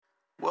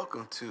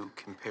Welcome to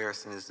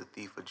Comparison is the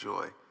Thief of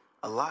Joy,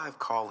 a live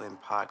call-in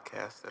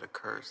podcast that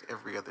occurs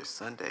every other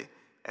Sunday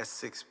at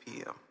 6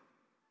 p.m.,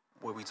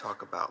 where we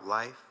talk about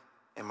life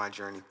and my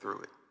journey through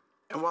it.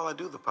 And while I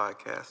do the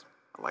podcast,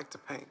 I like to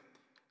paint.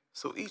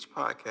 So each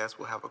podcast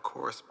will have a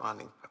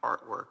corresponding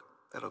artwork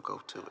that'll go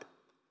to it.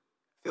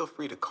 Feel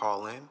free to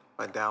call in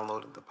by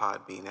downloading the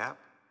Podbean app,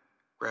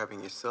 grabbing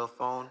your cell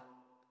phone,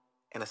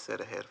 and a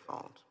set of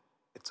headphones.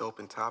 It's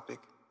open topic,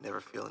 never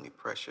feel any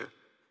pressure.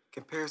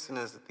 Comparison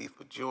is the Thief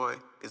of Joy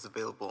is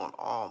available on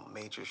all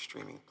major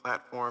streaming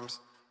platforms,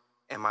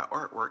 and my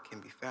artwork can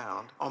be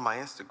found on my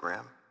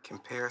Instagram,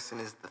 Comparison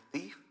is the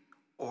Thief,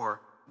 or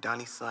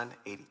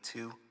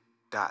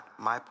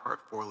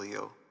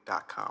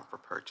DonnieSun82.myportfolio.com for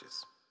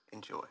purchase.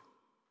 Enjoy.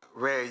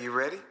 Ray, are you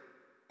ready?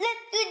 Let's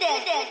do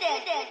that.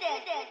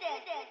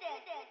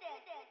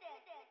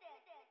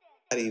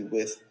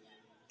 With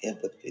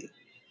empathy.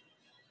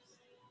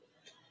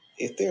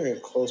 If they're in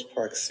close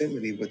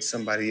proximity with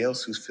somebody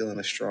else who's feeling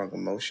a strong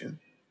emotion,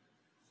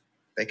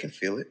 they can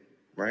feel it,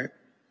 right?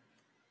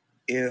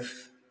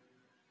 If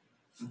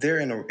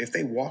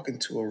they walk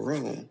into a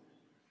room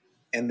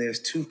and there's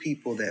two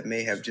people that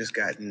may have just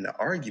gotten in an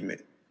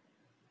argument,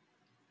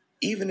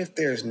 even if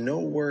there's no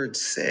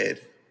words said,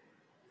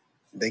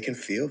 they can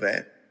feel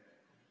that,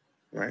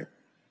 right?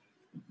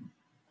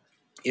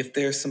 If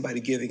there's somebody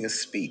giving a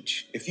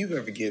speech, if you've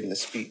ever given a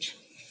speech,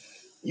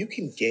 you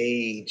can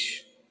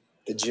gauge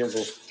the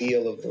general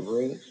feel of the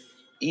room,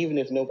 even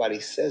if nobody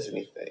says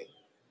anything.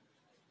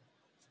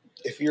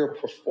 If you're a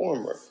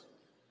performer,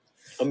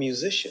 a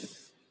musician,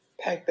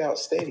 packed out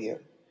stadium,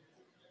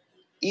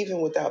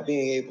 even without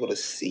being able to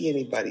see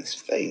anybody's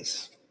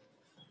face,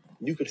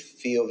 you could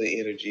feel the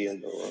energy in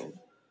the room.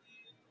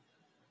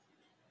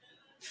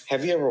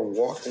 Have you ever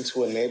walked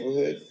into a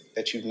neighborhood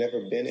that you've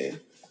never been in?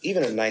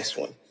 Even a nice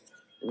one,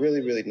 a really,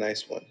 really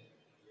nice one,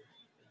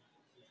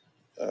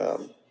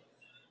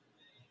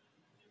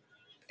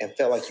 and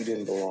felt like you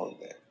didn't belong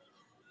there.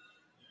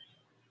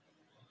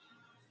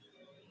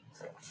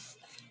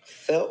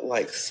 Felt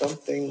like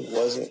something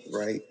wasn't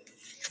right.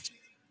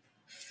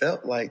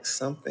 Felt like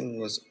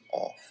something was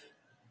off.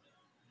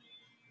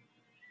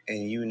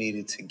 And you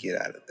needed to get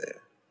out of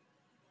there,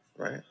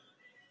 right?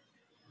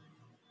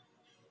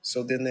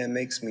 So then that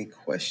makes me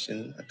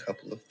question a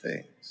couple of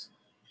things.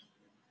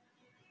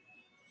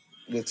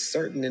 With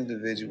certain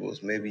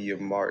individuals, maybe your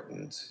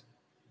Martins,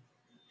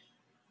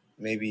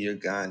 maybe your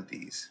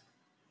Gandhis,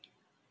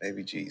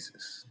 maybe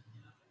Jesus.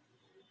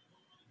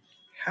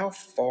 How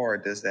far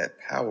does that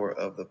power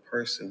of the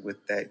person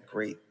with that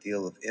great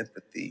deal of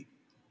empathy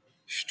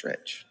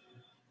stretch?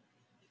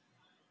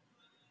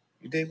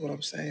 You dig what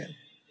I'm saying?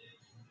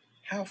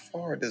 How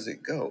far does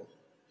it go?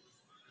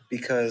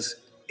 Because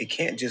it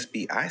can't just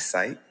be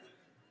eyesight,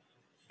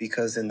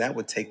 because then that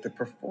would take the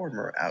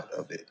performer out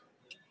of it.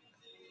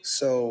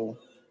 So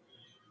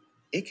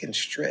it can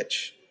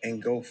stretch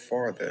and go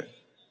farther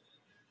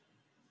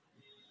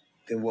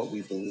than what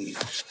we believe.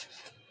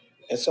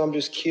 And so I'm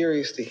just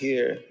curious to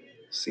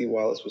see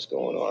Wallace, what's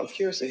going on. I'm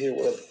curious to hear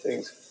what other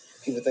things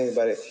people think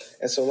about it.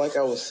 And so, like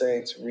I was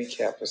saying, to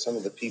recap for some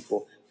of the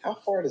people, how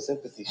far does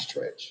empathy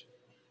stretch?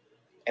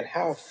 And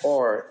how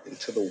far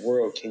into the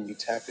world can you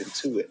tap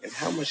into it? And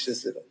how much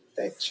does it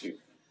affect you?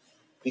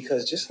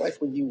 Because just like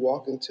when you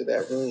walk into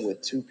that room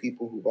with two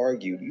people who've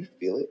argued, you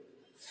feel it.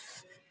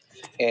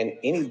 And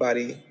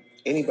anybody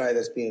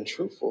that's being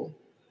truthful,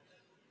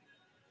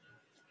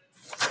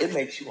 it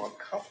makes you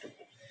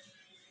uncomfortable.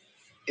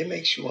 It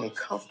makes you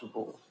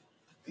uncomfortable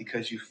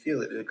because you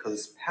feel it, because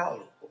it's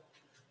palatable.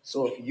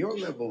 So if your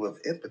level of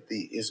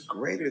empathy is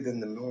greater than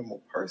the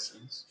normal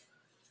person's,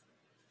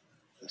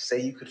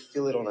 say you could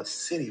feel it on a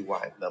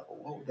citywide level,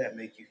 what would that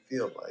make you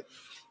feel like?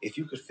 If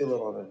you could feel it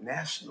on a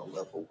national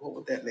level, what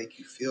would that make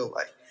you feel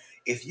like?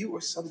 If you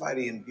were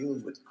somebody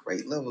imbued with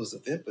great levels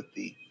of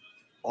empathy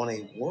on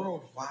a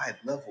worldwide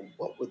level,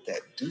 what would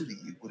that do to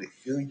you? Would it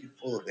fill you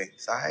full of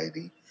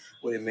anxiety?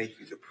 Would it make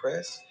you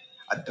depressed?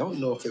 I don't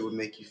know if it would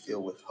make you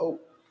feel with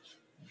hope.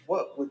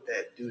 What would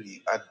that do to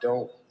you? I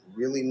don't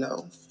really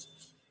know.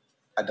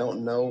 I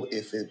don't know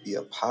if it'd be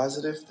a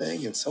positive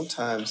thing. And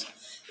sometimes,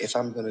 if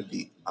I'm going to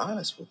be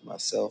honest with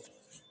myself,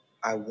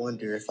 I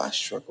wonder if I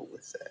struggle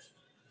with that.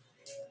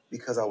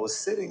 Because I was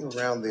sitting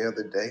around the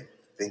other day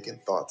thinking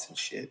thoughts and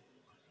shit.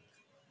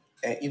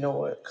 And you know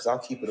what? Because I'll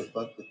keep it a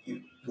buck with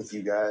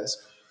you guys.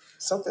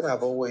 Something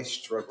I've always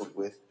struggled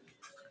with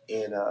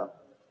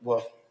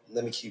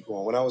let me keep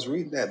going. When I was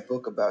reading that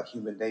book about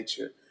human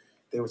nature,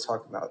 they were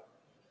talking about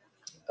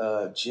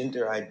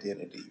gender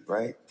identity,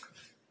 right?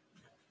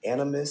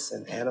 Animus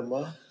and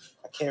anima.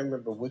 I can't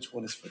remember which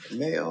one is for the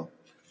male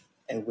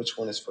and which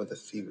one is for the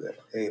female.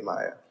 Hey,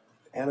 Maya.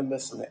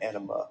 Animus and the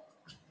anima.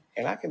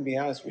 And I can be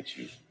honest with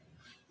you,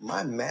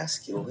 my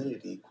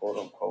masculinity, quote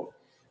unquote,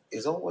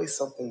 is always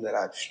something that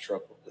I've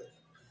struggled with.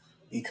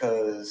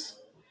 Because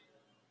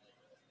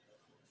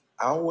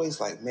I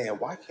always like, man,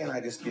 why can't I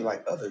just be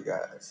like other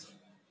guys?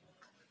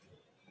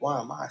 Why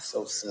am I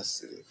so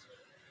sensitive?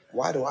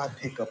 Why do I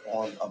pick up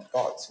on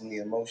thoughts and the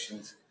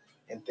emotions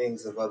and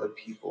things of other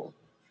people?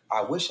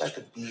 I wish I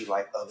could be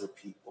like other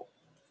people.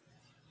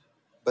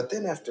 But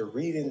then after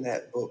reading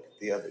that book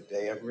the other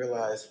day, I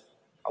realized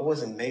I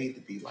wasn't made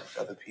to be like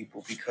other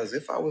people, because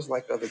if I was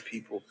like other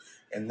people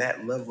and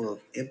that level of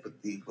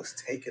empathy was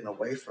taken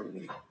away from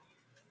me,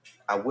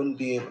 I wouldn't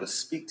be able to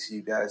speak to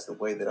you guys the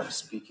way that I'm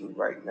speaking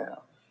right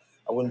now.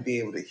 I wouldn't be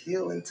able to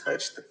heal and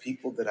touch the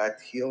people that I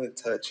heal and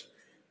touch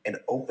and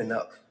open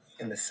up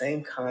in the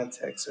same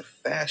context or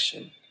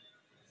fashion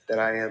that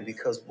I am,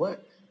 because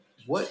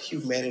what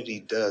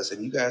humanity does,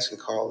 and you guys can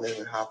call in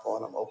and hop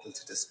on, I'm open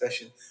to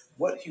discussion.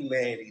 What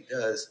humanity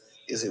does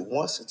is it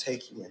wants to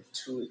take you in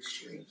two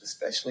extremes,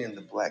 especially in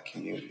the black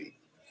community.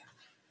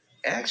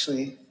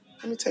 Actually,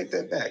 let me take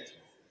that back.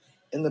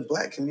 In the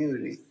black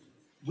community,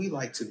 we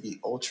like to be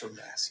ultra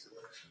masculine,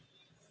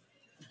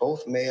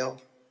 both male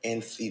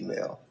and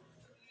female,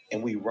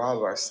 and we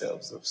rob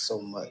ourselves of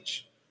so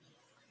much.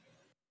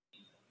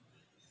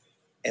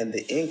 And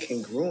the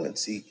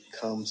incongruency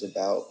comes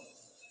about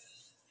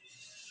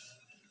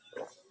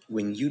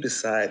when you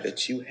decide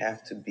that you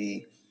have to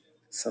be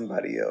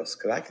somebody else.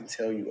 Because I can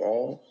tell you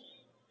all,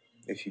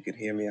 if you can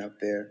hear me out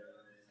there,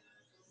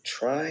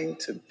 trying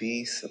to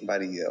be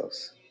somebody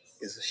else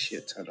is a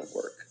shit ton of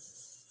work.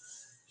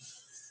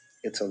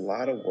 It's a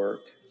lot of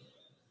work.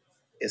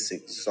 It's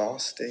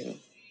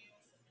exhausting.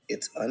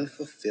 It's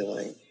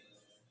unfulfilling.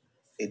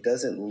 It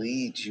doesn't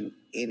lead you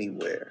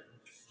anywhere.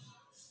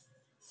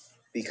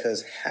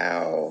 Because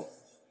how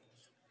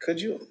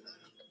could you,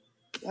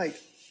 like,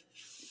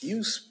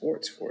 use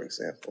sports, for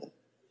example?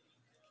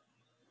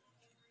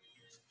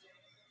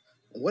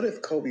 What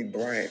if Kobe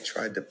Bryant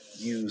tried to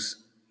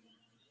use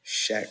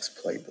Shaq's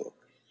playbook?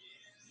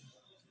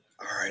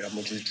 All right, I'm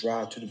going to just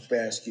drive to the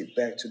basket,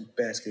 back to the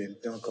basket,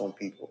 and dunk on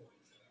people.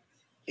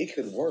 It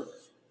could work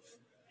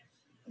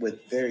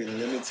with very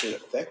limited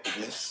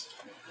effectiveness.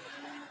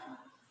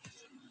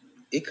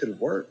 It could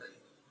work,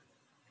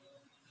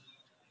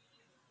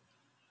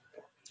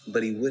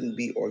 but he wouldn't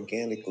be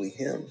organically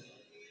him.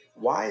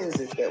 Why is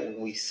it that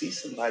when we see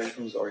somebody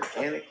who's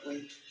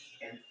organically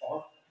and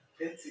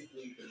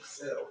authentically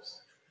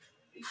themselves,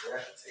 we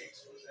gravitate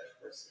towards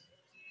that person?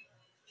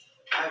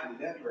 I've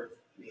never,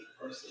 me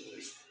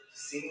personally,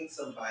 seen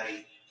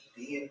somebody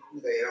being who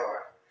they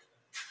are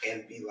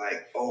and be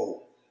like,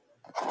 oh,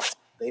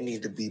 they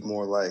need to be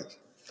more like.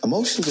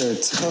 Emotions are a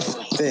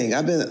tough thing.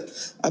 I've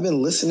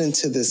been listening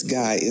to this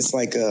guy. It's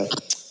like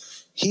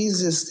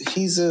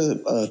he's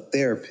a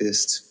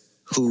therapist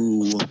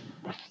who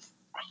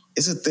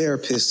is a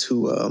therapist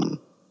who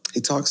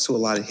he talks to a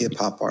lot of hip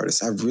hop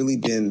artists. I've really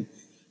been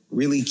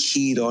really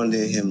keyed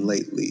onto him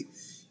lately.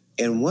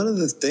 And one of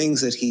the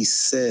things that he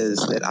says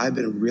that I've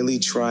been really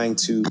trying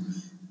to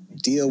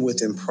deal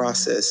with and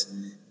process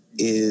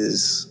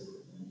is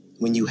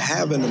when you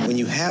have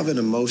an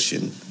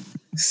emotion,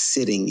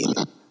 sitting in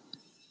it.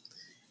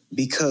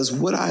 Because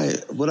what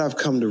I've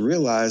come to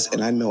realize,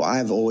 and I know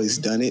I've always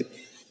done it,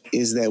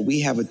 is that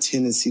we have a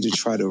tendency to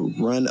try to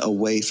run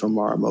away from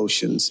our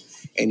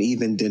emotions and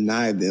even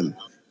deny them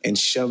and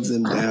shove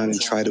them down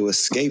and try to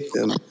escape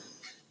them.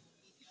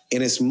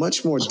 And it's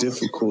much more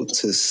difficult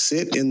to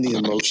sit in the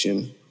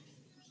emotion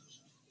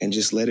and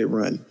just let it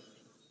run.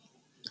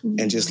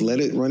 And just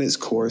let it run its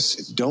course.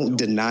 Don't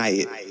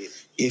deny it.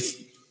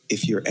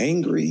 If you're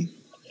angry,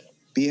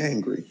 be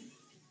angry.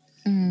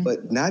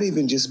 But not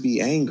even just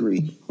be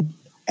angry.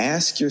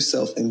 Ask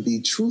yourself and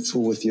be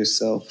truthful with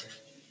yourself.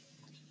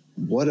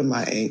 Why am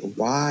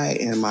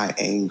I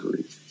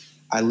angry?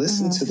 I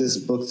listened to this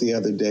book the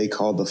other day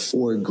called The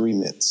Four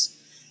Agreements.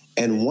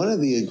 And one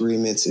of the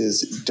agreements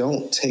is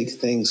don't take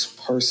things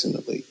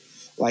personally.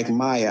 Like,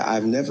 Maya,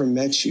 I've never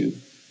met you,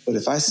 but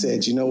if I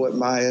said, you know what,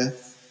 Maya,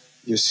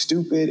 you're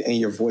stupid and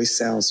your voice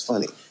sounds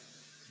funny.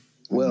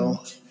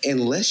 Well,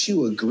 unless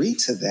you agree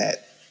to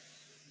that,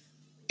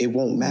 it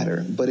won't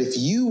matter. But if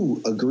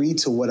you agree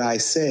to what I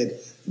said,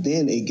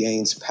 then it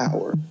gains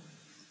power.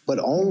 But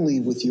only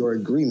with your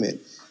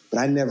agreement. But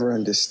I never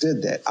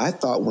understood that. I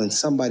thought when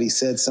somebody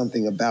said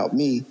something about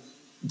me,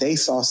 they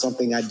saw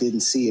something I didn't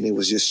see and it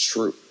was just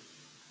true.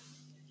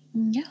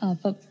 Yeah,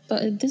 but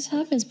this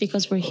happens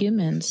because we're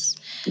humans.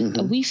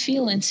 We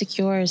feel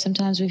insecure.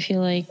 Sometimes we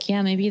feel like,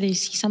 yeah, maybe they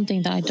see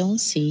something that I don't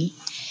see.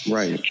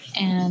 Right.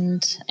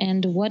 And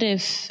what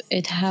if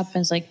it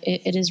happens, like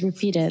it is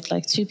repeated,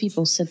 like two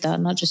people said that,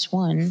 not just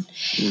one,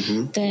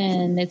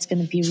 then it's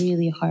going to be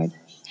really hard.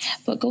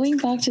 But going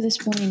back to this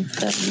point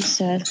that you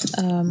said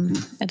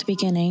at the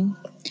beginning,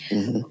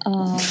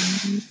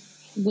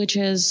 which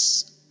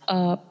is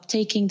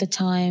taking the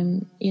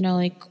time,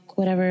 like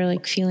whatever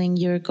like feeling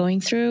you're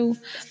going through,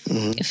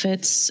 if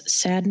it's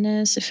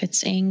sadness, if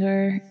it's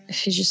anger,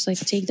 if you just like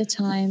take the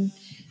time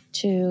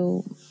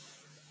to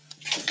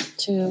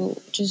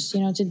just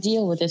to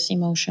deal with this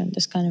emotion,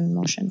 this kind of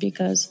emotion,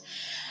 because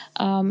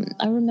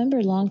I remember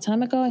a long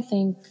time ago, I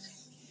think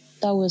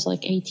that was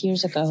like 8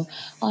 years ago,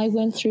 I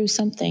went through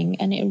something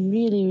and it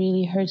really,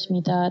 really hurt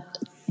me that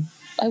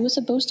I was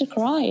supposed to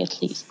cry.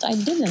 At least I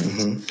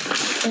didn't.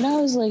 And I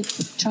was like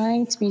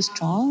trying to be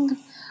strong.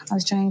 I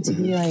was trying to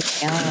be like,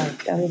 yeah,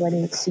 like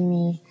everybody would see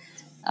me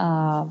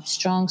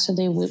strong, so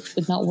they would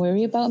not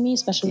worry about me,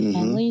 especially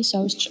family.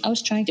 So I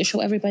was trying to show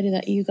everybody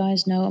that you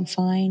guys know I'm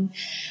fine.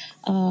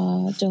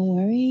 Don't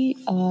worry.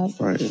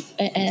 Right.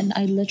 And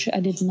I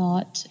did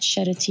not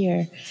shed a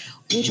tear,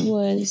 which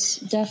was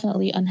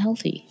definitely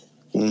unhealthy.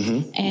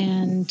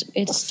 And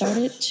it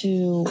started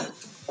to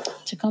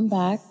come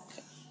back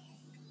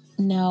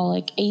now,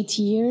 like 8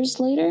 years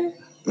later.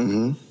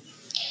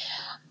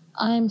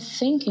 I'm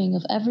thinking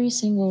of every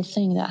single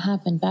thing that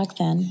happened back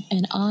then,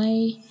 and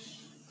I'm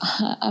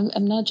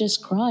not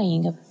just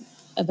crying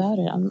about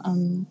it.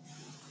 I'm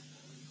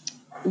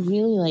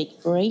really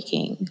like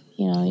breaking.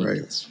 Right.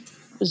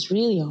 It was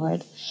really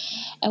hard.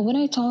 And when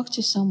I talked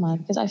to someone,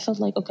 because I felt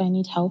like, okay, I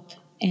need help,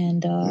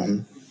 and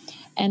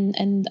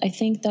and I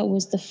think that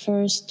was the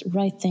first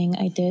right thing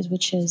I did,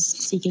 which is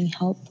seeking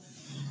help.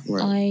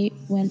 Right. I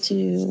went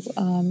to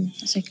a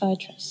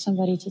psychiatrist,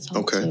 somebody to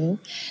talk to,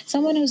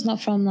 someone who's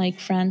not from like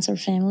friends or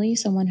family,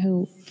 someone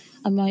who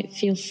I might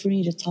feel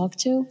free to talk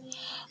to.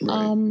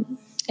 Right.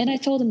 And I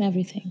told him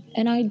everything,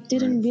 and I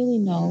didn't Right. really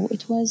know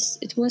it was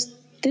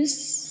this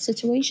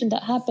situation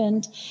that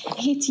happened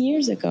 8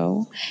 years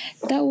ago.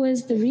 That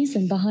was the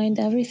reason behind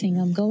everything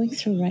I'm going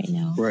through right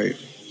now. Right.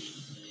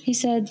 He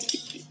said,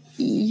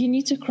 "You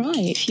need to cry.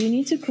 If you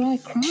need to cry,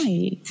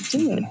 cry.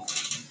 Do it.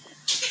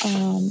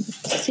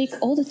 Take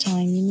all the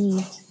time you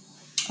need,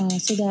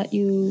 so that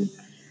you'll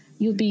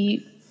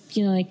be,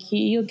 like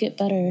you'll get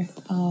better,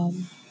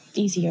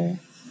 easier.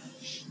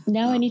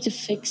 Now I need to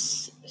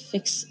fix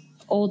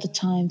all the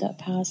time that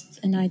passed,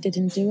 and I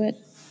didn't do it.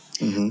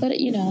 But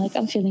like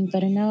I'm feeling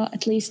better now.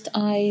 At least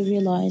I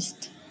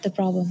realized the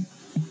problem."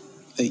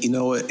 You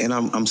know what? And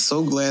I'm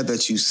so glad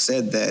that you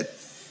said that,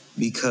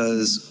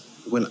 because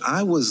when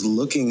I was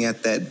looking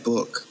at that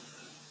book,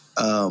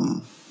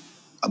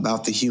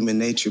 about the human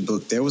nature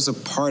book, there was a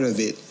part of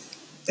it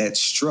that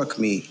struck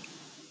me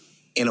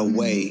in a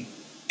way,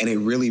 and it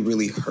really,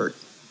 really hurt.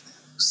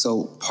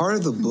 So part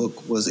of the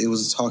book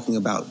was talking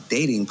about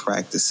dating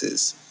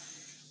practices.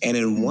 And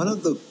in one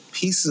of the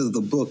pieces of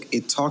the book,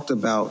 it talked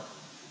about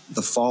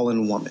the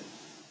fallen woman.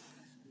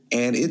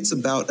 And it's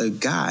about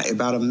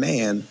about a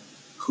man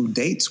who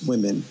dates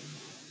women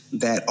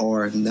that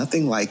are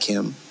nothing like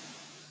him,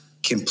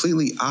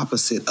 completely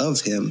opposite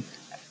of him,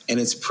 and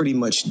it's pretty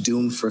much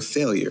doomed for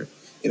failure.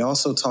 It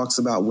also talks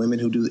about women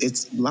who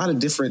it's a lot of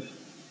different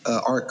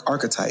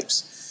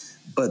archetypes.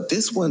 But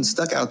this one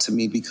stuck out to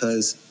me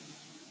because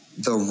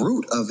the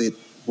root of it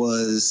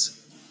was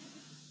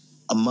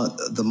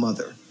the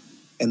mother,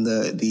 and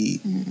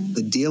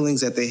the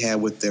dealings that they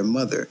had with their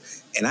mother.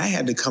 And I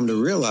had to come to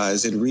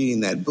realize in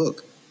reading that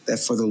book that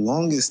for the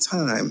longest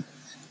time,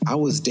 I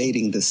was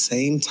dating the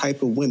same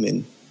type of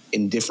women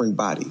in different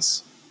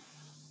bodies.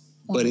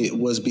 But it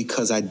was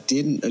because I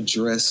didn't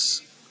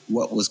address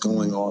what was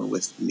going on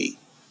with me.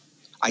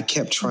 I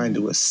kept trying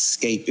to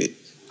escape it.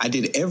 I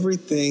did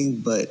everything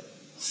but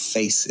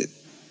face it.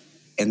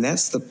 And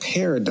that's the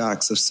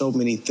paradox of so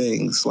many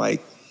things.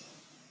 Like,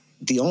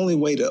 the only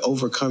way to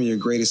overcome your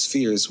greatest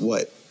fear is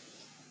what?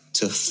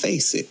 To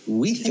face it.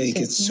 We think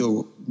it's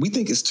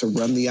to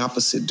run the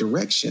opposite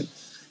direction,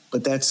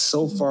 but that's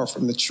so far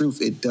from the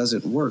truth. It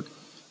doesn't work.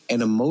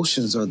 And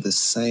emotions are the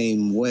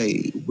same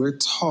way. We're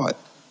taught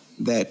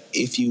that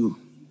if you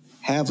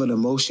have an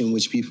emotion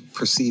which people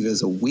perceive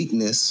as a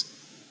weakness,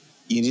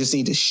 you just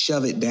need to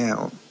shove it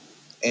down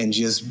and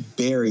just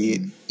bury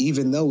it,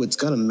 even though it's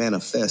going to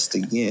manifest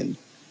again.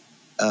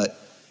 And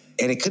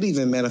it could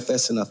even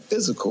manifest in a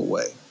physical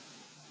way.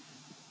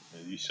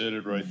 You said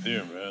it right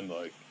there, man.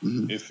 Like,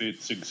 if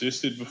it's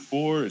existed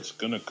before, it's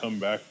going to come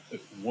back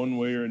one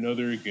way or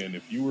another again.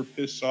 If you were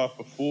pissed off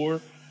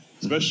before,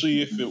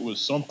 especially if it was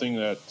something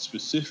that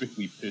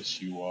specifically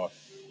pissed you off,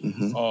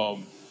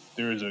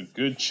 there is a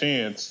good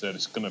chance that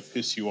it's going to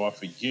piss you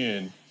off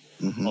again,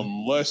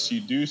 unless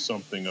you do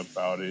something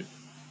about it,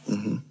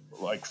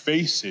 like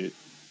face it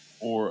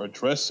or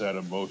address that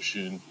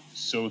emotion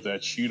so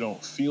that you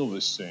don't feel the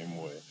same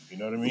way. You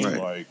know what I mean? Right.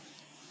 Like,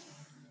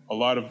 a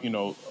lot of,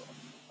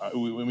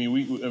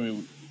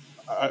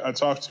 I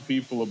talk to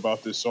people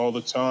about this all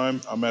the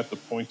time. I'm at the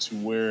point to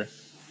where,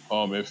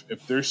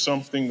 if there's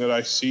something that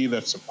I see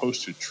that's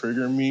supposed to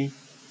trigger me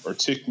or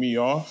tick me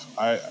off,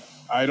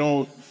 I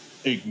don't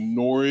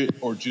ignore it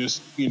or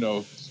just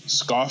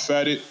scoff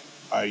at it.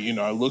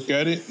 I look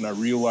at it and I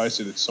realize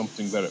that it's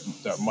something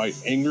that might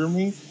anger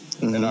me,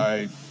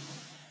 and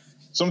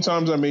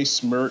sometimes I may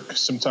smirk,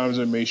 sometimes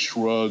I may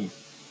shrug,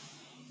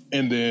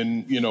 and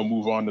then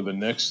move on to the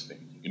next thing.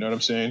 You know what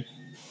I'm saying?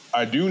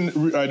 I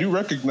do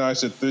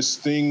recognize that this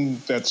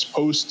thing that's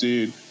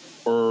posted,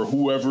 or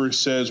whoever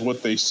says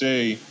what they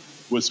say,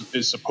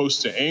 is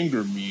supposed to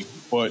anger me,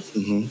 but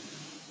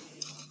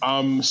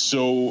I'm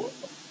so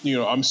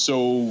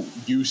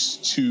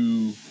used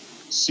to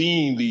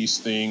seeing these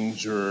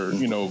things, or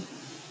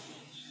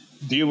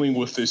dealing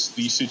with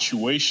these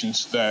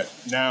situations, that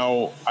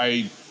now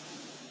I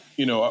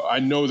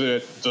know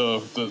that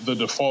the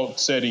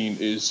default setting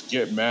is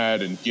get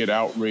mad and get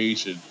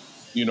outraged and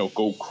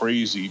go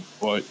crazy,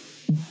 but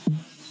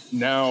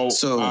now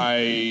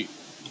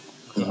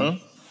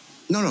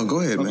No, go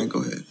ahead, man.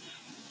 Go ahead.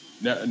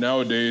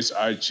 Nowadays,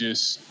 I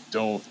just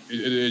don't.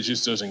 It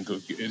just doesn't go.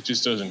 It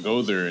just doesn't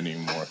go there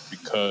anymore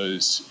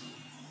because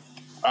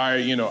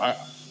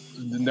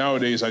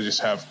nowadays I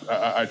just have.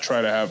 I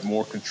try to have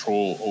more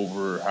control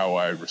over how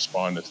I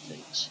respond to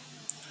things.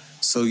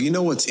 So you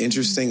know what's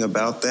interesting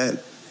about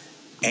that?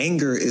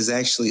 Anger is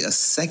actually a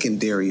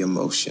secondary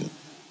emotion.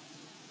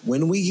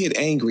 When we get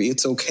angry,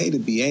 it's okay to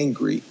be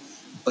angry,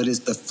 but it's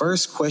the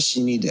first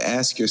question you need to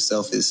ask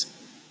yourself is,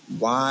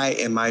 why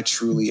am I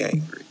truly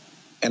angry?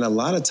 And a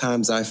lot of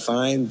times I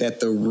find that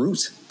the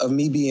root of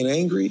me being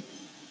angry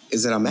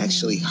is that I'm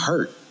actually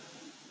hurt.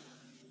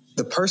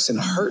 The person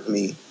hurt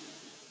me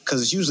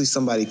because it's usually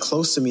somebody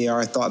close to me, or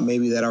I thought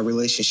maybe that our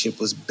relationship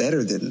was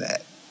better than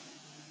that.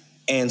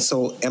 And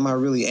so am I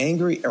really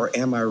angry or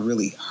am I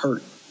really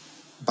hurt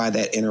by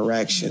that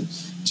interaction?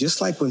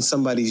 Just like when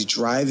somebody's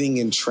driving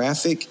in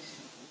traffic,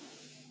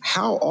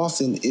 how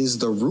often is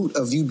the root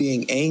of you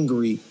being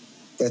angry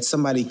that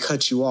somebody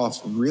cut you off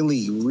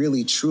really,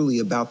 really, truly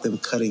about them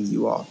cutting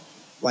you off?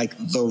 Like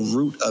the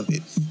root of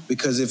it.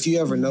 Because if you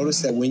ever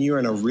notice that when you're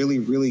in a really,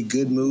 really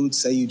good mood,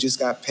 say you just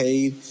got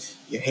paid,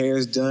 your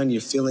hair's done,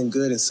 you're feeling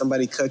good, and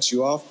somebody cuts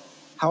you off,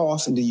 how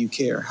often do you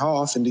care? How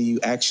often do you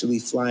actually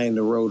fly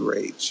into road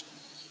rage?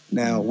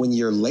 Now, when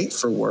you're late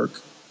for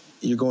work,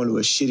 you're going to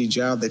a shitty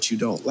job that you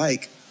don't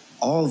like,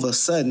 all of a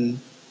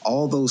sudden,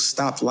 all those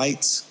stopped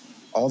lights,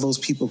 all those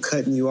people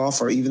cutting you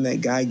off, or even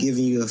that guy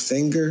giving you a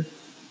finger,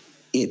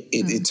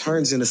 it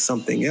turns into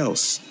something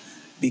else.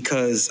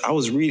 Because I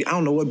was reading, I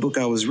don't know what book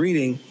I was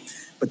reading,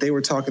 but they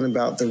were talking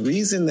about the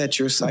reason that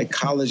your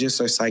psychologist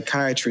or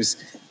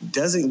psychiatrist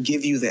doesn't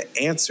give you the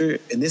answer,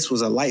 and this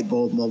was a light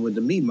bulb moment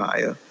to me,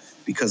 Maya,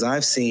 because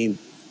I've seen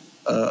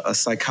a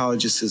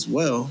psychologist as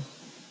well,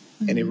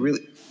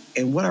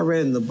 and what I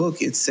read in the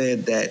book, it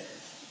said that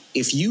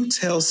if you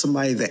tell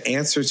somebody the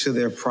answer to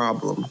their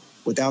problem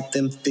without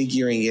them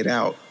figuring it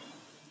out,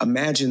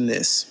 imagine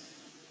this.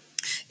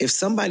 If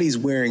somebody's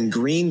wearing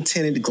green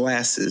tinted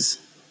glasses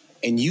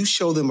and you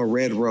show them a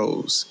red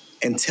rose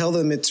and tell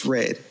them it's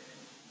red,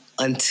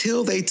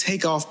 until they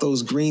take off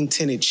those green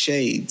tinted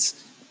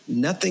shades,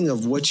 nothing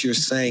of what you're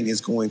saying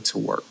is going to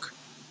work.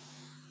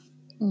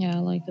 Yeah, I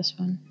like this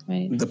one,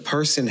 right? The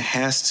person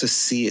has to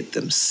see it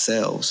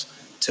themselves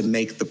to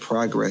make the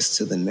progress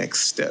to the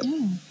next step.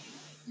 Yeah.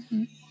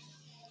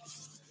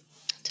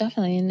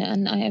 Definitely,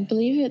 and I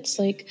believe it's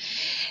like,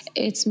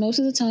 it's most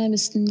of the time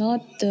it's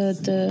not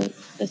the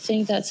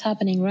thing that's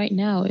happening right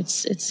now.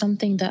 It's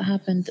something that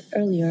happened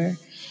earlier,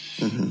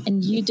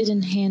 and you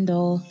didn't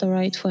handle the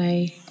right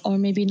way, or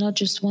maybe not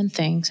just one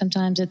thing.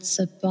 Sometimes it's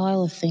a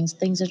pile of things.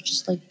 Things are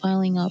just like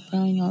piling up,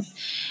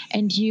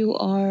 and you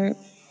are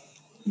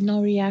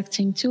not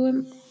reacting to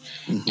it,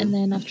 and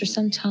then after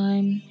some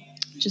time,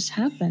 it just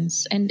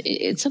happens. And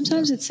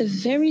sometimes it's a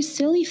very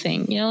silly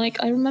thing,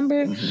 like I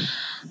remember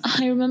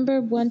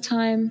one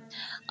time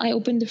I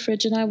opened the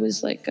fridge and I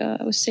was like,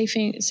 I was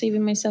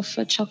saving myself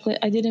a chocolate.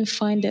 I didn't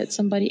find it.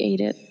 Somebody ate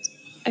it.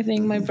 I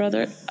think my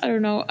brother. I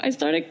don't know. I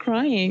started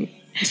crying.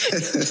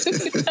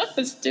 That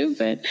was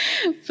stupid.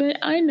 But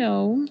I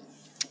know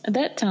at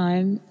that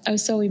time I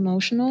was so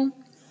emotional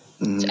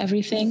to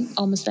everything,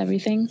 almost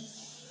everything.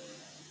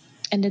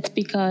 And it's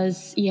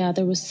because,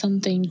 there was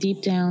something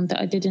deep down that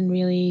I didn't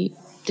really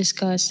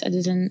discuss. I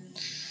didn't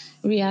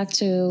react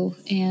to.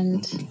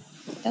 And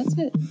that's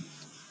it.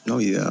 Oh,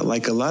 yeah.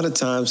 Like a lot of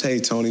times, hey,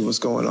 Tony, what's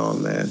going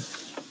on, man?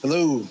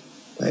 Hello.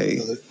 Hey.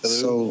 Hello.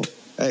 So,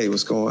 hey,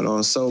 what's going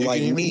on? So, You like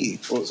can hear me.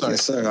 Oh, sorry.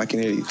 Yes, sir. I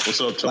can hear you.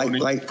 What's up, Tony?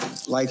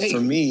 Like Hey.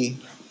 for me,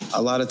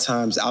 a lot of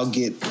times I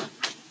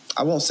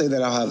won't say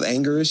that I'll have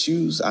anger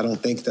issues. I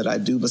don't think that I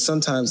do, but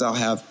sometimes I'll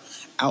have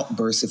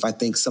outbursts if I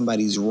think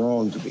somebody's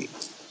wronged me.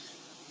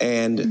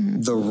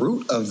 And the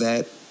root of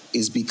that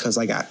is because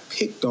I got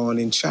picked on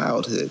in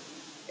childhood.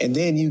 And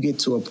then you get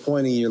to a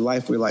point in your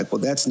life where you're like,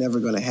 well, that's never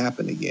going to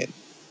happen again.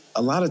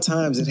 A lot of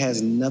times it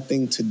has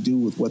nothing to do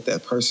with what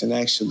that person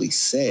actually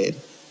said.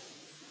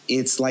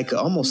 It's like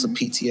almost a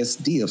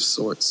PTSD of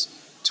sorts,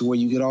 to where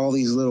you get all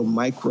these little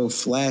micro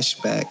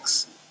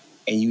flashbacks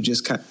and you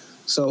just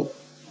so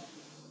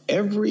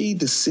every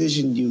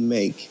decision you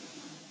make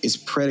is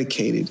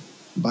predicated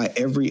by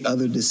every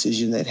other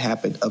decision that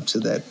happened up to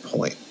that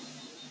point.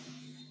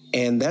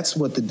 And that's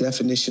what the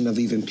definition of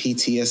even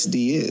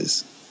PTSD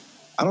is.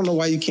 I don't know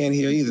why you can't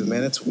hear either,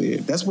 man. That's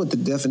weird. That's what the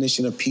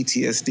definition of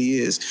PTSD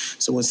is.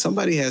 So when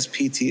somebody has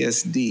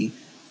PTSD,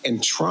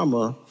 and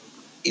trauma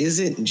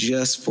isn't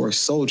just for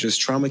soldiers,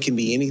 trauma can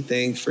be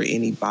anything for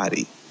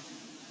anybody.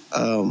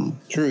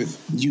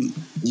 Truth.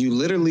 You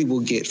literally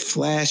will get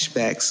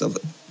flashbacks of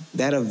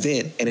that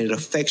event, and it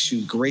affects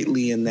you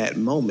greatly in that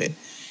moment.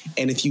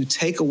 And if you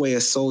take away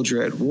a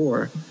soldier at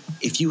war,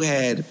 if you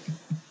had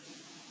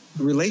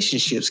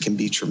relationships can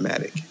be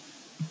traumatic.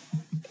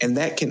 And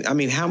that can,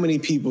 how many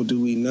people do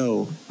we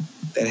know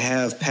that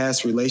have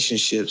past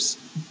relationships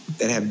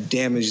that have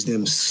damaged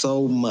them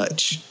so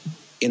much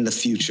in the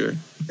future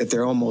that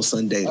they're almost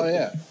undateable? Oh,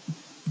 yeah.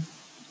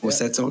 What's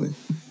that, Tony?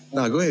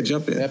 No, go ahead,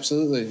 jump in.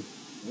 Absolutely.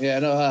 Yeah,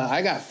 no,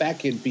 I got fat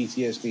kid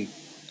PTSD.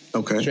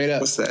 Okay. Straight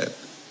up. What's that?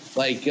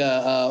 Like,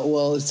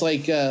 well, it's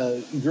like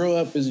you grow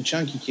up as a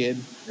chunky kid,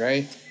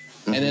 right?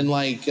 Mm-hmm. And then,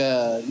 like,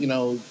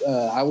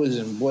 I was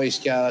in Boy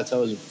Scouts, I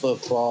was in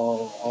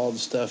football, all the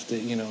stuff that,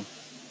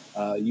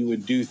 you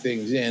would do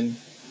things in.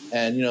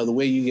 And, the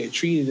way you get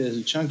treated as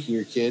a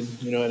chunkier kid,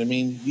 you know what I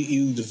mean?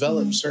 You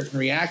develop certain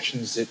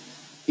reactions that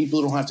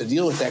people who don't have to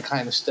deal with that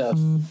kind of stuff,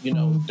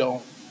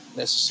 don't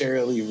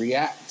necessarily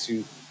react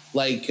to.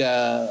 Like,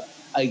 I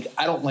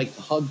don't like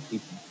to hug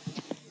people.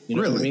 You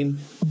know what I mean?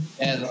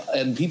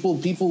 And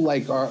people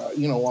like are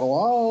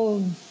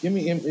want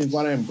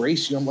to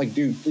embrace you. I'm like,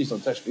 dude, please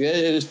don't touch me.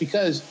 It's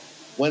because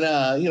when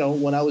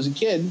I was a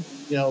kid,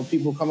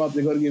 people come up,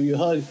 they go to give you a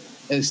hug,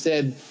 and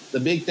instead the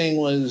big thing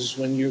was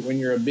when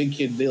you're a big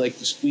kid, they like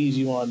to squeeze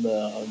you on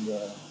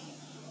the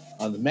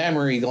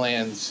mammary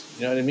glands.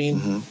 You know what I mean?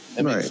 Mm-hmm.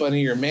 And make fun of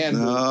your man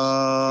boobs. You know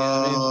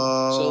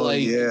what I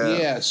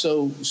mean?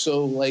 So like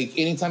so like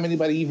anytime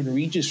anybody even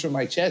reaches for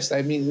my chest, I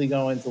immediately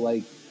go into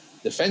like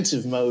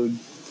defensive mode.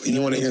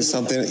 You want to hear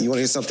something? You want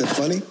to hear something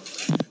funny?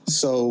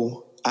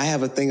 So I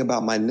have a thing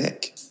about my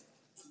neck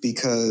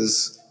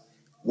because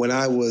when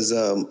I was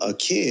a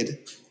kid,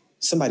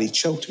 somebody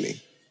choked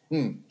me.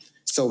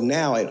 So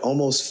now at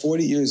almost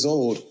 40 years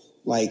old,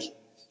 like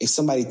if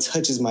somebody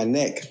touches my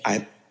neck,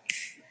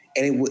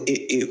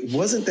 it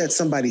wasn't that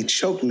somebody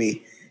choked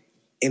me.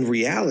 In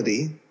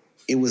reality,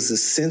 it was a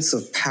sense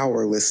of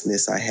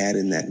powerlessness I had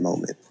in that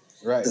moment.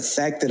 Right. The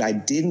fact that I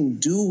didn't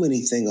do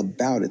anything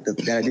about it,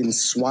 that I didn't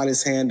swat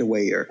his hand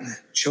away or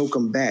choke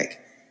him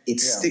back, it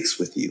sticks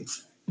with you.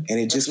 And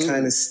it just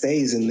kind of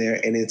stays in there.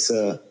 And it's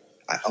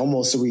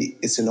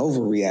it's an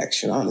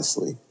overreaction,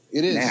 honestly.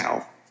 It is.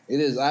 Now. It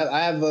is.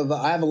 I have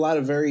a lot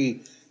of very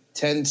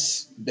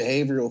tense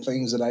behavioral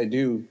things that I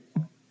do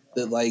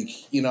that, like,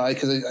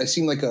 because I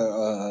seem like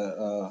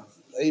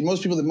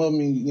most people that know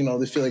me,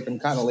 they feel like I'm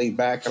kind of laid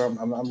back and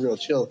I'm real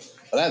chill.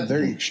 But I have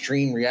very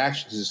extreme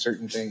reactions to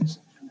certain things.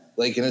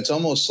 Like, and it's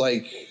almost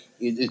like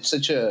it's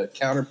such a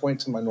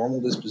counterpoint to my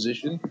normal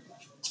disposition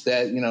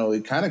that,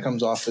 it kind of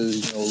comes off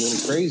as, a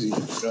little crazy. You know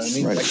what I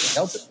mean? Right. I can't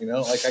help it,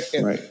 like I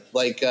can't,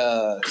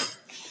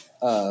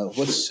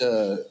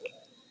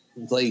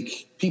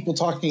 like people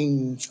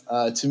talking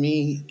to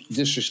me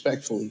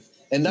disrespectfully.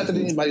 And not that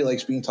anybody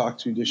likes being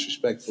talked to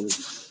disrespectfully.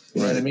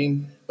 You know what I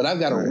mean? But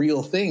I've got a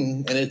real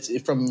thing, and it's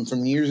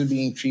from years of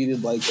being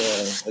treated like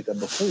a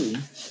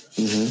buffoon,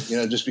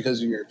 just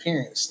because of your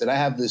appearance, that I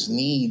have this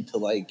need to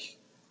like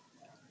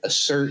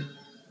assert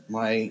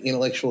my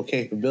intellectual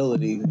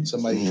capability when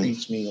somebody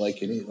treats me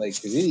like an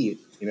idiot,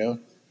 And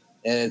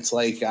it's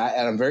like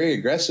I'm very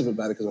aggressive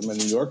about it because I'm a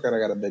New Yorker and I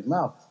got a big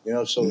mouth,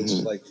 So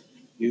it's like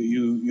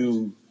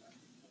you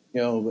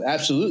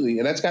absolutely,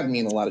 and that's gotten me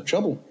in a lot of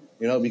trouble.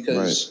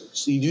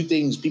 Because you do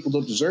things, people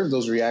don't deserve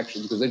those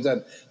reactions because when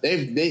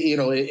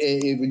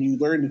you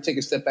learn to take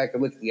a step back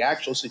and look at the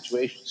actual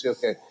situation, say,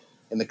 okay,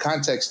 in the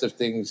context of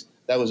things,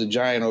 that was a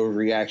giant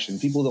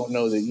overreaction. People don't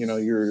know that,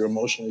 you're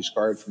emotionally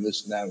scarred from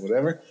this and that, or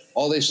whatever.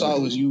 All they saw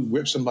was you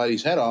rip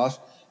somebody's head off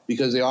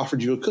because they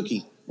offered you a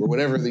cookie or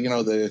whatever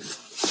the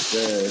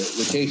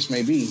case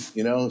may be,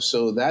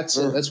 So that's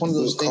one of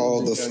those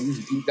things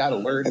that, you got to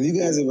learn. Have you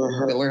guys ever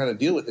learn how to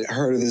deal with it?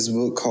 Heard of this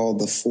book called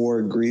The 4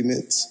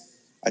 Agreements?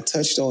 I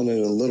touched on it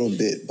a little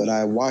bit, but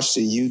I watched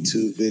a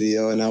YouTube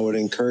video, and I would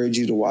encourage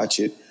you to watch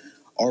it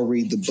or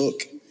read the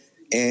book.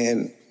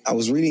 And I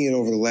was reading it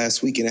over the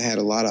last week, and I had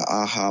a lot of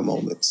aha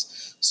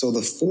moments. So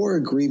the 4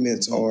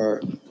 agreements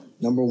are,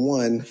 number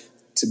 1,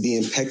 to be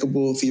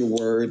impeccable with your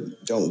word,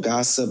 don't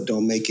gossip,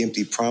 don't make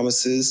empty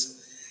promises,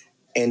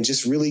 and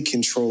just really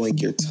controlling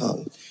your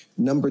tongue.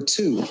 Number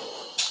 2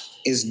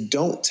 is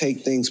don't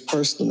take things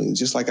personally.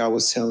 Just like I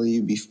was telling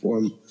you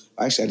before,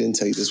 actually I didn't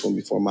tell you this one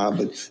before mine,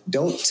 but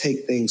don't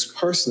take things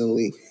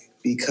personally,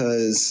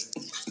 because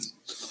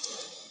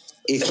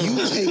if you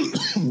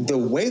take the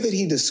way that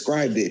he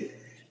described it,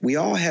 we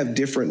all have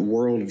different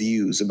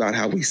worldviews about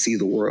how we see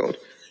the world.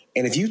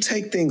 And if you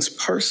take things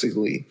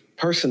personally,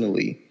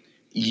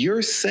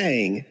 you're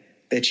saying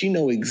that you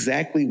know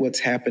exactly what's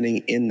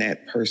happening in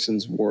that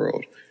person's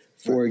world.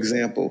 For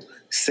example,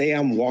 say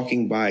I'm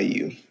walking by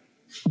you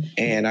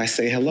and I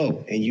say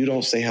hello and you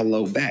don't say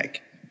hello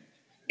back.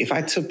 If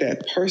I took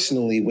that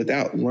personally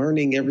without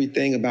learning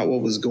everything about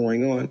what was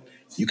going on,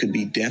 you could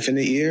be deaf in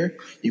the ear,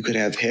 you could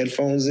have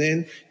headphones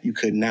in, you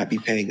could not be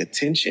paying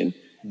attention,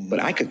 but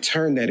I could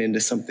turn that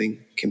into something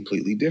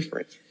completely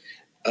different.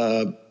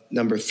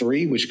 Number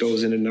 3, which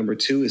goes into number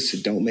 2, is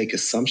to don't make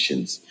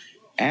assumptions.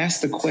 Ask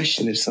the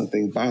question if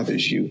something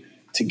bothers you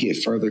to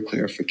get further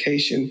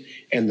clarification.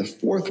 And the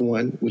 4th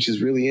one, which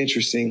is really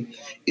interesting,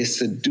 is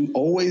to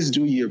always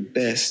do your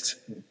best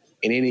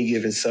in any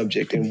given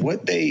subject. And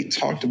what they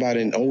talked about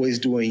in always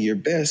doing your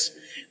best,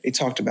 they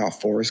talked about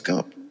Forrest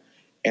Gump.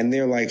 And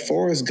they're like,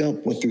 Forrest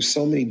Gump went through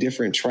so many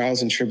different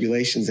trials and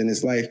tribulations in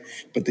his life,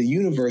 but the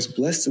universe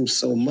blessed him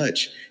so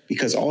much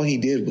because all he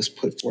did was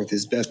put forth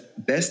his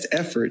best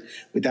effort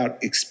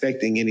without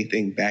expecting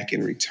anything back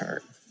in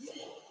return.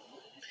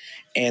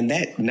 And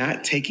that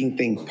not taking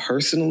things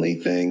personally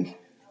thing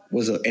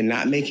and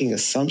not making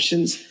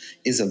assumptions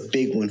is a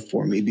big one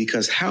for me,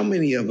 because how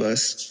many of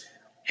us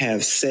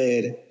have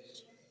said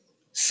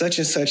such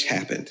and such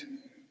happened?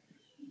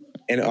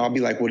 And I'll be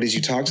like, well, did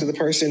you talk to the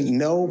person?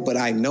 No, but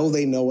I know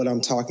they know what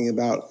I'm talking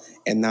about,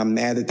 and I'm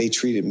mad that they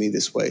treated me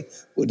this way.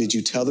 Well, did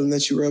you tell them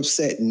that you were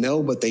upset?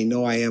 No, but they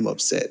know I am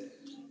upset.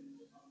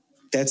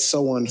 That's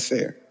so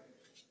unfair.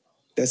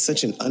 That's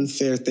such an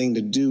unfair thing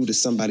to do to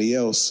somebody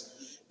else,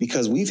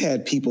 because we've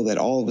had people that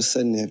all of a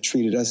sudden have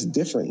treated us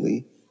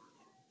differently,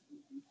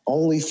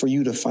 only for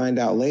you to find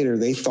out later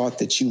they thought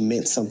that you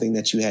meant something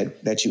that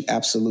you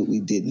absolutely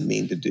didn't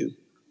mean to do.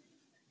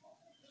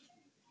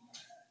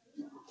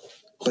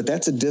 But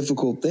that's a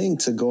difficult thing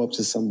to go up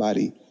to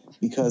somebody,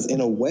 because in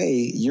a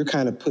way you're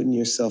kind of putting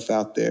yourself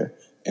out there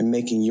and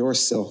making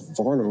yourself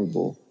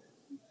vulnerable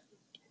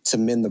to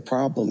mend the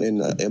problem.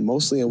 And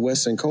mostly in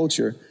Western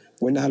culture,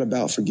 we're not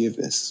about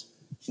forgiveness.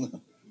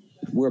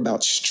 We're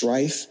about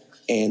strife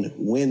and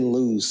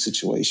win-lose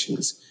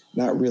situations,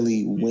 not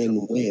really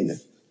win-win.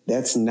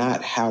 That's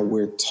not how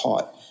we're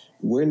taught.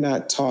 We're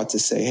not taught to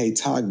say, hey,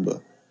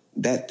 Tagba,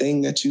 that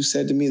thing that you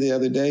said to me the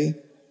other day,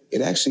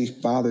 it actually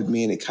bothered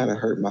me and it kind of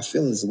hurt my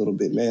feelings a little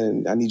bit, man,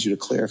 and I need you to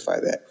clarify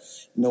that.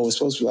 No, it's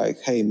supposed to be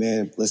like, hey,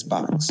 man, let's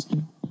box.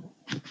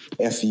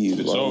 F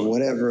you, or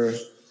whatever.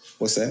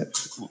 What's that?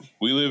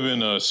 We live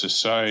in a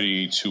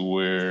society to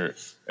where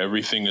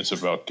everything is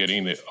about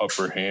getting the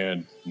upper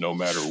hand no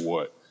matter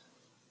what.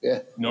 Yeah.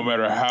 No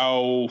matter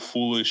how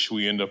foolish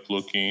we end up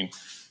looking,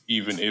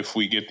 even if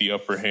we get the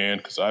upper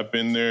hand, because I've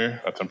been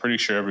there. I'm pretty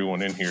sure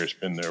everyone in here has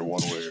been there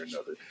one way or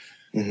another.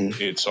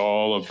 Mm-hmm. It's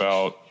all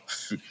about,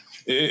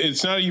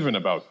 it's not even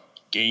about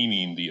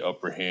gaining the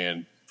upper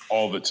hand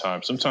all the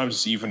time. Sometimes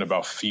it's even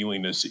about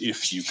feeling as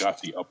if you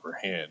got the upper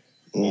hand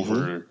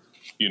over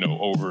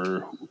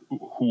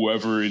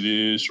whoever it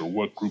is or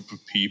what group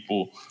of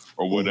people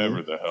or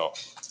whatever the hell.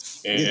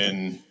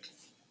 And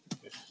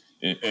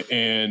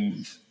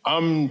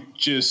I'm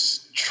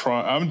just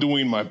I'm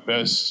doing my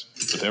best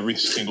with every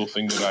single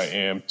thing that I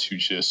am to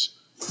just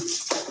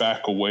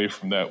back away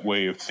from that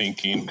way of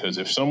thinking. Because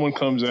if someone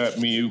comes at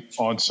me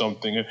on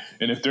something,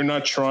 and if they're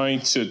not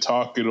trying to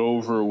talk it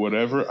over or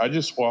whatever, I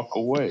just walk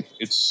away.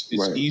 It's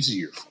right.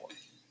 Easier for me.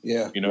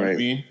 Yeah. You know what I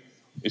mean?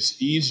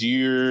 It's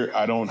easier.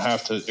 I don't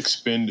have to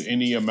expend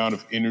any amount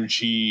of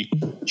energy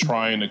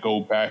trying to go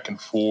back and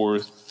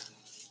forth,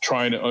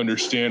 trying to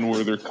understand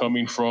where they're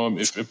coming from.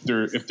 If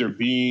they're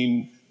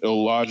being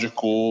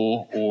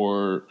illogical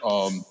or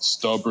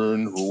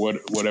stubborn or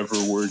whatever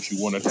words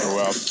you want to throw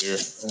out there,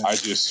 I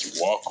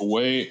just walk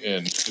away.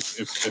 And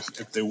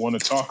if they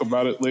want to talk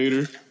about it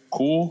later,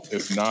 cool.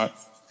 If not,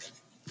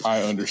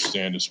 I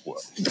understand as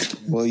well.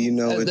 Well,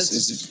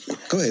 it's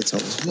go ahead,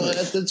 Thomas. No,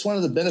 that's one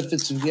of the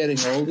benefits of getting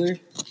older,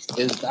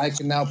 is I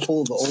can now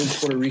pull the old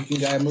Puerto Rican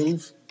guy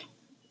move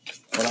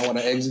when I want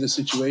to exit a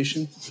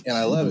situation, and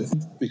I love it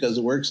because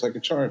it works like a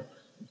charm.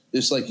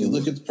 It's like you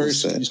look at the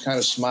person, you just kind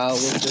of smile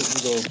with it,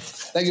 and you go,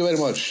 "Thank you very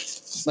much,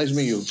 nice to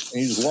meet you,"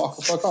 and you just walk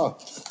the fuck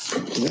off.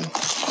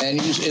 Yeah. And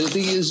the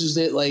thing is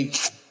that, like,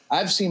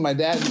 I've seen my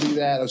dad do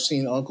that, I've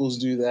seen uncles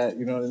do that.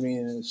 You know what I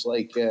mean? And it's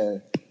like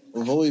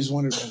I've always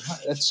wondered,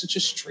 that's such a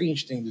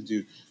strange thing to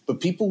do,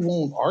 but people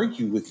won't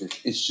argue with it.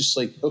 It's just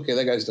like, okay,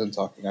 that guy's done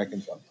talking, I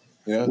can talk.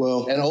 You know?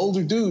 Well, and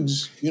older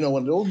dudes,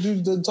 when the old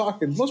dude's done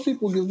talking, most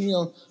people give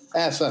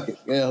fuck it,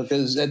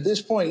 because at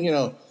this point,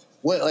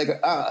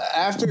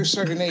 after a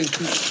certain age,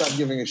 people stop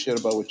giving a shit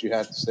about what you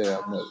have to say.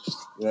 I've noticed.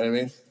 You know what I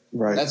mean?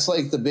 Right. That's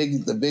like the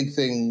big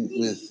thing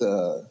with.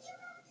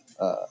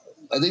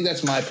 I think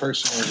that's my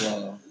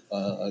personal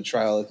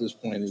trial at this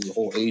point. Is the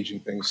whole aging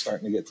thing is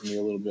starting to get to me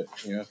a little bit.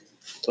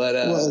 But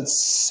at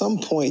some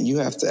point, you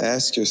have to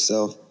ask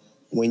yourself,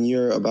 when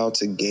you're about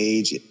to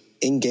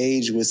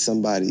engage with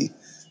somebody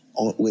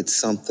with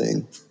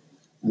something,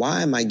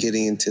 why am I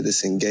getting into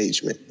this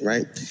engagement,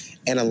 right?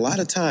 And a lot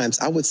of times,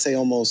 I would say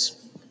almost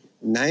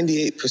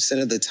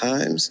 98% of the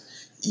times,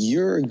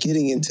 you're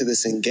getting into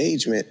this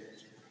engagement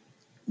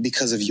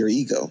because of your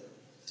ego.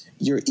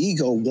 Your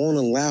ego won't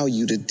allow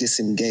you to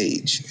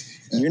disengage.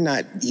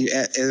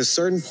 At a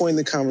certain point in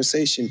the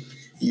conversation,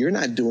 you're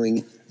not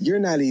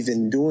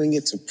even doing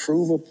it to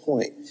prove a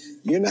point.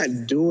 You're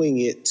not doing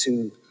it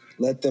to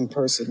let them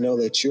person know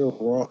that you're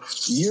wrong.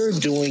 You're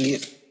doing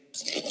it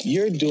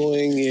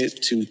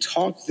to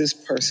talk this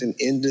person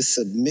into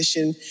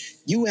submission.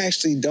 You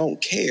actually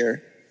don't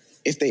care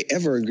if they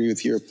ever agree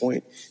with your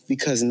point,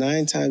 because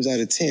 9 times out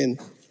of 10,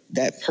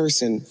 that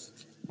person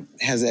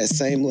has that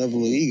same level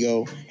of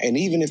ego. And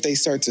even if they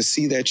start to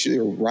see that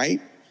you're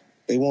right,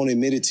 they won't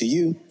admit it to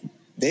you.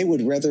 They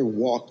would rather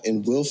walk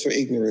in willful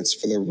ignorance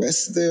for the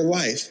rest of their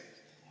life.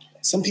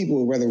 Some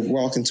people would rather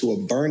walk into a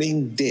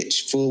burning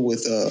ditch full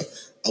with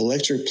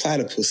electric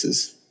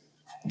platypuses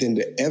than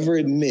to ever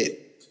admit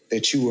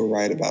that you were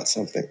right about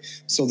something.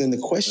 So then the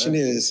question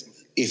is,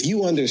 if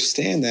you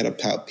understand that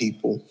about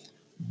people,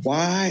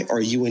 why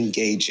are you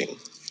engaging?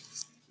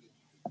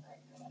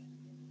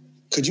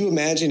 Could you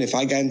imagine if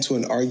I got into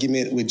an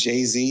argument with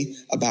Jay-Z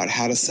about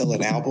how to sell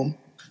an album?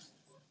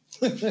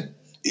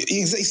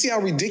 You see how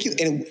ridiculous,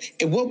 and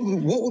what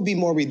would be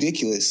more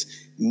ridiculous,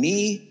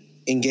 me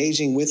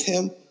engaging with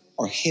him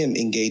or him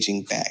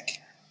engaging back?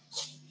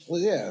 Well,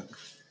 yeah.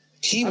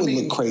 He would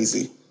look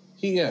crazy.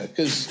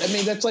 Because I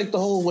mean that's like the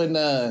whole when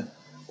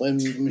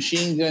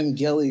Machine Gun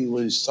Kelly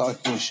was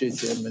talking shit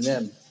to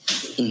Eminem.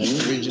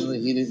 Like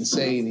originally he didn't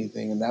say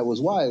anything, and that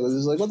was why. It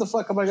was like, what the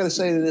fuck am I going to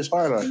say to this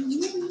hard on?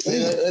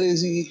 What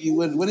is he?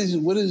 What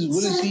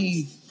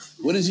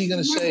is he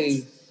going to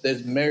say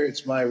that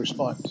merits my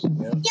response? You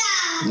know?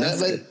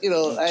 But you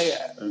know,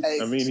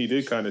 I mean, he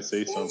did kind of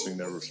say something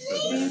that merited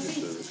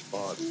the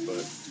response,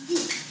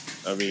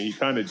 but I mean, he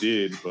kind of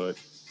did, but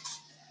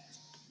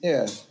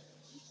yeah.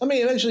 I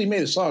mean, eventually he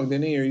made a song,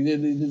 didn't he? Or he did.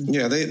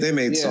 Yeah, they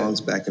made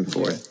songs back and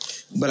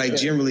forth, but I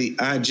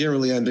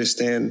generally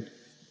understand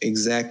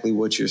exactly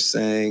what you're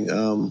saying.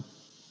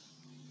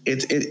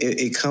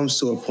 It comes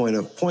to a point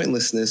of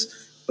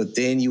pointlessness, but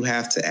then you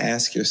have to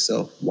ask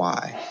yourself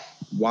why.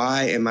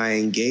 Why am I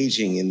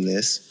engaging in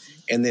this?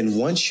 And then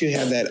once you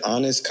have that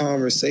honest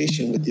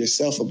conversation with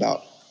yourself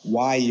about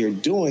why you're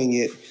doing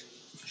it,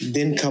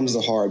 then comes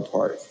the hard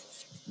part.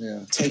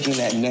 Yeah. Taking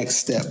that next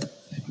step.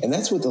 And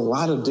that's with a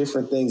lot of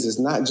different things. It's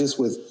not just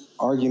with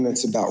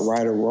arguments about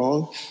right or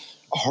wrong.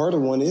 A harder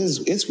one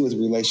it's with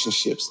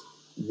relationships.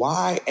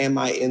 Why am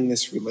I in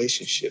this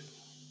relationship?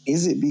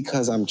 Is it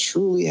because I'm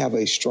truly have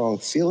a strong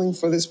feeling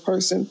for this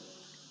person?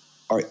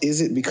 Or is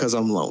it because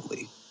I'm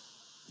lonely?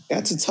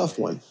 That's a tough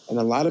one. And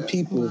a lot of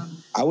people,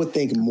 I would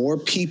think more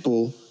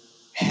people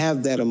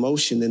have that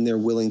emotion than they're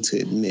willing to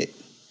admit.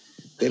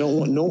 They don't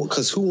want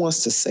because who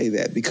wants to say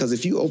that? Because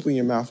if you open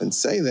your mouth and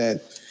say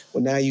that,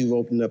 well, now you've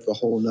opened up a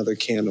whole nother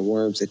can of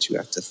worms that you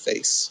have to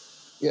face.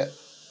 Yeah.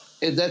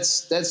 And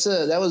that's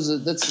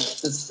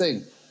the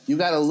thing. You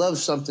got to love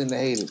something to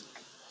hate it.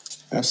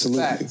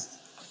 Absolutely.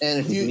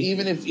 And if you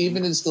even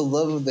it's the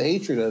love of the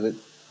hatred of it,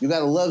 you got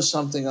to love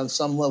something on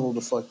some level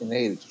to fucking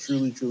hate it, to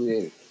truly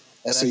hate it.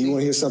 And so you want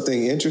to hear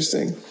something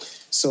interesting?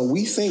 So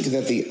we think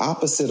that the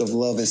opposite of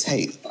love is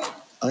hate.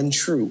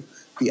 Untrue.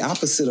 The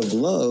opposite of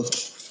love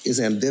is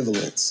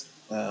ambivalence.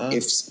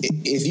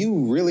 If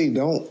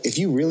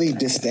you really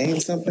disdain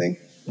something,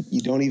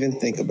 you don't even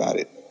think about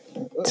it.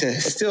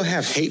 To still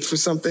have hate for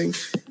something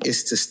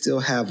is to still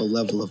have a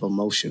level of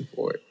emotion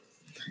for it.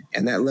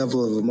 And that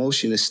level of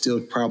emotion is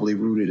still probably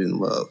rooted in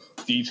love.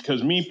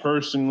 Because me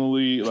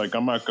personally, like,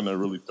 I'm not gonna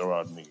really throw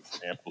out any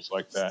examples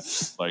like that.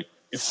 Like,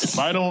 if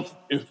I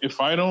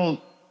don't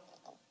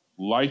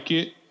like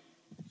it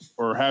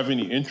or have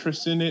any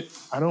interest in it,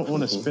 I don't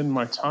want to spend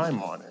my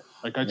time on it.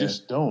 Like, I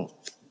just don't.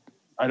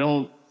 I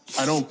don't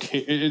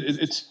care.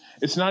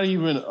 It's not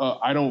even a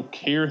I don't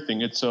care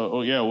thing. It's a,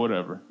 oh yeah,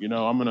 whatever. You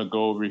know, I'm gonna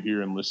go over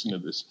here and listen to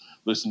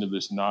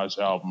this Nas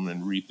album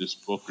and read this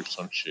book or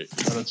some shit.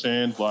 You know what I'm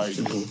saying? Like,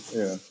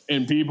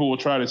 and people will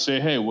try to say,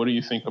 hey, what do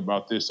you think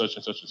about this, such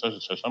and such and such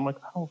and such? I'm like,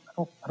 I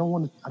don't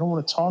want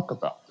to talk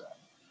about that.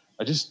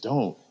 I just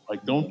don't.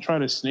 Like, don't try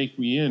to snake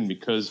me in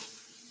because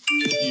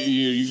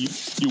you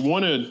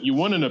want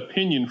an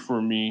opinion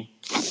for me,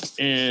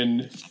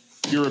 and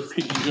your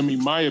opinion. I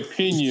mean, my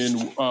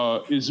opinion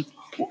is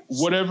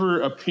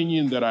whatever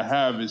opinion that I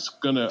have is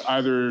gonna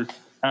either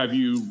have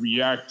you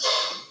react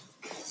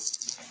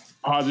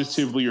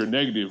positively or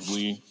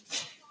negatively,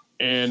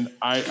 and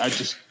I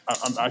just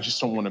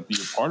don't want to be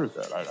a part of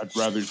that. I'd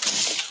rather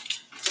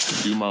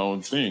just do my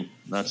own thing.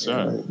 That's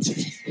that.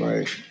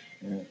 Right.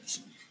 Yeah.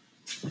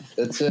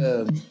 That's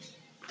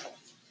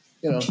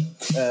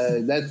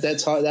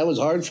that's hard. That was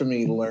hard for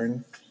me to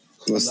learn.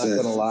 What's I'm not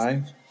that? gonna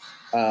lie.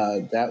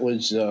 That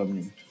was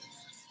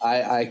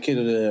I could.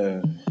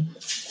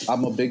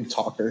 I'm a big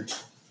talker,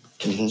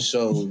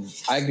 so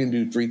I can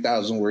do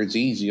 3,000 words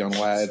easy on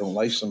why I don't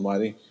like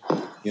somebody.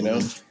 You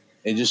know,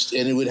 and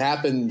it would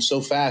happen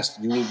so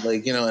fast. You would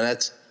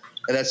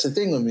and that's the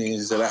thing with me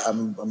is that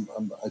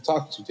I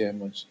talk too damn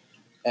much,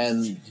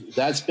 and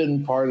that's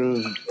been part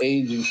of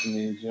aging for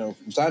me. You know,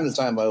 from time to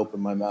time I open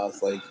my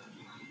mouth like.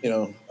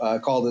 I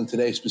called in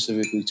today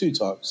specifically to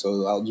talk,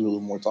 so I'll do a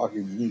little more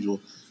talking than usual.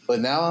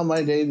 But now on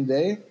my day to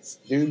day,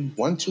 dude,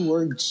 1-2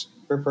 words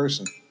per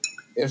person,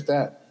 if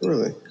that.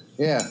 Really?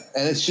 Yeah,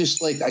 and it's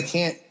just like I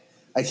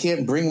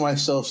can't bring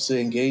myself to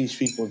engage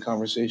people in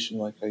conversation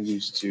like I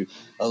used to,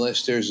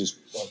 unless there's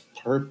a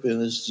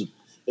purpose.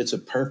 It's a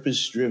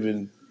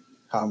purpose-driven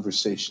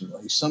conversation.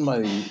 Like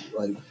somebody,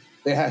 like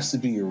there has to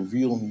be a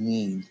real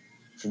need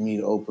for me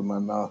to open my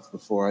mouth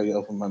before I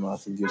open my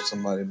mouth and give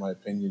somebody my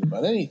opinion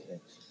about anything.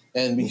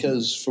 And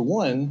because, for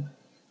one,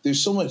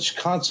 there's so much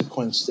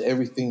consequence to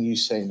everything you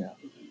say now,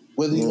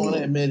 whether you want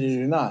to admit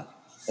it or not.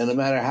 And no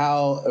matter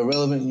how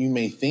irrelevant you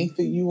may think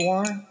that you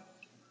are,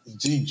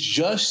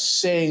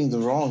 just saying the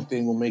wrong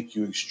thing will make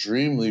you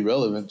extremely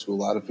relevant to a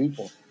lot of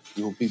people.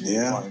 People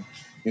find,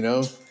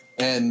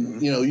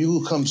 and, you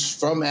who comes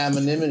from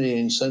anonymity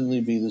and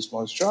suddenly be this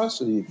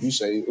monstrosity if you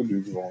say or do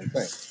the wrong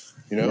thing,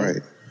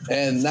 Right.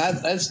 And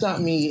that's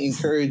not me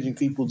encouraging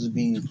people to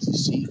be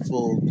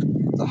deceitful,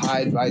 to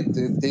hide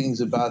things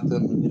about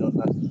them,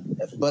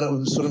 But what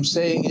I'm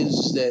saying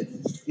is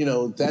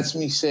that, that's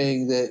me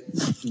saying that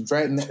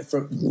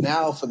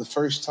for the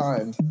first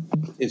time,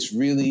 it's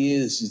really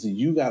is that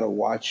you got to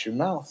watch your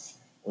mouth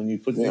when you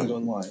put things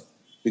online,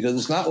 because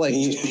it's not like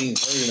just being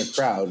heard in a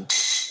crowd.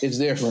 It's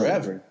there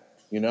forever,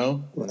 Right.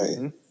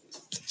 Mm-hmm.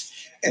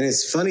 And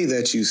it's funny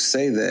that you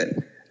say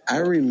that. I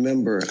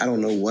remember, I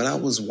don't know what I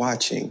was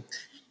watching,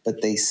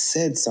 but they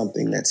said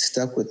something that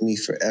stuck with me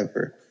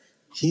forever.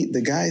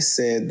 The guy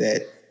said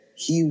that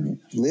he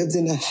lived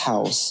in a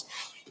house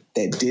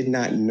that did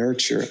not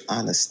nurture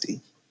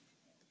honesty.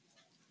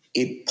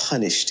 It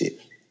punished it.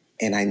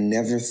 And I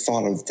never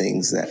thought of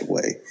things that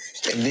way.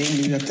 And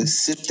then you have to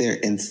sit there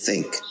and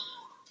think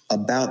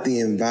about the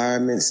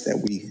environments that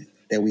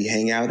we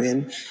hang out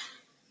in,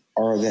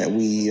 or that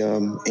we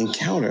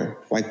encounter,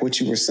 like what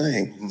you were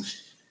saying.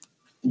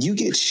 You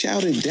get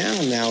shouted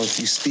down now if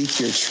you speak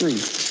your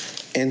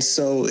truth. And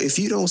so if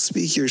you don't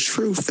speak your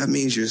truth, that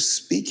means you're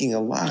speaking a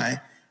lie.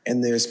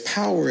 And there's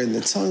power in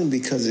the tongue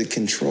because it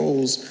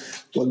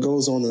controls what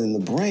goes on in the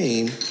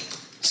brain.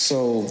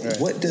 So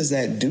what does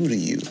that do to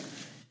you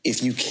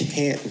if you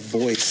can't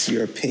voice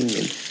your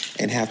opinion?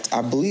 And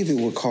I believe it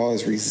will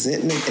cause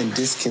resentment and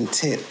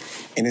discontent.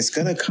 And it's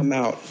going to come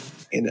out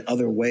in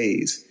other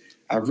ways.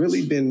 I've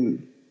really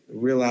been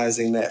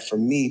realizing that for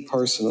me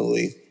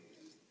personally,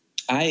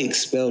 I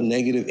expel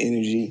negative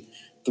energy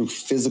through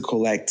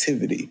physical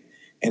activity.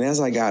 And as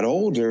I got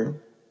older,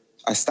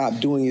 I stopped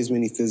doing as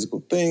many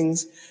physical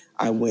things.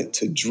 I went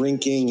to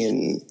drinking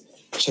and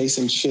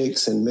chasing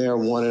chicks and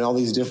marijuana and all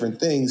these different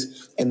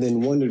things, and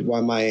then wondered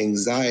why my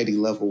anxiety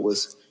level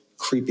was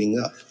creeping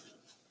up.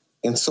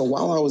 And so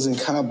while I was in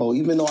Cabo,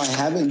 even though I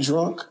haven't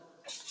drunk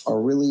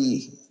or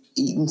really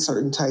eaten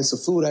certain types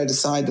of food, I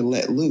decided to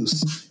let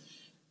loose.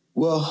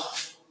 Well,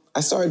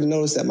 I started to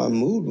notice that my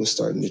mood was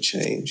starting to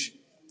change.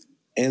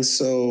 And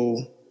so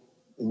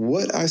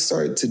what I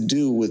started to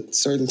do with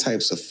certain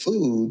types of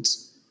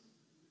foods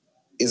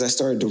is I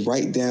started to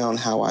write down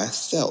how I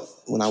felt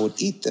when I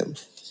would eat them.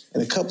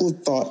 And a couple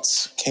of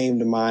thoughts came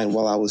to mind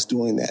while I was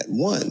doing that.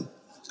 One,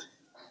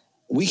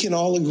 we can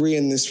all agree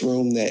in this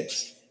room that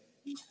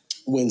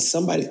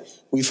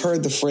we've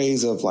heard the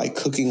phrase of like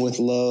cooking with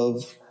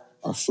love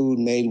or food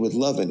made with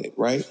love in it,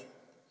 right?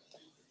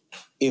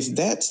 If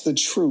that's the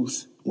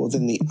truth, well,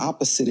 then the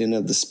opposite end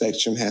of the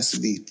spectrum has to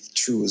be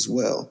true as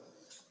well.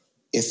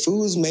 If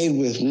food's made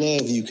with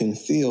love you can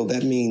feel,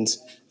 that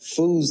means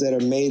foods that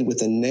are made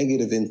with a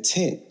negative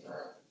intent,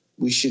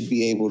 we should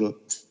be able to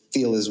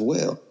feel as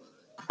well.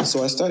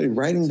 So I started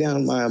writing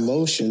down my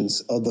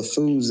emotions of the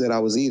foods that I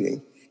was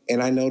eating.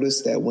 And I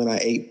noticed that when I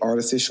ate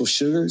artificial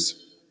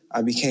sugars,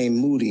 I became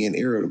moody and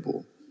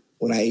irritable.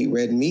 When I ate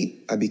red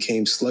meat, I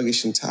became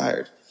sluggish and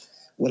tired.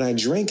 When I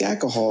drank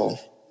alcohol,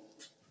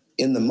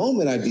 in the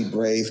moment I'd be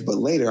brave, but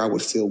later I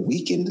would feel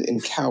weakened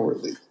and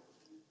cowardly.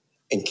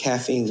 And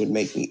caffeine would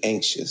make me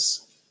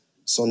anxious.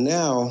 So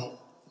now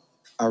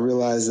I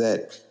realize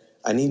that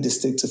I need to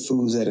stick to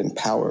foods that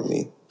empower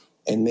me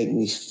and make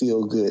me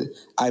feel good.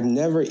 I've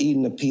never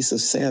eaten a piece of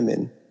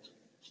salmon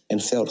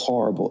and felt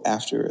horrible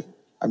after it.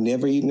 I've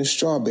never eaten a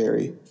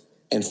strawberry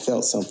and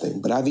felt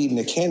something, but I've eaten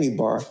a candy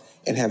bar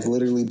and have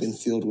literally been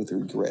filled with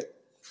regret.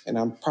 And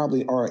I'm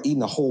probably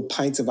eaten a whole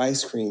pint of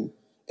ice cream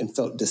and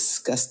felt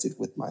disgusted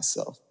with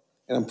myself.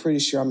 And I'm pretty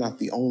sure I'm not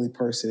the only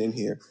person in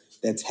here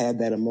that's had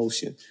that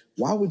emotion.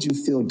 Why would you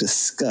feel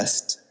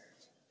disgust?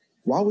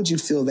 Why would you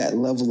feel that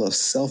level of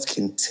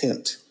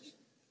self-contempt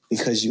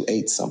because you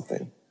ate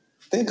something?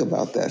 Think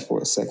about that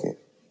for a second.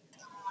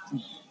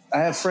 I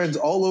have friends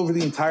all over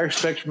the entire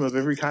spectrum of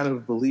every kind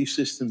of belief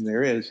system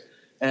there is.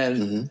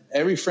 And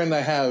every friend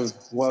I have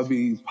will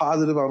be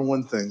positive on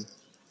one thing,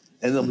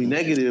 and they'll be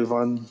negative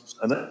on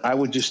another. I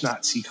would just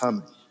not see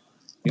coming.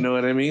 You know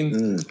what I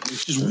mean?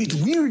 It's just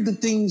weird the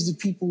things that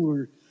people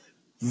were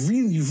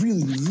really,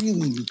 really,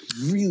 really,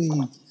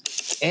 really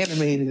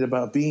animated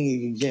about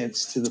being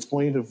against, to the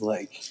point of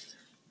like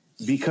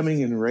becoming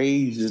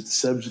enraged at the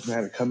subject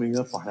matter coming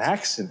up on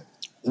accident.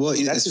 Well,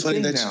 it's funny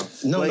that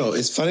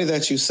it's funny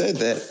that you said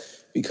that,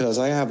 because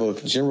I have a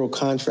general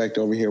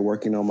contractor over here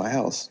working on my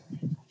house.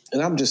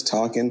 And I'm just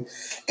talking,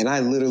 and I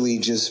literally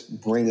just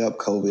bring up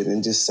COVID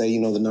and just say,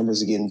 the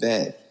numbers are getting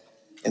bad.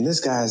 And this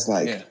guy's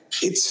like,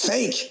 it's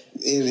fake,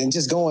 and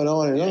just going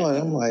on and on.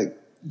 I'm like,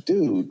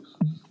 dude,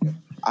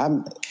 I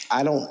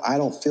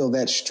don't feel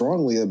that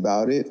strongly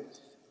about it.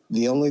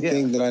 The only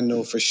thing that I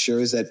know for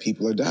sure is that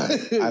people are dying.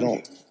 I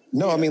don't.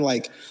 No, I mean,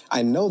 like,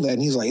 I know that.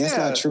 And he's like, that's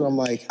not true. I'm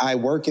like, I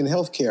work in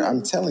healthcare.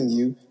 I'm telling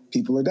you,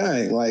 people are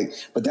dying. Like,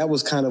 but that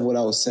was kind of what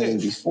I was saying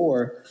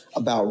before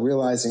about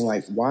realizing,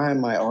 like, why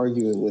am I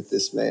arguing with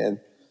this man?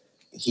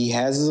 He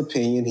has his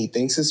opinion. He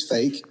thinks it's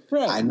fake.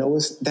 Right. I know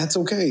that's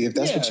okay. If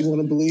that's what you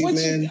want to believe,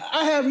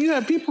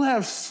 man. People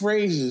have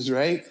phrases,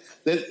 right?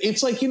 That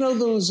it's like,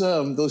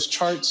 those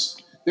charts.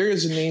 There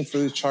is a name for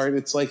the chart.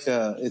 It's like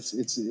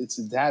it's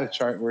a data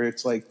chart where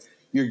it's like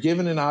you're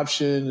given an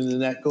option, and then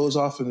that goes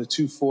off into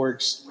two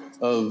forks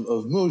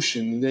of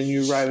motion. And then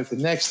you arrive at the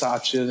next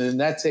option, and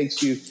that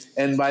takes you.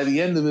 And by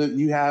the end of it,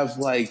 you have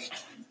like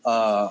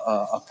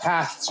a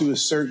path to a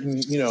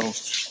certain,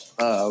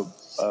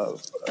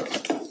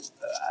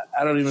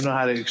 I don't even know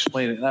how to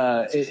explain it.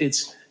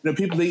 It's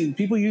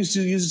people used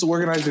to use it to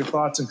organize their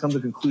thoughts and come to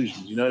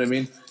conclusions. You know what I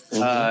mean?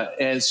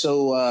 Mm-hmm. And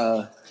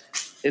so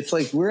it's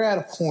like we're at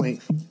a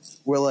point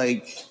where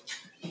like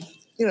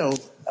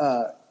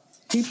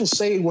people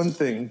say one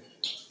thing,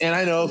 and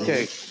I know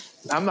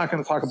I'm not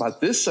going to talk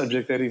about this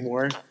subject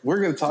anymore.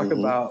 We're going to talk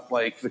about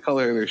like the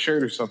color of their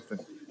shirt or something,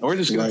 and we're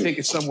just going to take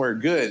it somewhere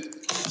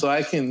good, so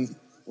I can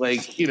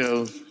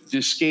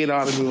just skate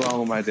on and move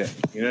on with my day.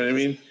 You know what I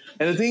mean?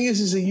 And the thing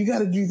is that you got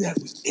to do that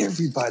with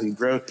everybody,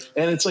 bro.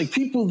 And it's like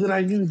people that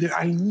I've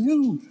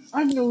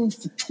known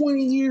for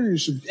 20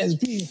 years as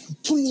being a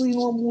completely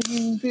normal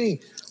human being.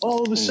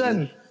 All of a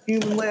sudden,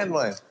 human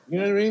landmine. You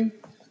know what I mean?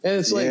 And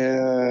it's like,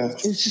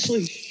 it's just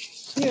like,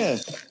 yeah.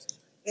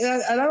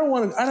 And I don't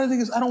want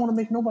to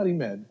make nobody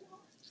mad.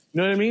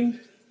 You know what I mean?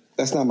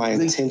 That's not my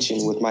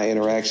intention with my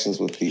interactions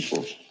with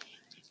people.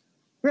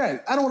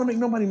 Right. I don't want to make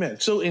nobody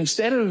mad. So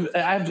instead of,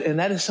 and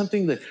that is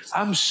something that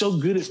I'm so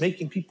good at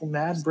making people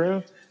mad,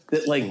 bro,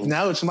 that like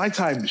now it's my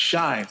time to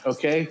shine.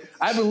 Okay.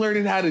 I've been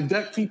learning how to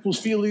duck people's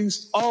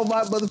feelings all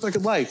my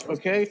motherfucking life.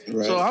 Okay.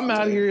 Right, so I'm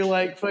out here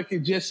like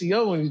fucking Jesse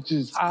Owens,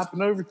 just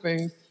hopping over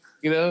things.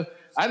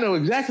 I know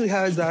exactly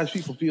how to dodge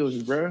people's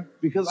feelings, bro,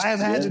 because I have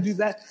had to do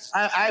that.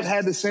 I've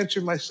had to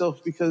censor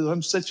myself because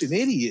I'm such an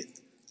idiot.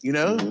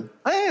 I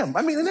am.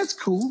 I mean, and that's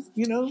cool.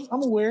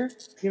 I'm aware.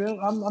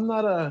 I'm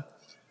not a.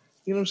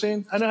 You know what I'm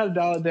saying? I know how to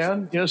dial it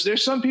down. So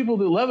there's some people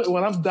that love it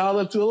when I'm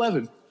dialed up to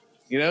 11.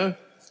 Because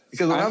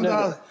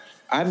when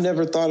I've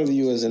never thought of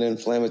you as an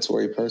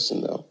inflammatory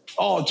person, though.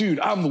 Oh, dude,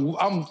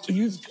 I'm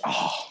you.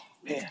 Oh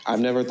man, I've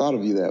never thought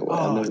of you that way.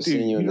 I've never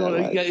seen you in that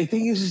light. Yeah, the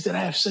thing is that I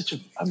have such a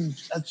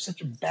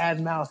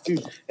bad mouth,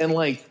 dude. And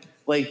like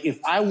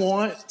if I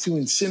want to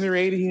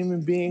incinerate a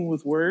human being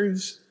with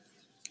words,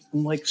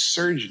 I'm like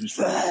surgeons.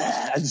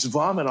 I just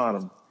vomit on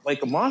them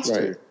like a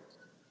monster. Right.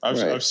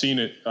 I've seen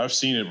it. I've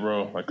seen it,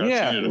 bro. Like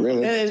I've seen it.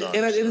 Really. And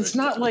it's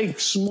not like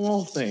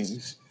small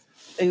things.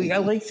 I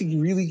like to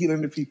really get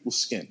under people's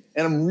skin,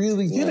 and I'm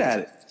really good at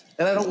it.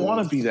 And I don't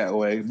want to be that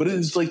way, but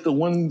it's like the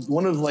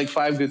one of like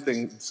 5 good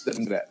things that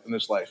I'm good at in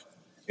this life.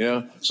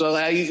 So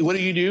what do?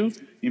 You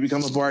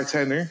become a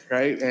bartender,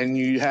 right? And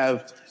you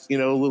have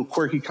little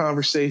quirky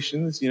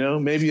conversations.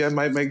 Maybe I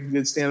might make a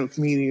good stand-up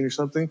comedian or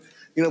something.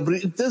 But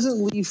it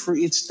doesn't leave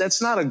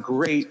that's not a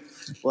great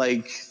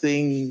like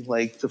thing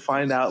like to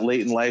find out late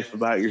in life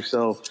about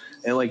yourself,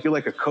 and like you're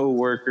like a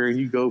coworker and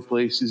you go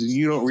places and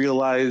you don't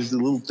realize the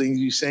little things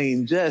you say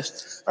in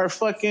jest are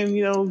fucking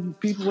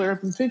people are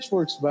up in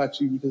pitchforks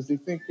about you because they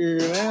think you're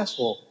an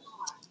asshole.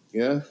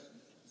 Yeah.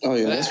 Oh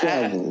yeah, that's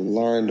why I've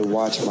learned to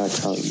watch my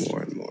tongue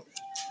more and more.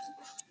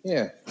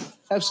 Yeah,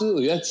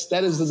 absolutely.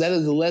 That is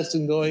the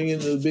lesson going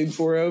into the big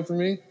 4-0 for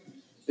me.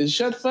 Is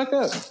shut the fuck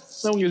up.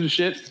 No one gives a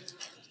shit.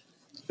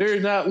 There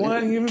is not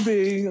one human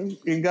being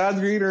in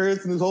God's green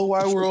earth and this whole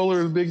wide world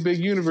or the big, big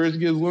universe that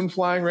gives one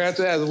flying rat's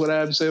ass what I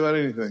have to say about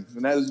anything.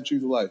 And that is the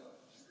truth of life.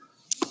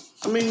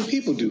 I mean,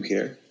 people do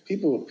care.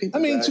 People I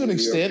mean, to an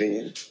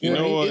extent. You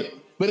know what?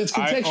 But it's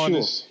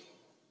contextual.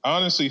 I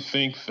honestly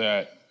think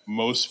that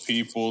most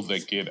people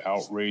that get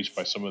outraged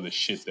by some of the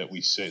shit that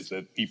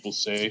people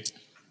say,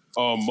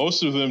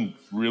 most of them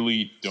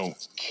really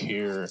don't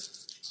care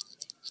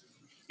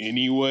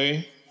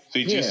anyway.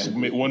 They just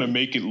want to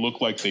make it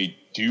look like they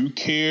do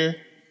care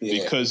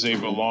because they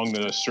belong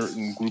to a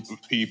certain group of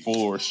people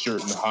or a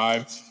certain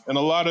hive. And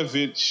a lot of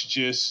it's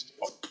just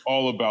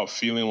all about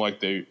feeling like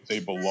they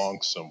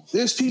belong somewhere.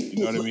 There's people,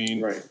 you know what I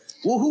mean? Right.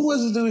 Well, who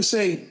was it that would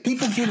say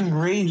people get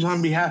enraged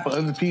on behalf of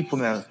other people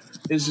now?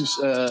 It's just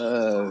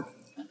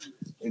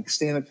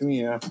stand-up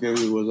comedian. I forget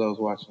who it was I was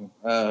watching.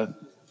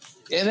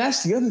 And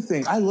that's the other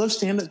thing. I love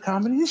stand-up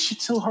comedy. This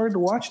shit's so hard to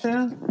watch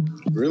now.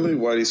 Really?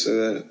 Why do you say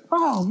that?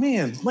 Oh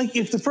man! Like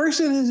if the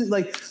person isn't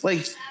like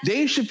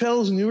Dave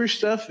Chappelle's newer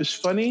stuff is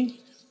funny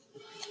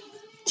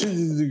to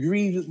the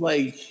degree that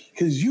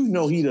because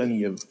he doesn't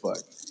give a fuck,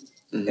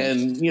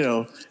 and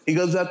he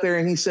goes up there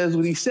and he says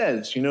what he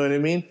says. You know what I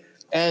mean?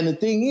 And the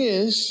thing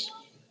is,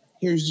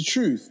 here's the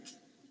truth.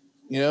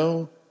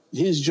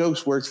 His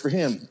jokes work for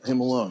him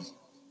alone.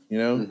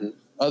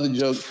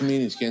 Other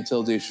comedians can't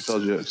tell Dave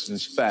Chappelle jokes, and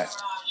it's a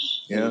fact.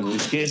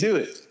 Just can't do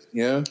it.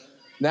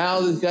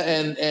 Now this guy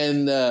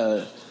and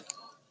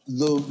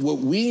what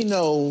we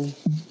know,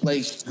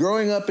 like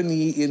growing up in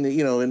the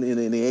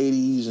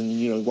 80s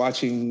and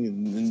watching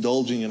and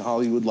indulging in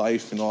Hollywood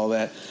life and all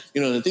that,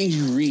 the things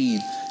you read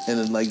and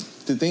then like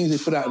the things they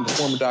put out in the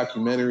form of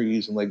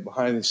documentaries and like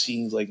behind the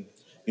scenes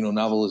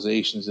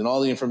novelizations and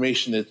all the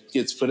information that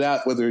gets put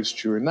out, whether it's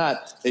true or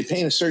not, they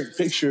paint a certain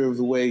picture of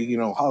the way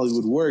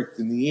Hollywood worked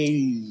in the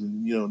 80s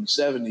and in the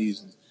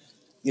 70s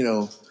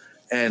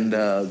and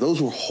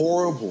those were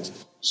horrible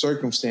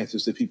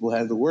circumstances that people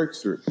had to work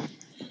through,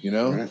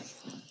 right.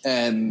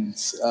 And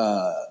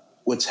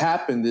what's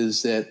happened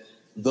is that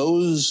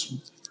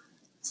those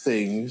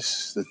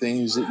things, the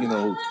things that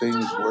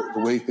things work, the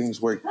way things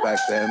worked back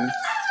then,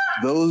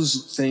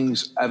 those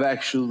things have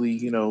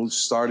actually,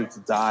 started to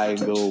die and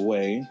go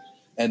away.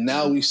 And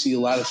now we see a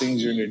lot of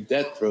things are in their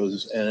death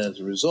throes. And as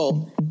a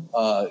result,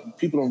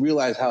 people don't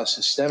realize how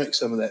systemic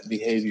some of that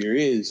behavior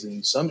is.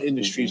 And some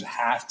industries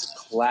have to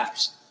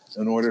collapse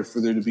in order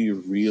for there to be a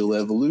real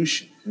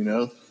evolution,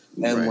 And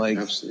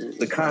absolutely.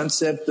 the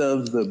concept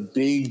of the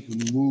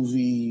big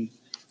movie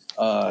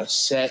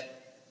set,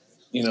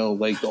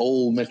 like the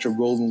old Metro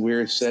Golden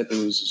Wear set,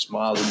 there was just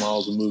miles and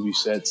miles of movie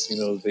sets,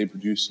 they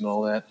produced and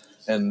all that.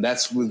 And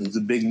that's with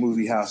the big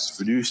movie house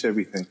produced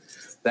everything.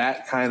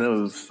 That kind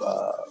of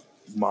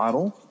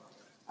model,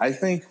 I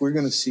think we're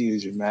going to see a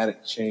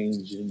dramatic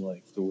change in the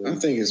way. I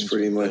think it's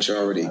pretty much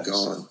already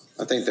gone.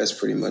 I think that's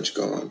pretty much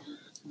gone.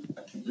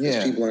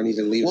 Yeah, people aren't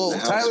even leaving the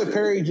house. Tyler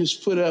Perry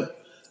just put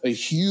up a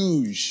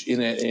huge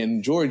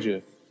in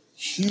Georgia,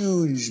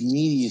 huge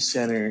media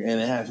center,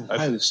 and it has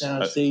private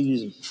sound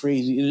stages and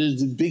crazy. It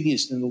is the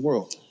biggest in the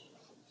world.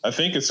 I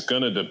think it's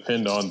going to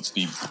depend on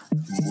the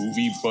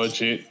movie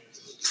budget.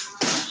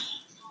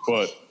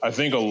 But I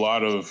think a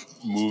lot of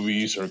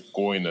movies are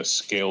going to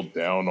scale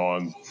down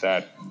on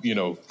that,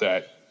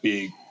 that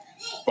big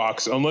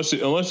box, unless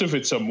if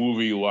it's a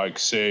movie like,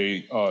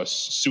 say,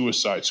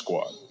 Suicide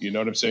Squad. You know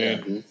what I'm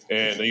saying? Yeah.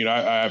 And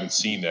I haven't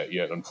seen that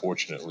yet,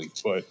 unfortunately.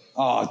 But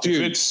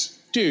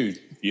dude,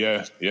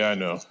 yeah, I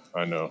know.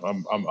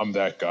 I'm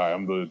that guy.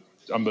 I'm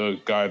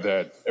the guy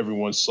that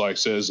everyone's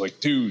says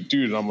dude,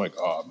 and I'm like,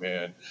 oh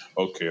man,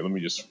 okay, let me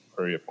just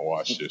hurry up and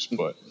watch this.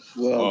 But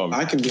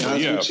I can be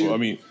honest with you. I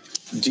mean.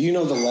 Do you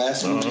know the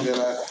last movie that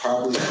I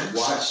probably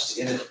watched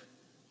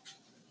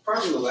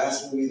probably the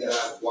last movie that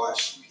I've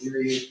watched,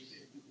 period,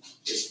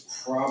 is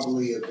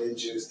probably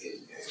Avengers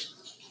Endgame.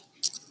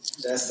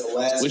 That's the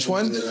last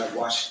movie that I've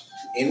watched.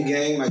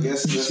 Endgame, I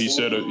guess. He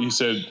said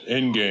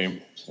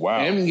Endgame. Wow.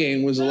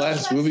 Endgame was the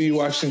last movie you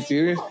watched in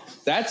theaters?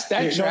 That's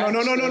that.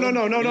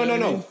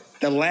 No.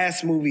 The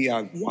last movie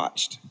I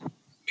watched,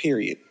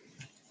 period.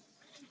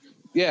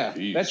 Yeah,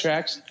 Jeez. That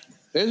tracks.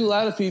 There's a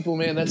lot of people,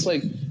 man. That's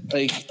like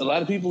a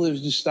lot of people have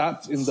just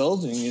stopped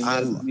indulging.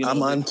 I'm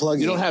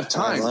unplugging. You don't have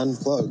time. I'm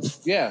unplugged.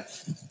 Yeah.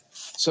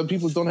 Some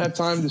people don't have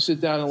time to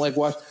sit down and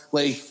watch.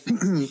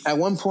 At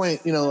one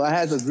point, I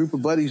had a group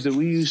of buddies that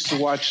we used to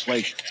watch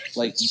like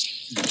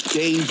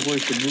days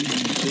worth of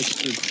movies just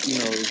to,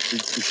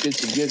 to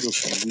shits and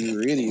giggles. We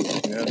were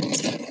idiots,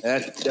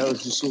 That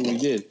was just what we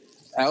did.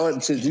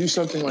 To do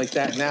something like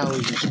that now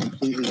is just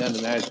completely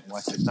unimaginable.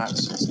 I could not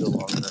sit still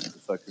long enough to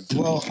fucking.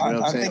 Well,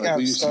 I think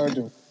I've started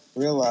to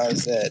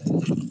realize that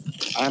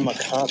I'm a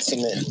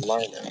consummate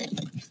learner.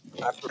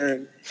 I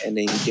learn and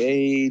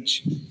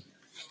engage,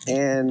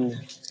 and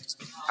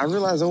I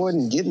realized I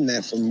wasn't getting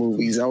that from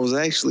movies. I was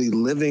actually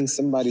living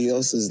somebody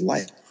else's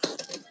life,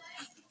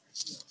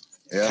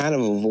 kind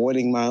of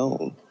avoiding my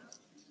own.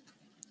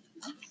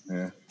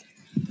 Yeah.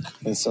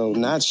 And so,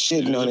 not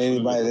shitting on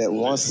anybody that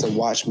wants to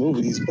watch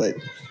movies, but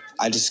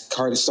I just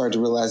started to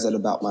realize that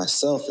about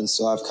myself. And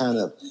so I've kind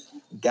of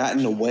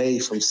gotten away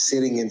from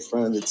sitting in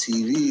front of the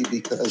TV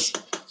because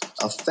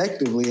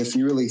effectively, if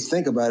you really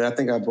think about it, I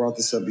think I brought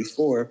this up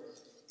before,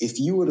 if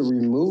you were to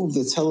remove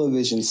the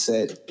television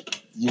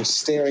set, you're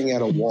staring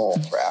at a wall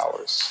for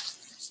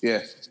hours.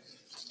 Yeah.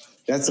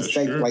 That's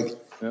effective.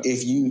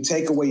 If you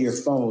take away your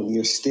phone,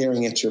 you're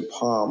staring at your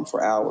palm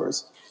for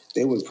hours.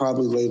 They would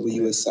probably label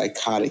you as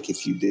psychotic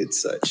if you did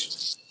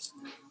such.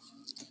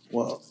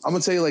 Well, I'm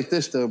gonna tell you like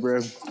this though, bro.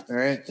 All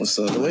right, what's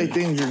up? The way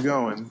things are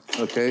going,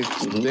 okay.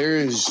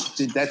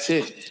 That's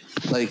it.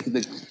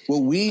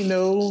 What we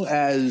know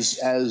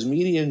as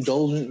media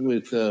indulgent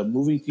with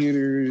movie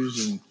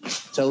theaters and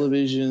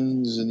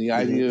televisions and the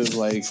idea of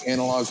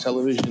analog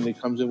television that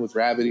comes in with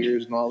rabbit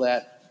ears and all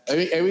that.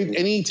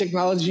 Any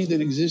technology that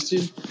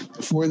existed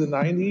before the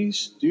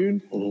 90s,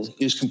 dude,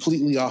 is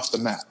completely off the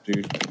map,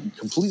 dude.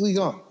 Completely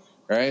gone.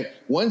 Right.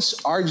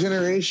 Once our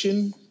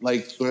generation,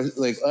 us,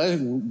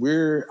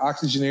 we're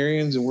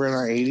octogenarians and we're in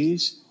our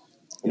 80s.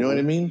 You know what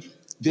I mean?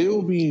 There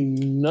will be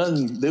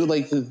none. They would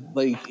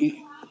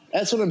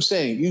that's what I'm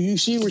saying. You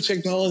see where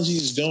technology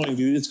is going,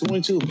 dude. It's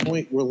going to a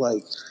point where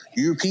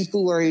your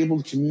people are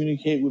able to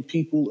communicate with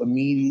people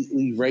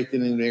immediately, right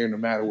then and there, no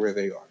matter where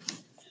they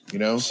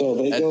are. So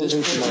that goes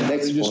into my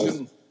next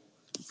point.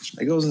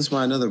 It goes into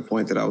my another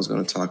point that I was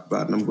going to talk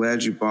about, and I'm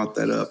glad you brought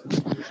that up.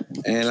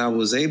 And I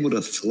was able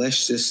to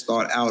flesh this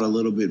thought out a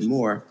little bit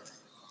more,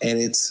 and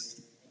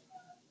it's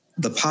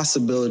the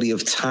possibility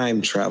of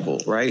time travel,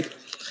 right?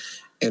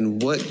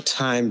 And what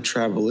time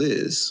travel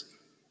is.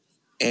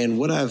 And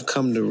what I've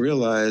come to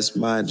realize,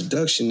 my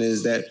deduction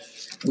is that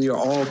we are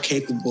all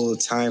capable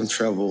of time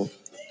travel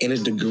in a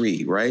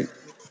degree, right?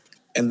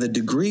 And the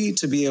degree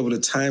to be able to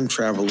time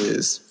travel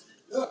is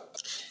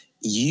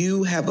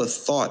you have a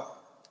thought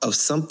of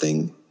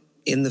something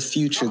in the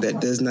future that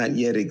does not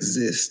yet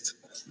exist,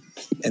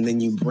 and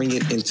then you bring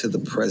it into the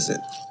present.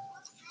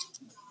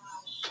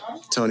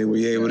 Tony, were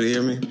you able to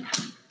hear me?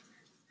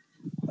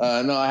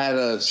 No, I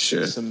had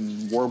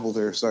some warble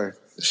there. Sorry.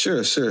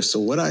 Sure. So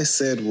what I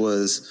said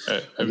was,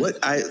 what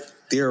I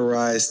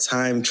theorized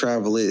time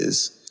travel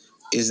is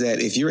that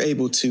if you're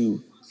able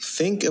to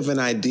think of an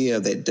idea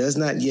that does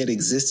not yet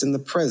exist in the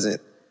present,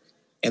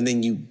 and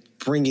then you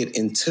bring it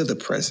into the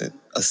present.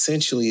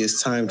 Essentially,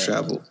 is time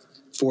travel.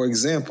 For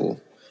example,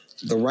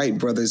 the Wright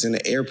brothers in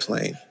an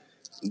airplane.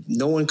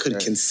 No one could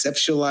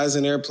conceptualize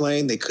an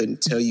airplane. They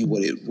couldn't tell you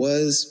what it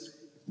was,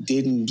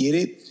 didn't get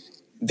it.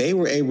 They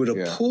were able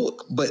to pull,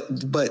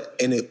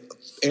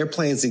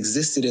 airplanes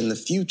existed in the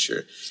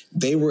future.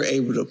 They were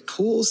able to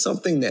pull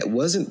something that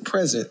wasn't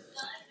present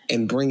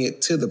and bring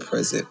it to the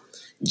present.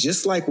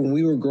 Just like when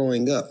we were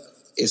growing up,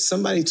 if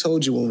somebody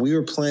told you when we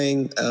were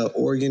playing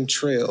Oregon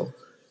Trail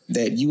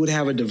that you would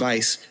have a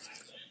device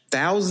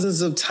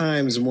thousands of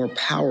times more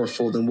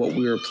powerful than what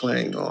we were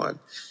playing on,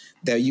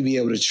 that you'd be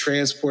able to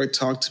transport,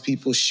 talk to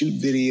people, shoot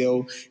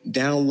video,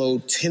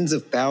 download tens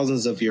of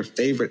thousands of your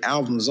favorite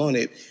albums on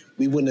it,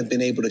 we wouldn't have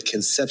been able to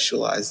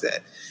conceptualize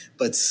that.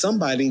 But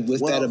somebody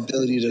with that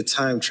ability to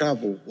time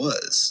travel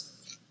was.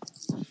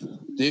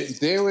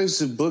 There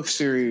was a book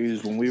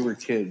series when we were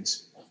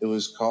kids. It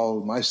was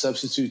called My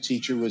Substitute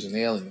Teacher Was an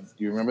Alien.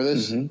 Do you remember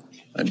this? Mm-hmm.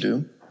 I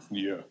do.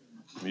 Yeah.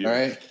 All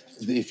right.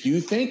 If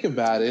you think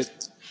about it,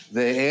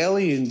 the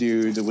alien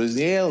dude that was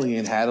the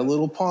alien had a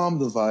little palm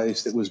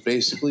device that was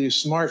basically a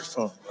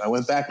smartphone. I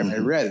went back and I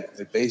read it.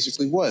 It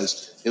basically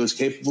was. It was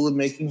capable of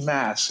making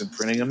masks and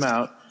printing them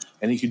out.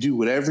 And he could do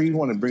whatever you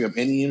want to bring up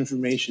any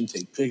information,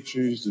 take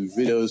pictures, do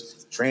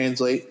videos,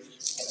 translate,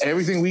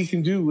 everything we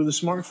can do with a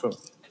smartphone,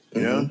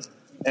 you know?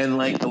 And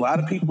like a lot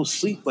of people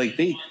sleep, like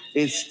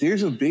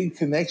there's a big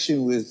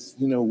connection with,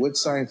 you know, what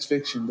science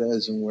fiction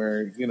does and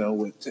where, you know,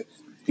 what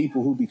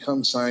people who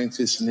become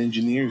scientists and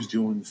engineers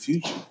do in the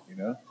future, you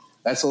know?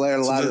 That's a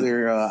lot of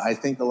their, I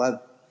think a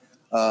lot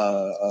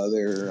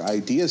their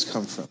ideas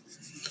come from.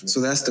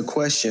 So that's the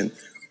question.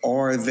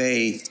 Are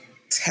they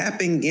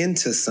tapping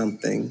into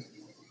something?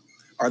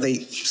 Are they,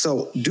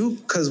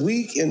 because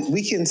we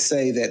can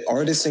say that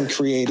artists and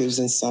creatives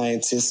and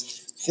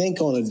scientists think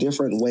on a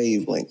different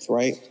wavelength,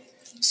 right?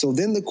 So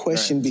then the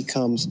question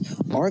becomes,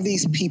 are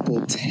these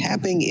people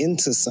tapping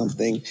into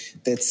something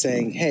that's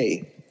saying,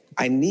 hey,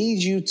 I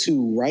need you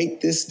to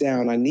write this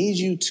down. I need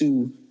you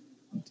to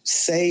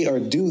say or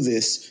do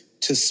this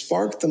to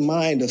spark the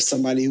mind of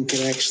somebody who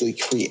can actually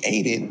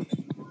create it?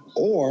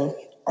 Or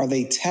are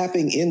they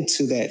tapping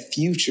into that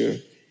future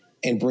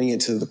and bring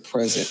it to the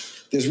present?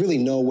 There's really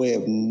no way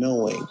of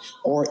knowing.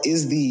 Or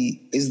is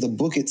the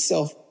book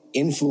itself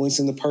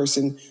influencing the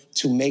person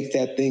to make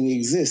that thing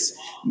exist?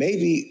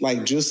 Maybe,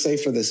 like, just say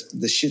for the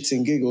shits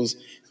and giggles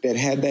that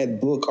had that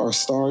book or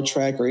Star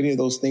Trek or any of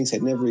those things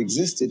had never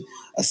existed,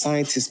 a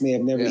scientist may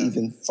have never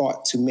even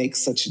thought to make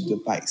such a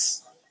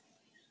device.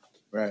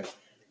 Right.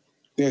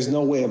 There's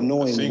no way of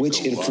knowing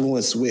which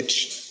influenced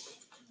which.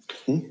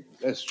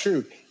 That's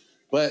true.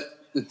 But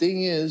the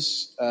thing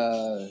is,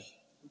 I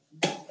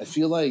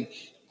feel like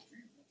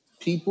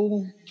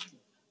people,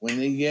 when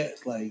they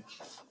get like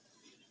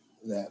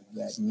that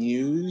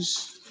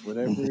news,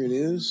 whatever it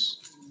is,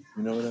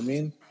 you know what I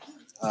mean?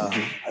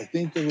 I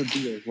think there would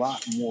be a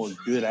lot more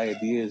good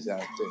ideas out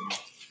there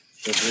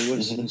if there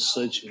wasn't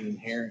such an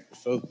inherent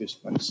focus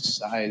by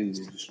society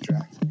to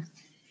distract them.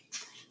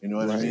 You know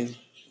what I mean?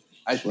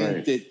 I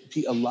think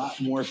that a lot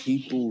more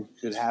people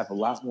could have a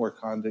lot more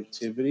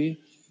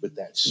conductivity with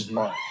that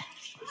spark.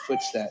 It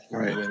puts that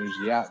kind of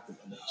energy out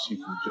that makes you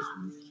can just,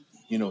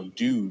 you know,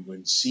 do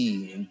and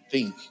see and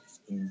think.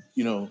 And,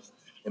 you know,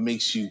 it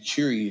makes you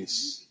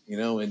curious, you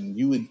know, and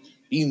you would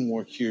be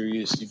more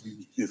curious if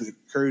it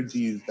occurred to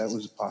you that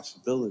was a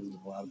possibility. And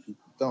a lot of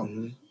people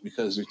don't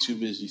because they're too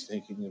busy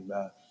thinking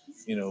about,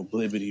 you know,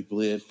 blibbity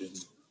blip and,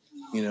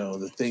 you know,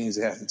 the things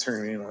they have to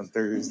turn in on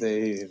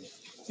Thursday and,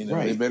 you know,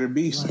 they better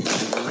be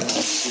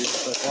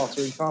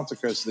altering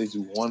consequences. They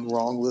do one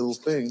wrong little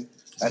thing.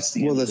 That's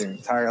the end of their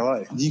entire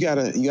life. You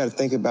gotta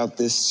think about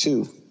this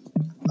too.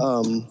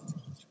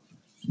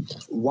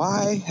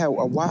 Why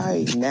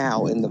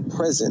now in the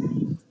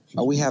present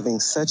are we having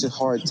such a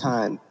hard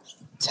time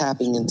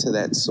tapping into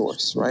that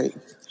source, right?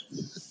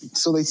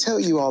 So they tell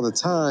you all the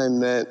time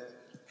that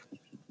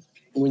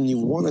when you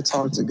want to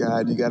talk to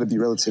God, you got to be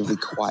relatively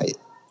quiet.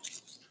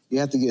 You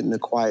have to get in a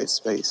quiet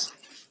space.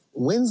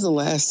 When's the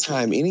last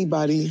time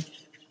anybody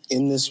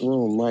in this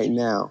room right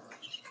now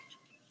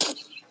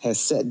has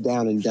sat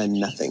down and done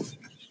nothing?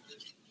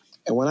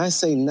 And when I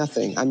say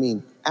nothing, I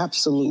mean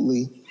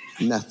absolutely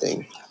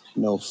nothing.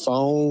 No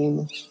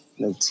phone,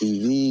 no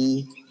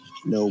TV,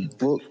 no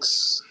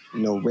books,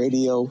 no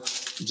radio,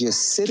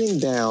 just sitting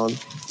down,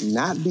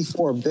 not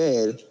before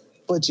bed,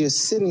 but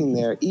just sitting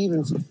there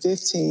even for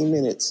 15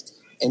 minutes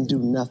and do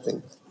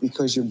nothing.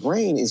 Because your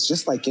brain is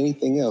just like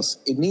anything else.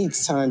 It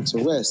needs time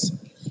to rest.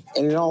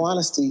 And in all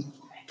honesty,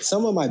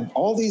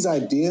 all these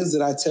ideas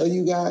that I tell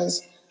you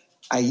guys,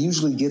 I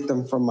usually get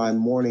them from my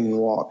morning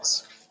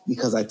walks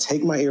because I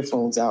take my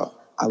earphones out,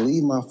 I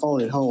leave my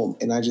phone at home,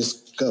 and I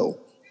just go.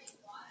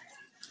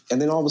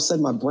 And then all of a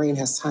sudden, my brain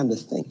has time to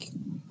think.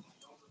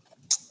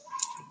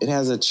 It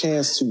has a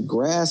chance to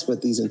grasp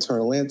at these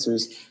internal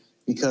answers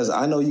because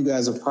I know you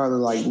guys are probably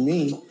like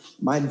me.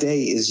 My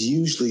day is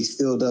usually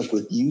filled up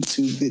with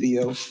YouTube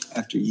video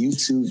after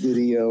YouTube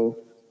video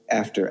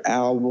after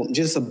album,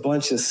 just a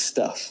bunch of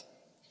stuff.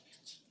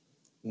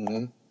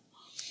 Mm-hmm.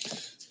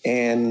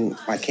 And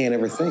I can't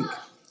ever think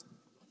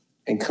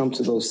and come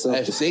to those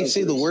self-discoveries.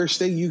 They say the worst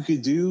thing you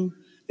could do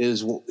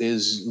is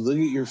look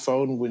at your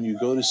phone when you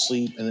go to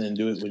sleep and then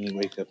do it when you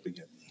wake up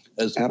again.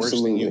 That's the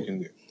worst thing you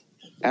can do.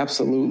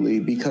 Absolutely,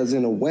 because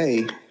in a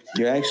way,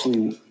 you're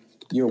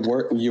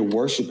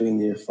worshiping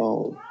your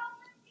phone.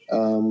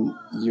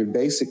 You're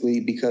basically,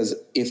 because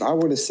if I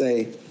were to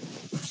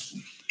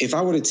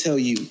tell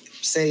you,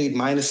 say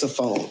minus a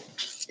phone,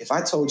 if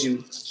I told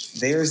you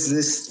there's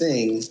this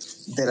thing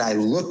that I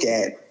look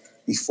at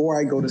before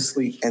I go to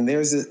sleep, and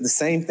there's the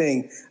same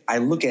thing, I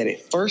look at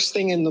it first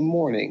thing in the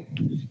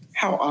morning,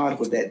 how odd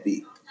would that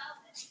be?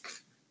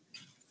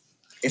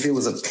 If it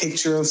was a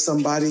picture of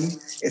somebody,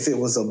 if it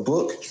was a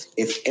book,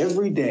 if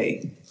every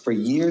day for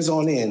years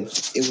on end,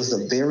 it was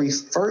the very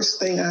first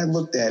thing I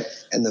looked at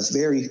and the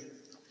very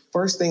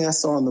first thing I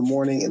saw in the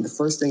morning and the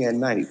first thing at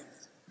night,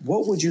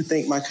 what would you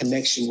think my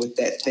connection with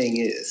that thing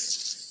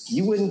is?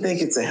 You wouldn't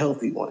think it's a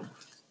healthy one.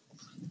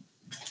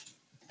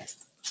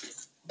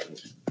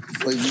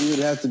 But you would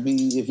have to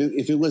be,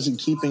 if it wasn't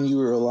keeping you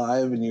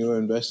alive and you were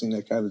investing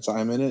that kind of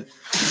time in it,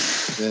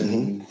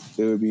 then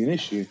there would be an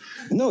issue.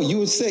 No, you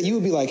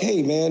would be like,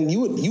 hey man,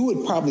 you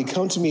would probably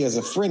come to me as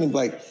a friend and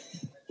be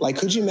like,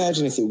 could you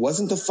imagine if it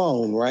wasn't the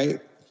phone, right?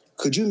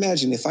 Could you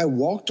imagine if I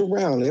walked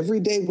around every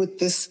day with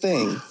this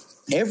thing?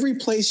 Every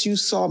place you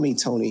saw me,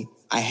 Tony,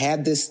 I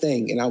had this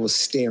thing and I was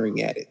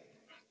staring at it.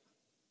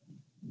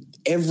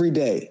 Every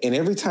day. And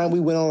every time we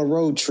went on a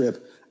road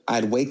trip,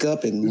 I'd wake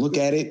up and look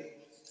at it,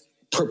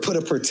 put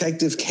a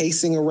protective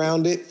casing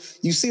around it.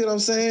 You see what I'm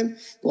saying?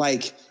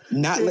 Like,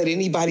 not let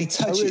anybody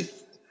touch it.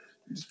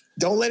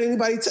 Don't let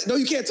anybody no,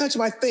 you can't touch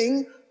my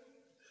thing.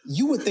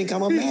 You would think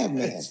I'm a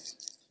madman.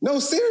 No,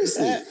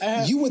 seriously.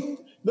 You would.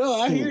 No,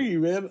 I hear you,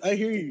 man. I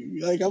hear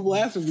you. Like, I'm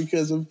laughing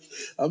because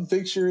I'm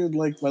picturing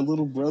like my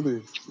little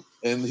brother,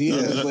 and he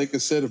has like a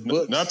set of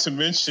books. Not to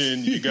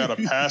mention, you got a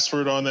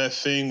password on that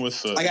thing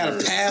with I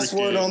got a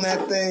password on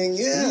that thing.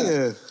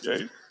 Yeah.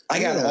 I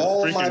got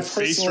all my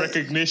face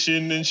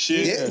recognition and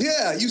shit.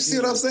 Yeah, you see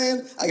what I'm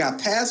saying? I got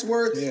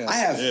password. Yeah. I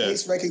have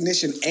face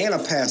recognition and a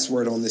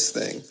password on this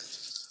thing.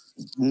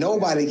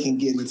 Nobody can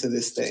get into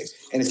this thing.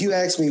 And if you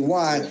ask me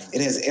why,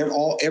 it has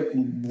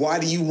why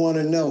do you want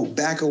to know?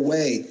 Back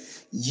away.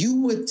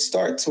 You would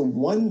start to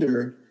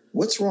wonder,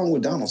 what's wrong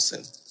with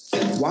Donaldson?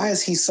 Why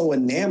is he so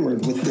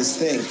enamored with this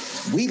thing?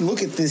 We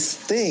look at this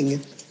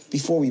thing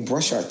before we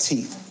brush our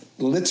teeth.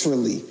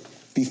 Literally,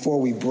 before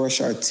we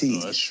brush our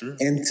teeth. Oh, that's true.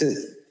 And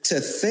to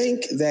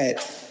think that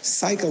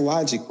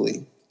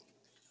psychologically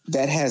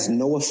that has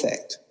no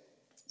effect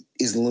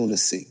is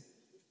lunacy.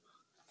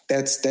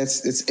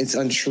 It's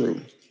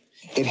untrue.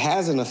 It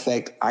has an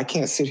effect. I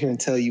can't sit here and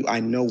tell you I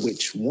know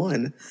which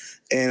one.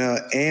 And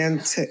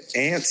Aunt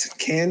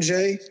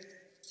Kanjay,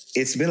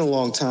 it's been a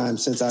long time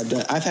since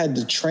I've had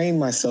to train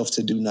myself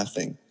to do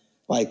nothing.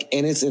 And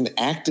it's an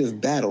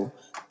active battle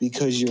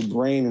because your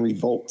brain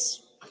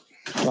revolts.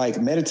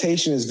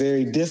 Meditation is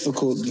very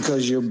difficult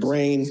because your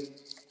brain,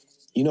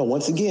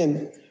 once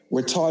again,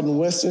 we're taught in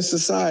Western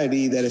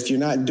society that if you're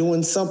not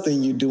doing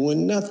something, you're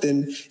doing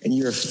nothing, and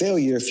you're a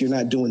failure if you're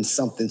not doing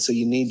something. So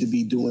you need to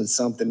be doing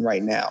something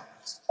right now,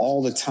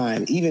 all the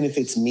time, even if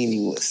it's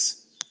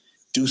meaningless.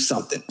 Do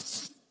something.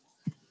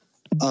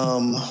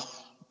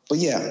 But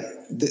yeah,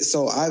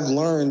 so I've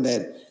learned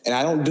that, and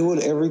I don't do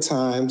it every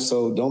time,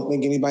 so don't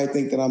think anybody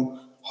think that I'm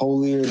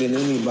holier than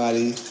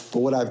anybody.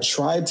 But what I've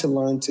tried to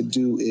learn to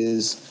do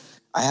is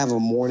I have a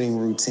morning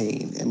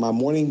routine, and my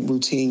morning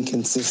routine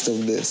consists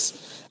of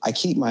this. I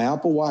keep my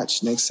Apple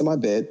Watch next to my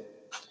bed,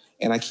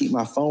 and I keep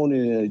my phone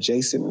in an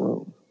adjacent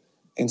room.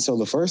 And so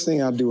the first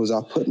thing I'll do is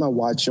I'll put my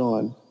watch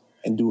on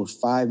and do a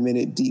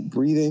 5-minute deep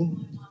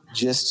breathing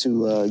just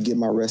to get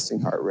my resting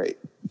heart rate.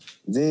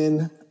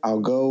 Then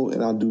I'll go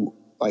and I'll do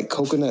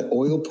coconut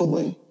oil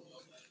pulling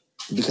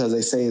because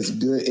they say it's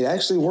good. It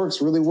actually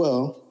works really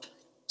well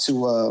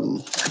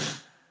to,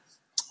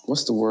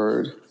 what's the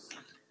word?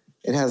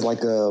 It has a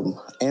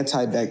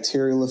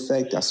antibacterial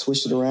effect. I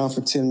switch it around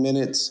for 10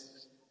 minutes.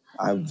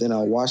 Then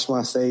I'll wash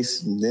my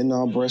face, and then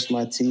I'll brush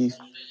my teeth,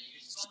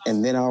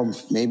 and then I'll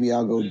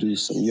go do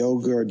some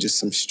yoga or just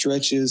some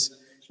stretches,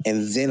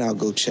 and then I'll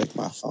go check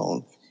my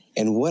phone.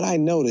 And what I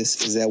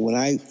notice is that when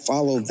I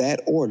follow that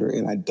order,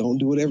 and I don't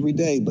do it every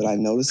day, but I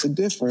notice a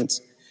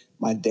difference,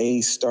 my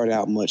days start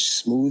out much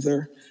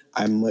smoother,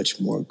 I'm much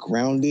more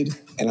grounded,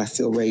 and I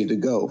feel ready to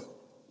go.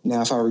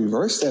 Now, if I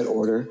reverse that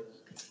order,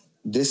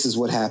 this is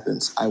what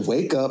happens. I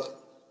wake up,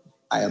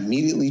 I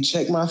immediately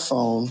check my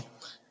phone,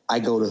 I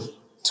go to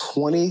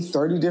 20,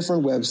 30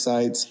 different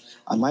websites.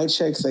 I might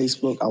check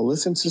Facebook. I'll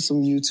listen to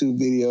some YouTube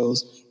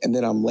videos, and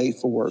then I'm late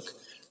for work.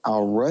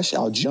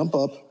 I'll jump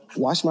up,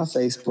 wash my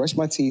face, brush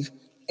my teeth,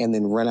 and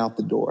then run out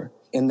the door.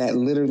 And that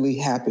literally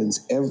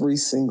happens every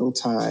single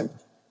time.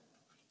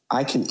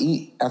 I can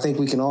eat. I think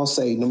we can all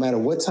say, no matter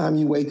what time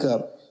you wake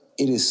up,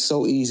 it is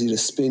so easy to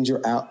spend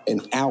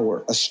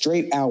a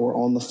straight hour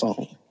on the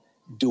phone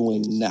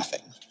doing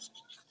nothing.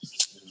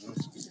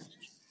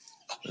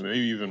 maybe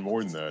even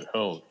more than that.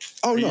 Hell,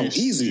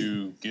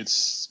 Easy.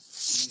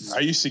 I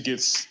used to get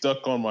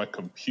stuck on my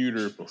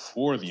computer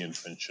before the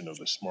invention of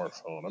the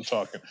smartphone. I'm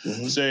talking,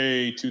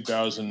 say,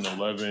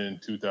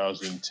 2011,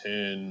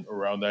 2010,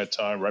 around that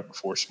time, right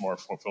before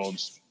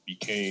smartphones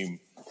became,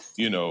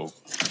 available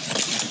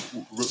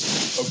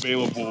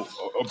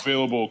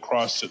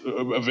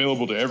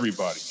to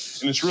everybody.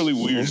 And it's really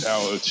weird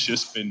how it's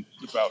just been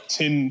about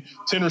 10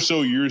 or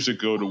so years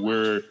ago to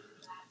where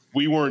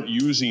we weren't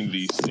using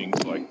these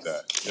things like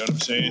that. You know what I'm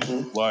saying?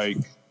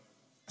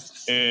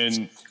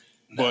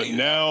 But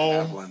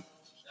now,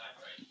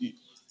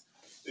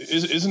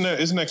 isn't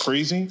that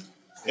crazy?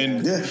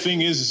 And the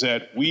thing is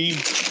that we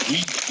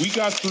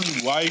got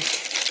through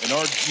life and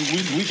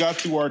we got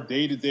through our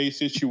day-to-day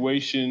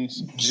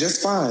situations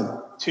just fine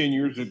 10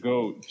 years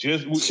ago.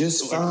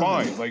 Just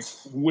fine. Like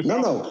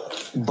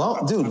without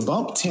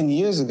bump 10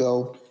 years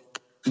ago,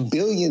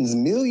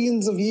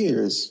 millions of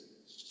years.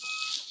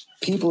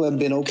 People have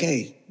been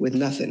okay with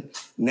nothing.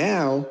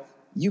 Now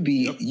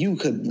you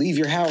could leave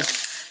your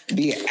house,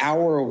 be an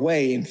hour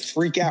away, and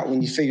freak out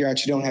when you figure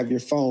out you don't have your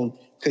phone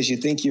because you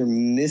think you're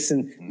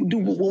missing.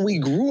 When we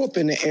grew up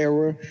in the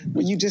era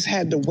where you just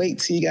had to wait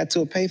till you got to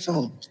a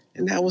payphone,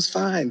 and that was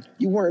fine.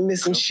 You weren't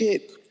missing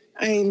shit.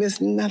 I ain't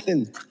missing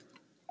nothing.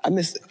 I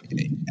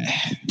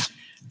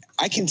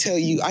can tell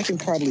you, I can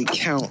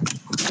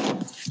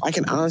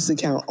honestly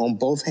count on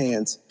both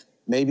hands,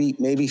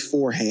 maybe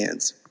 4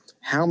 hands,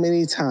 how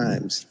many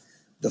times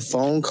the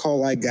phone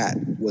call I got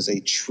was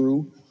a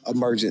true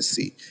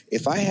emergency.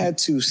 If I had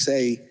to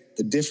say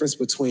the difference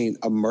between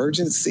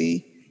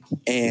emergency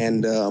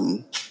and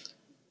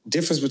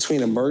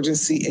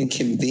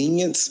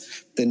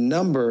convenience, the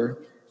number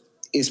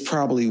is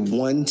probably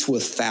 1 to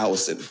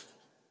 1,000.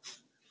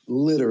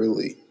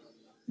 Literally.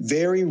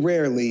 Very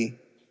rarely,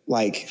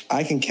 like,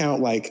 I can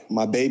count, like,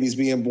 my baby's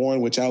being born,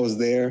 which I was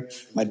there.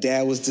 My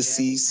dad was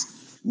deceased.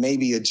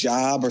 Maybe a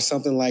job or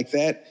something like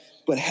that.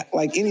 But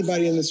like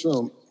anybody in this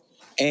room,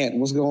 Ant,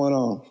 what's going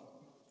on?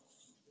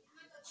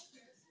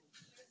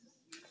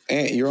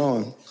 Ant, you're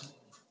on.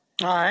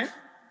 All right.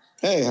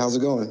 Hey, how's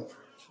it going?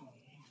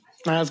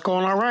 It's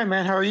going all right,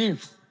 man. How are you?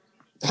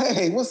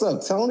 Hey, what's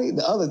up, Tony?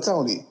 The other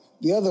Tony.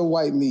 The other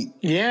white meat.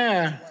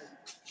 Yeah.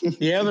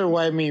 The other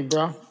white meat,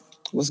 bro.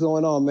 What's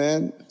going on,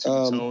 man?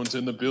 Tones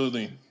in the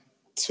building.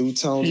 2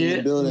 Tones in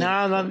the building.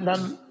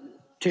 No,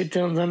 2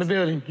 Tones in the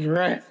building. You're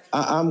right.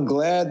 I'm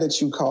glad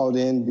that you called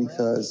in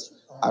because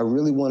I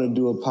really want to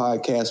do a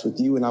podcast with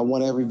you, and I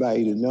want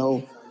everybody to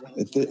know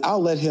that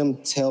I'll let him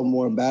tell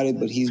more about it,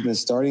 but he's been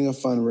starting a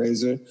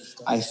fundraiser.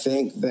 I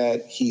think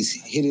that he's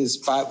hit his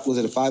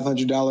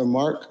 $500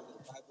 mark?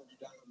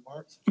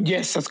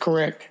 Yes, that's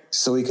correct.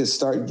 So he could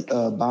start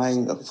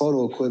buying a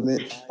photo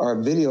equipment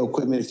or video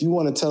equipment. If you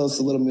want to tell us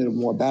a little bit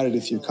more about it,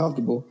 if you're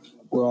comfortable,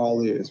 we're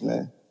all ears,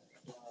 man.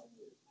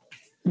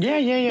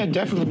 Yeah,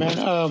 definitely,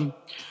 man.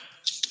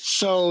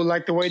 So,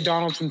 like the way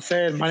Donaldson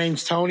said, my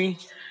name's Tony.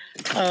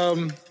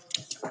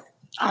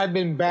 I've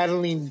been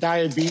battling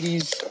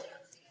diabetes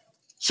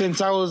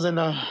since I was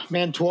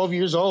 12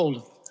 years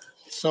old.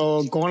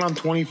 So going on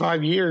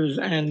 25 years.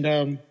 And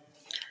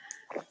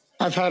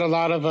I've had a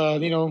lot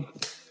of,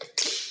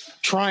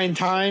 trying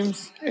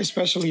times,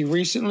 especially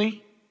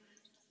recently.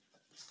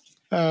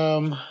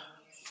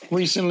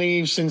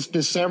 Recently, since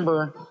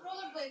December,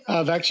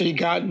 I've actually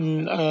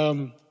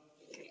gotten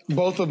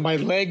both of my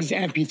legs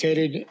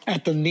amputated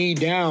at the knee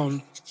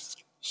down.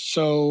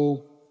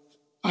 So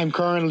I'm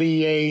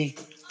currently a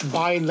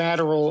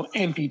bilateral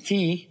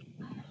amputee.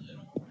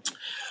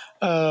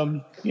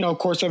 Of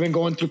course, I've been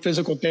going through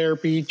physical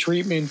therapy,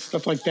 treatment,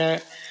 stuff like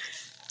that.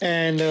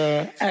 And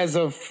as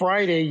of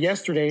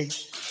yesterday,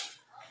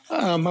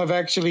 I've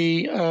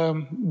actually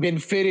been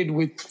fitted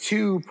with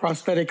 2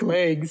 prosthetic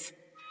legs,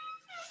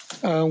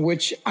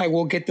 which I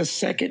will get the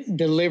second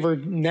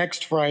delivered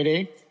next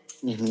Friday.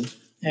 Mm-hmm.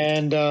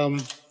 And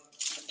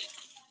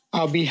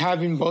I'll be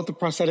having both the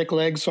prosthetic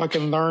legs so I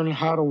can learn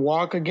how to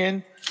walk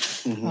again.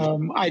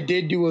 Mm-hmm. I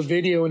did do a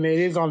video, and it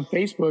is on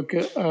Facebook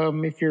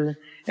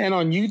and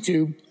on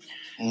YouTube.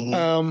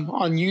 Mm-hmm.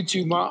 On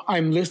YouTube,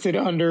 I'm listed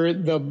under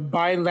the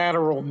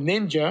bilateral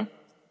ninja.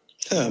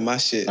 My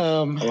shit.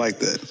 I like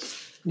that.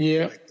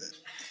 Yeah.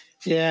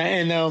 Yeah.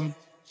 And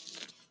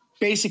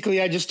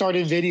basically, I just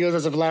started videos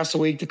as of last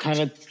week to kind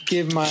of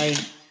give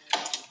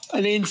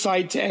an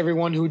insight to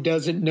everyone who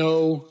doesn't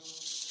know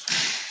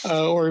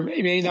or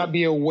may not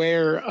be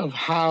aware of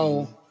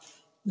how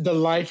the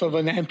life of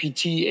an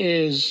amputee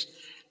is,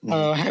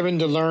 having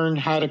to learn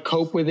how to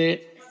cope with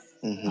it.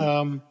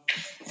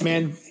 Mm-hmm.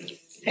 Man,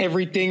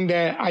 everything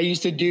that I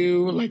used to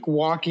do, like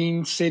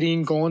walking,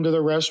 sitting, going to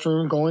the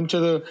restroom, going to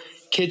the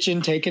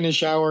kitchen, taking a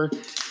shower,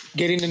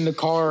 getting in the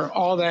car,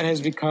 all that has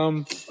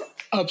become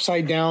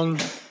upside down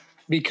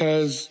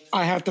because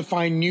I have to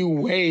find new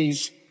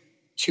ways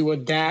to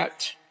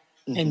adapt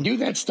and do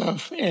that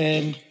stuff.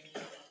 And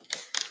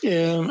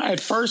at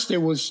first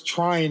it was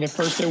trying. At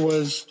first it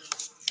was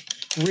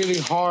really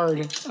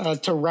hard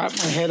to wrap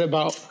my head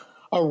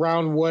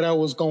around what I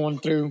was going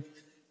through.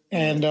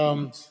 And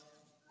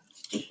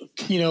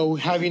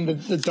having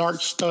the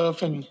dark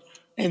stuff and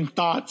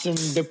thoughts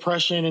and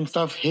depression and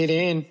stuff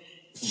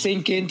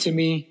sink into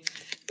me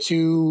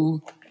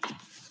to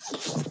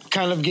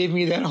kind of give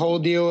me that whole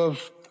deal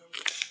of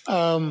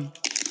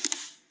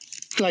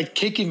like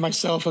kicking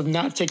myself, of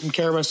not taking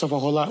care of myself a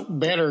whole lot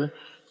better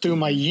through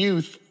my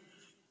youth.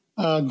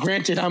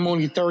 Granted, I'm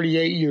only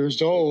 38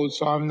 years old,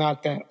 so I'm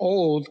not that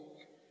old,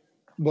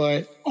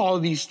 but all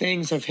these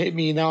things have hit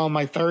me now in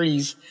my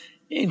 30s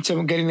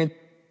into getting it.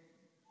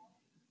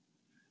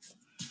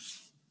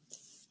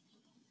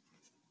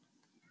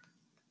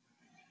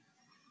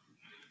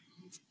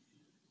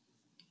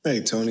 Hey,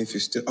 Tony, if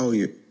you're still,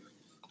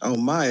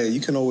 Maya,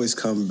 you can always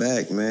come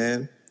back,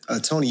 man.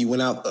 Tony, you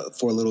went out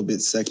for a little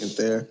bit second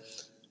there.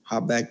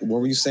 Hop back.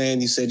 What were you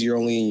saying? You said you're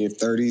only in your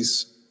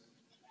 30s.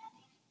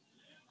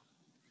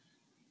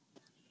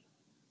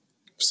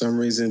 For some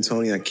reason,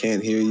 Tony, I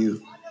can't hear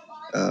you.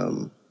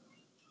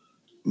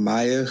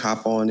 Maya,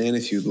 hop on in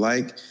if you'd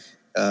like.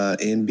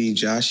 NB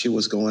Joshua,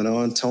 what's going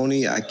on?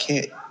 Tony, I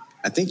can't.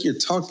 I think you're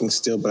talking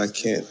still, but I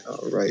can't.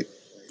 All right.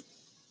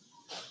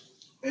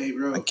 Hey,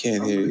 bro. I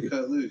can't hear you.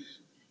 Cut loose.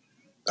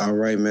 All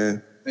right,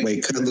 man.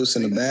 Wait, cut loose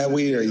in the bad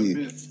weed, or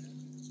you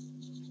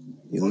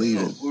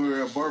leaving?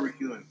 We're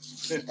barbecuing.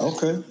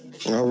 Okay.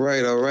 All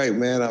right,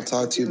 man. I'll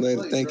talk to you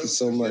later. Thank you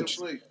so much.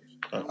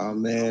 Oh,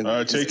 man. All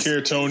right, take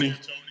care, Tony.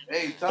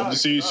 Hey, Todd. Hope to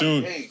see you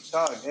soon. Hey,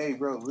 Todd. Hey,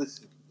 bro,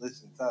 listen,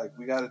 Todd.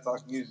 We got to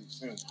talk music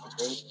soon,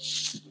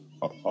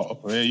 okay?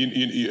 Man,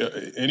 you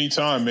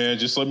anytime, man.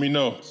 Just let me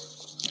know.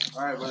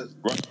 All right,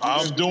 but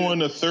I'm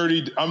doing a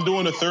 30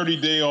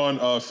 day on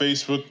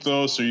Facebook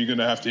though, so you're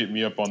gonna have to hit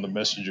me up on the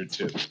messenger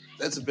tip.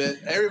 That's a bet.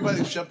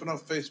 Everybody's jumping on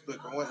Facebook.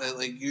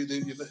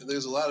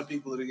 There's a lot of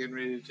people that are getting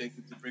ready to take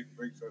it to break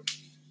from.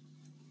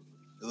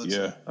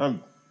 Yeah,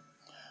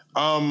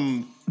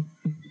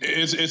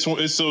 it's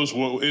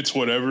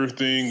whatever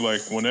thing.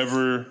 Like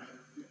whenever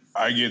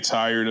I get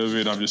tired of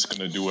it, I'm just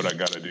gonna do what I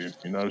gotta do.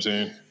 You know what I'm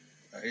saying?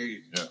 I hear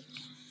you. Yeah.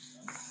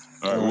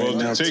 All right. Well,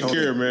 now, take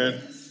care, man.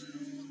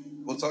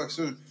 We'll talk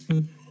soon.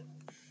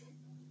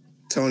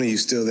 Tony, you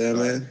still there,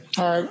 man?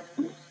 All right.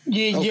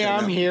 Yeah,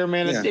 I'm here,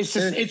 man. Yeah. It's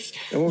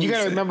you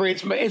got to remember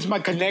it's my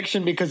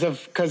connection because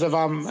of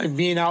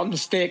being out in the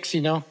sticks,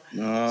 so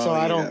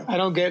I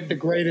don't get the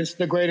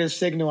greatest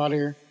signal out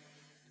here.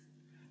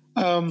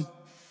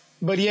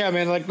 But yeah,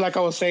 man, like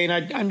I was saying,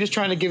 I'm just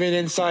trying to give an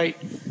insight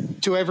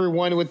to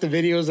everyone with the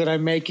videos that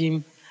I'm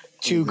making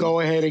to go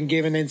ahead and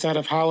give an insight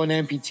of how an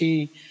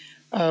amputee,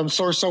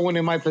 someone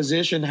in my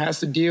position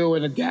has to deal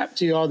and adapt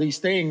to all these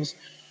things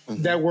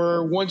that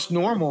were once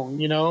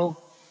normal,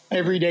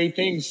 everyday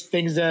things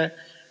that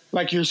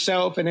like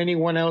yourself and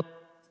anyone else.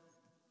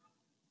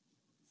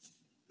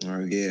 Oh,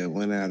 yeah, it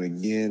went out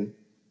again.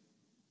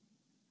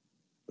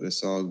 But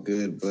it's all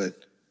good. But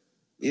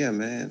yeah,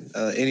 man,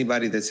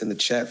 anybody that's in the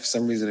chat, for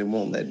some reason, it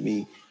won't let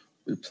me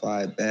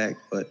reply back,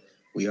 but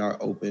we are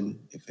open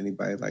if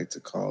anybody would like to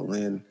call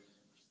in.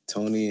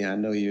 Tony, I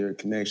know your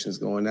connection is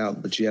going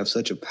out, but you have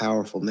such a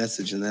powerful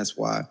message, and that's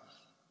why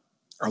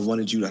I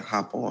wanted you to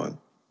hop on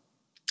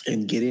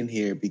and get in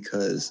here,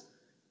 because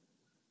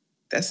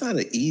that's not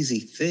an easy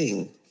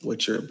thing,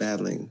 what you're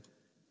battling.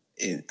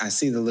 And I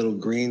see the little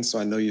green, so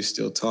I know you're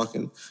still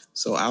talking.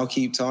 So I'll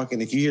keep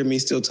talking. If you hear me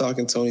still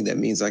talking, Tony, that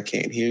means I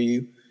can't hear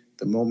you.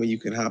 The moment you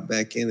can hop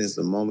back in is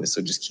the moment.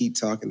 So just keep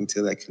talking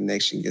until that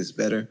connection gets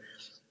better.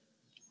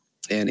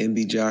 And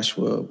MB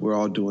Joshua, we're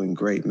all doing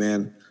great,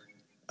 man.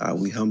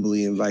 We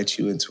humbly invite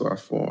you into our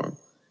forum.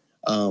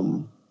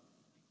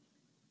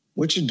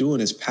 What you're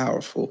doing is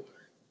powerful,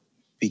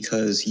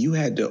 because you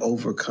had to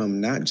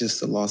overcome not just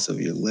the loss of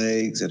your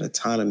legs and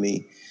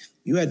autonomy,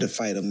 you had to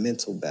fight a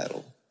mental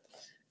battle.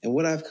 And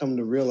what I've come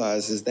to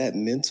realize is that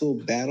mental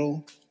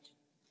battle,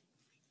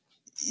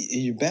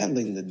 you're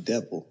battling the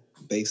devil,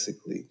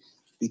 basically,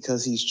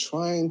 because he's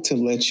trying to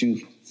let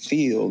you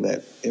feel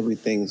that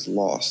everything's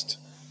lost,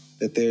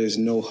 that there's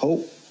no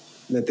hope,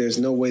 that there's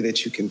no way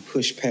that you can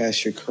push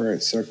past your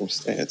current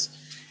circumstance.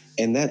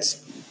 And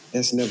that's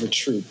never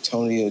true.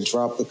 Tony,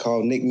 drop the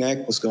call. Nick Nack,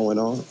 what's going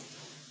on?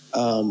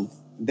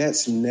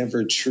 That's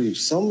never true.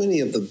 So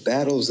many of the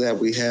battles that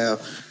we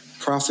have,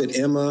 Prophet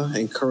Emma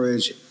and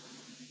Courage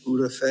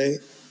Udafe,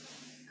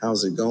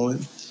 how's it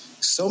going?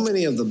 So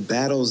many of the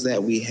battles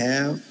that we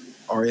have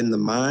are in the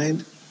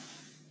mind,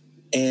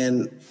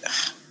 and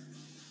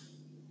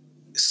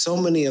so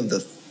many of the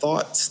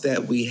thoughts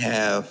that we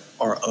have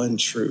are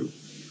untrue.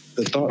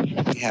 The thoughts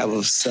that we have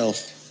of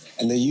self,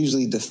 and they're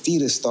usually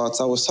defeatist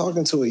thoughts. I was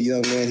talking to a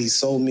young man, he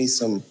sold me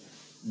some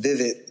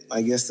Vivid,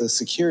 I guess the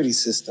security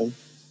system,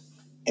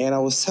 and I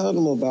was telling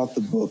him about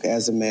the book,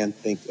 As a Man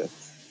Thinketh.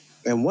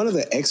 And one of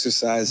the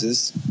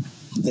exercises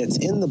that's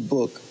in the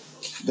book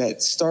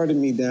that started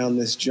me down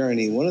this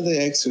journey, one of the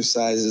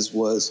exercises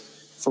was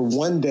for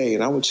one day,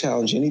 and I would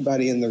challenge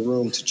anybody in the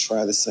room to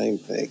try the same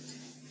thing,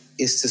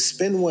 is to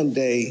spend one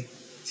day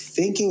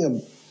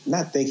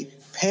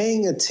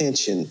paying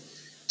attention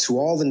to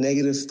all the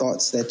negative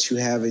thoughts that you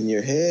have in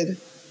your head,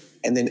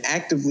 and then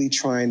actively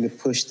trying to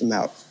push them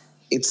out.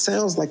 It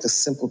sounds like a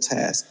simple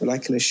task, but I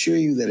can assure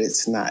you that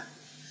it's not.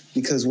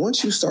 Because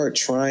once you start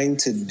trying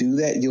to do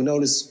that, you'll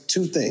notice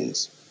two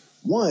things.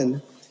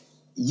 One,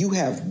 you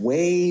have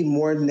way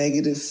more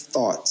negative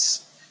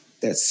thoughts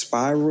that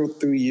spiral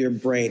through your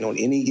brain on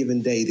any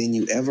given day than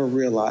you ever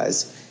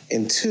realize.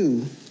 And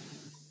two,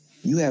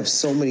 you have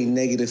so many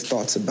negative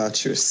thoughts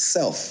about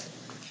yourself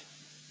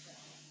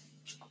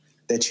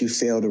that you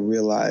fail to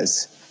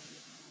realize.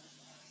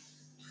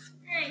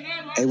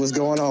 Hey, what's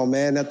going on,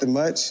 man? Nothing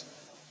much.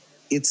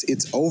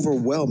 It's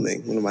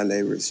overwhelming. One of my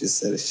neighbors just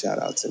said a shout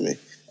out to me.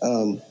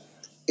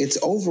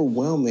 It's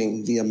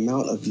overwhelming the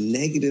amount of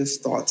negative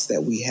thoughts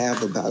that we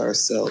have about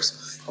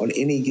ourselves on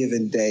any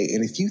given day.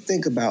 And if you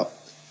think about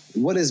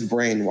what is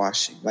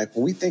brainwashing, like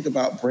when we think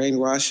about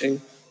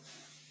brainwashing,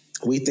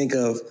 we think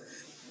of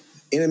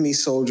enemy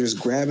soldiers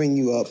grabbing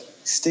you up,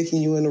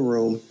 sticking you in a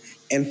room,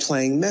 and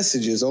playing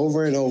messages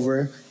over and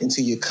over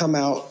until you come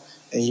out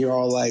and you're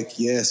all like,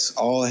 yes,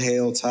 all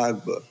hail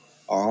Tagba,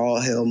 or all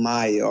hail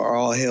Maya, or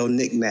all hail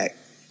Knick-Knack.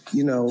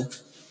 You know,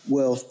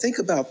 well, think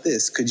about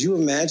this. Could you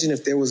imagine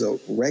if there was a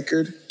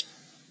record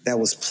that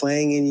was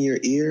playing in your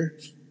ear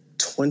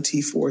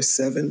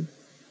 24/7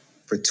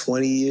 for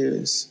 20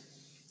 years,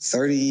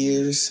 30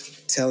 years,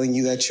 telling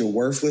you that you're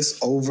worthless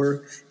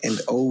over and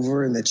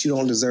over and that you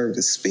don't deserve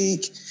to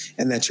speak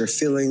and that your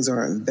feelings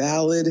aren't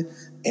valid?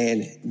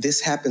 And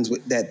this happens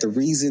with that. The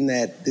reason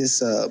that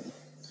the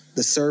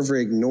server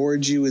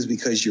ignored you is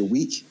because you're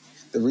weak.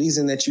 The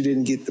reason that you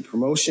didn't get the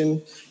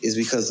promotion is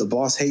because the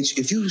boss hates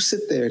you. If you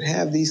sit there and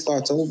have these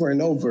thoughts over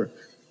and over,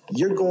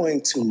 you're going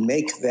to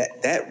make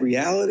that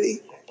reality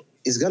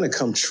is going to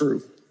come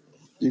true.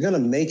 You're going to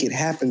make it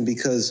happen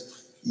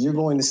because you're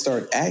going to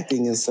start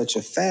acting in such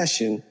a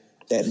fashion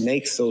that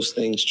makes those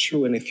things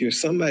true. And if you're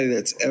somebody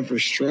that's ever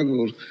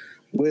struggled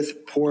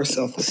with poor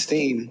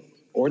self-esteem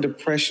or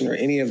depression or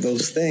any of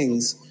those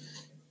things,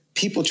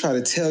 people try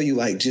to tell you,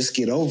 like, just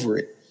get over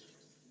it.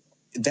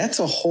 That's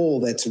a hole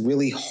that's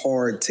really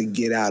hard to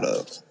get out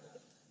of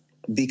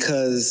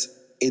because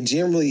it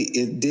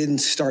didn't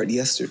start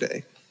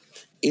yesterday.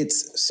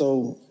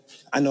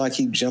 I know I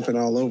keep jumping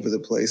all over the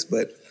place,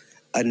 but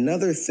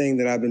another thing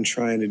that I've been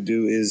trying to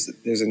do is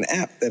there's an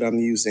app that I'm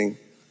using.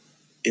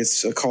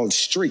 It's called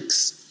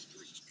Streaks.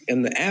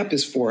 And the app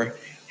is for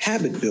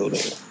habit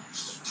building.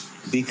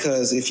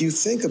 Because if you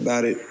think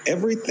about it,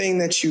 everything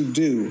that you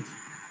do,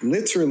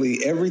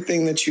 literally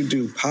everything that you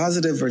do,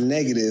 positive or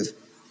negative,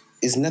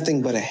 is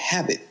nothing but a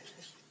habit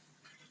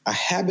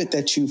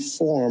that you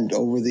formed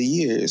over the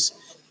years.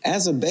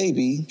 As a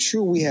baby,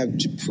 true, we have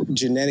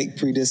genetic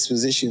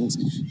predispositions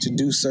to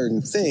do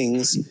certain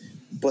things,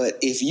 but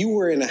if you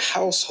were in a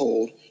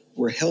household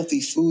where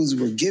healthy foods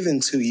were given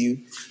to you,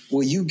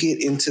 well, you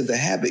get into the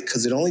habit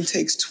because it only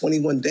takes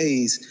 21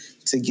 days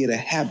to get a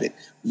habit.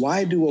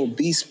 Why do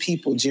obese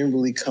people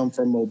generally come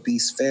from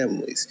obese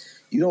families?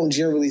 You don't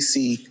generally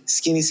see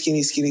skinny,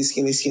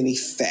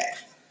 fat.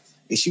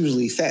 It's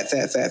usually fat.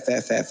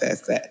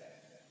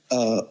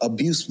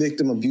 Abuse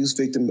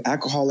victim,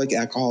 alcoholic.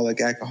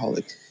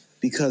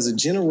 Because a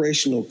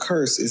generational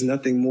curse is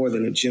nothing more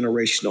than a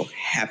generational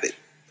habit.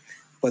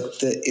 But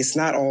it's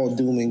not all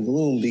doom and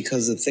gloom,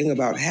 because the thing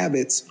about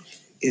habits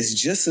is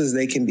just as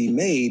they can be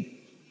made,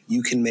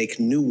 you can make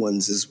new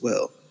ones as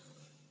well.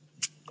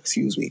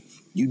 Excuse me.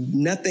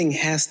 Nothing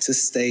has to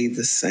stay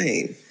the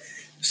same.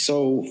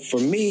 So for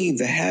me,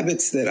 the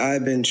habits that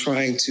I've been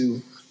trying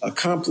to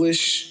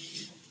accomplish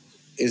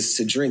is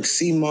to drink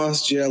sea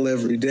moss gel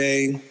every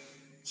day,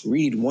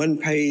 read 1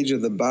 page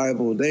of the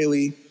Bible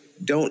daily,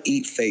 don't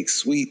eat fake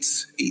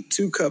sweets, eat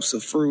 2 cups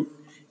of fruit,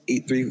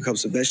 eat 3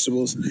 cups of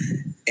vegetables,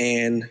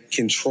 and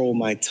control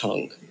my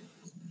tongue.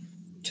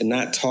 To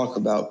not talk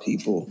about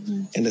people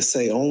and to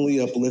say only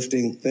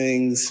uplifting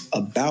things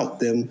about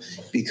them,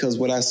 because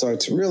what I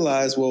started to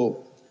realize,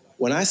 well,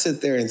 when I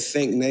sit there and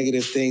think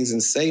negative things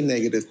and say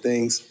negative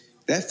things,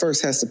 that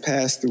first has to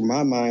pass through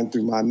my mind,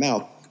 through my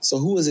mouth. So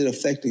who is it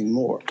affecting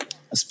more?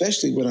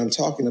 Especially when I'm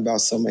talking about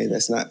somebody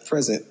that's not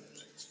present.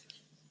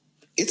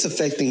 It's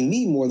affecting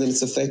me more than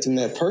it's affecting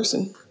that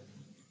person.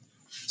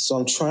 So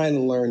I'm trying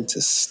to learn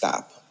to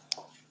stop,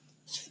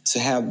 to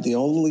have the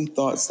only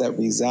thoughts that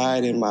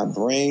reside in my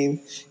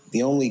brain,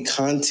 the only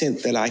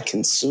content that I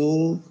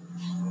consume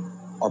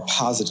are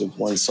positive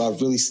ones. So I've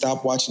really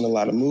stopped watching a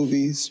lot of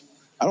movies.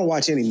 I don't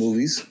watch any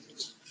movies.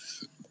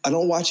 I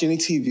don't watch any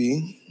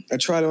TV. I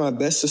try my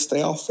best to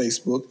stay off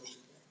Facebook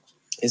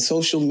and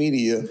social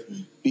media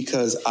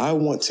because I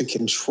want to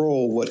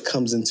control what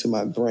comes into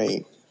my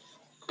brain.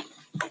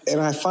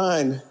 And I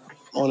find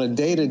on a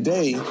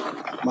day-to-day,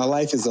 my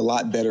life is a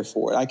lot better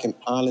for it. I can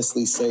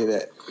honestly say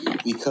that,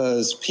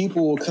 because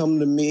people will come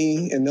to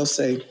me and they'll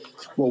say,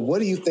 well, what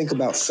do you think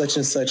about such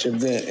and such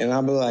event? And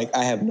I'll be like,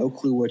 I have no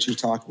clue what you're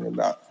talking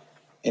about.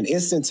 And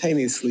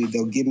instantaneously,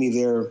 they'll give me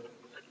their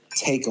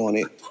take on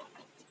it.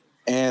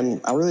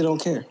 And I really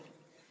don't care.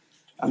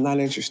 I'm not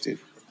interested.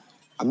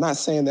 I'm not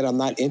saying that I'm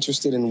not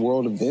interested in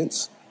world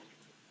events,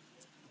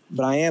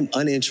 but I am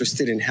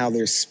uninterested in how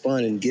they're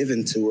spun and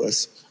given to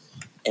us.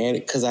 And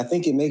because I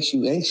think it makes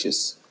you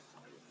anxious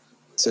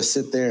to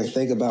sit there and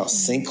think about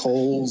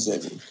sinkholes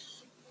and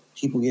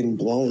people getting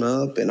blown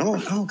up and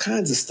all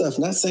kinds of stuff.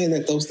 Not saying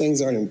that those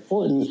things aren't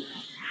important,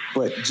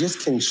 but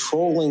just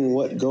controlling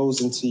what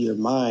goes into your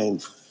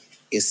mind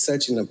is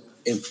such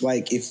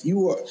like if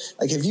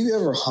you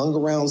ever hung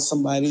around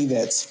somebody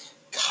that's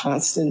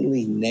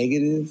constantly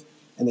negative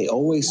and they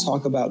always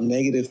talk about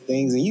negative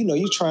things and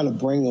you're trying to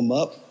bring them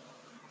up,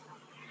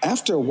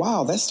 after a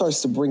while that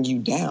starts to bring you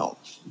down.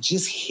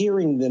 Just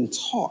hearing them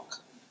talk,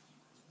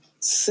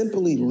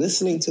 simply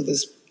listening to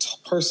this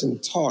person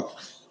talk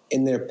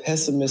in their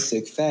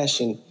pessimistic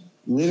fashion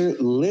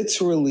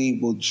literally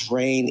will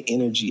drain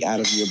energy out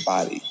of your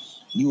body.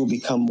 You will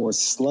become more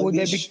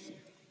sluggish.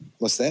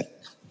 What's that?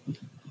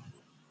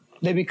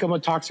 They become a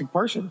toxic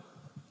person.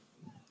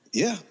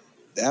 Yeah,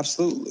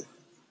 absolutely.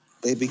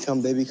 They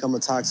become a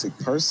toxic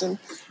person.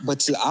 But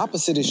the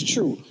opposite is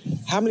true.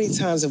 How many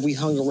times have we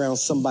hung around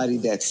somebody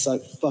that's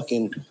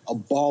fucking a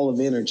ball of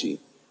energy?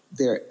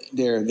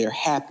 They're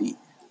happy.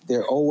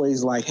 They're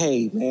always like,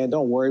 hey man,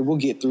 don't worry, we'll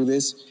get through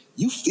this.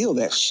 You feel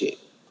that shit.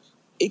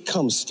 It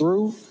comes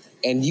through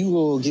and you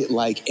will get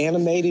like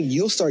animated.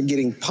 You'll start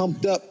getting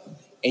pumped up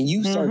and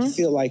you start to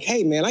feel like,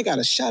 hey man, I got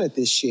a shot at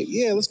this shit.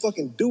 Yeah, let's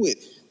fucking do it.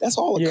 That's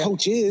all a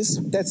coach is.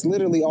 That's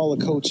literally all a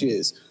coach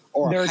is.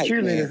 Or they're a hype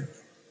cheerleader. Man.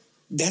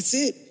 That's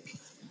it.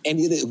 And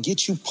it'll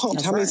get you pumped.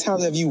 That's How many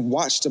times have you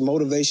watched a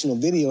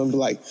motivational video and be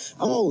like,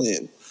 I'm all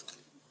in?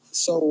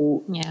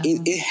 So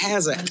it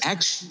has an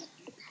action,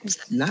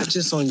 not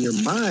just on your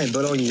mind,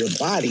 but on your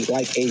body,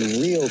 like a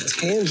real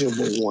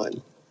tangible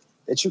one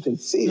that you can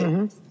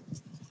feel.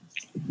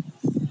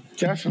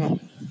 Definitely.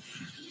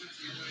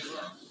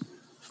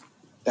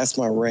 That's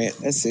my rant.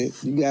 That's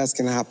it. You guys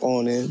can hop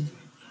on in.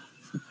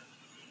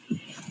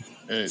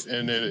 And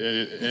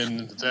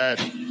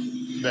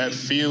that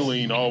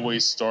feeling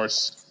always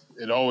starts.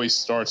 It always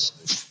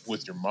starts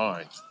with your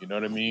mind. You know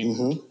what I mean?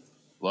 Mm-hmm.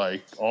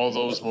 Like all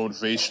those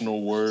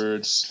motivational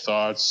words,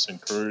 thoughts,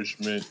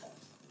 encouragement.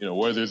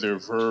 Whether they're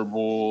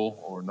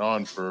verbal or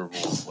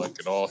nonverbal, like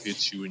it all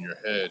hits you in your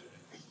head,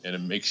 and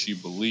it makes you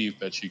believe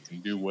that you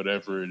can do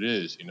whatever it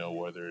is.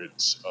 Whether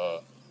it's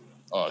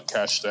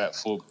catch that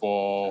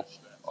football,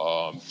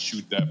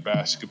 shoot that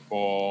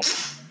basketball,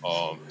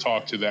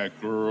 talk to that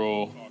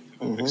girl,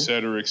 et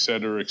cetera, et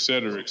cetera, et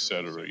cetera, et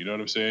cetera. You know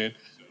what I'm saying?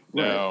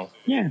 Right. Now,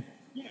 yeah.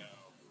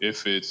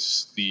 If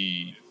it's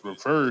the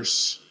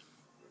reverse,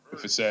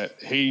 if it's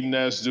that hating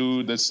ass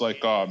dude that's like,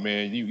 oh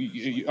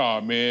man,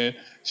 oh man,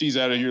 she's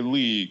out of your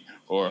league,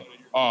 or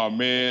oh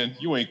man,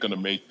 you ain't gonna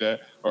make that,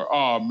 or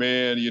oh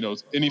man,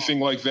 anything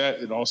like that,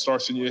 it all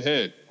starts in your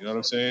head. You know what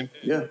I'm saying?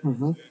 Yeah.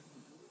 Mm-hmm.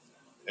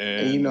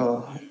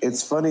 And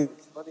it's funny.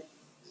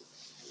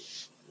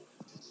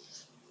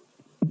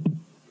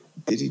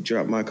 Did he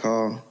drop my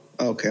call?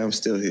 Okay, I'm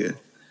still here.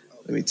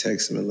 Let me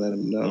text him and let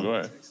him know. Oh, go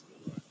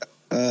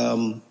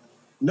ahead.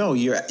 No,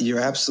 you're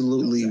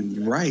absolutely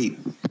right.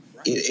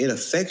 It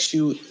affects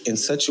you in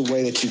such a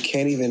way that you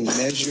can't even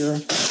measure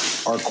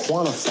or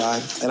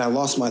quantify. And I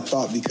lost my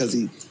thought because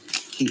he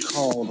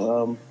called.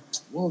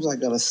 What was I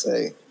gonna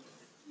say?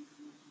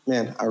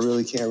 Man, I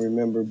really can't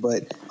remember.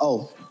 But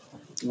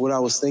what I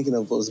was thinking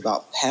of was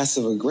about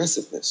passive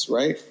aggressiveness,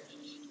 right?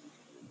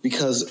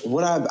 Because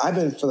what I've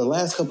been for the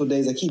last couple of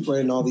days, I keep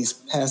running all these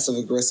passive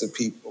aggressive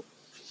people.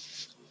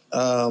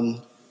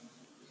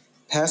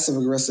 Passive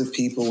aggressive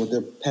people with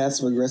their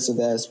passive aggressive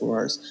ass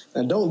remarks.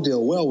 And I don't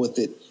deal well with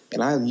it.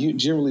 And I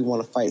generally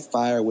want to fight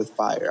fire with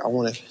fire. I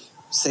want to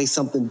say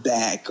something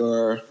back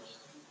or,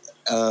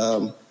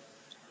 and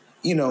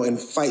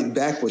fight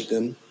back with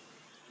them.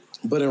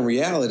 But in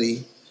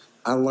reality,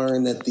 I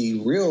learned that the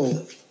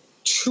real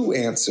true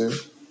answer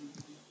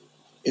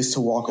is to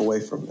walk away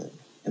from them.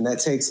 And that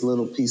takes a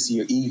little piece of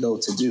your ego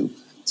to do,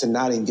 to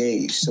not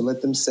engage, to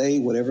let them say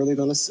whatever they're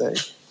going to say,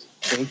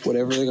 think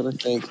whatever they're going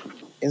to think,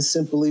 and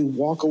simply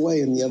walk away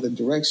in the other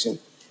direction.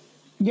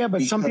 Yeah,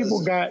 but some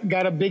people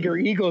got a bigger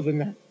ego than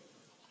that.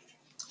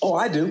 Oh,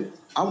 I do.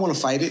 I want to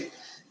fight it.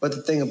 But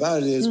the thing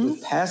about it is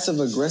with passive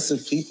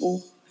aggressive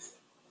people,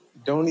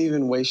 don't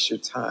even waste your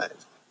time.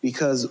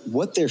 Because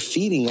what they're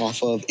feeding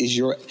off of is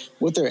your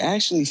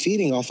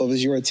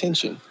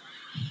attention.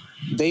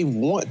 They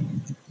want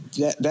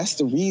that's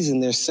the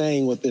reason they're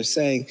saying what they're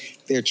saying.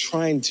 They're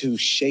trying to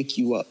shake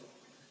you up.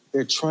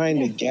 They're trying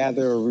to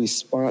gather a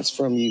response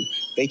from you.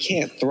 They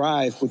can't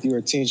thrive with your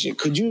attention.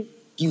 Could you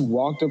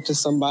walked up to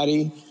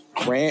somebody,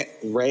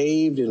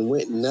 raved and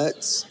went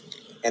nuts,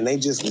 and they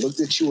just looked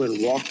at you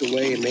and walked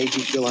away and made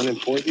you feel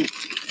unimportant?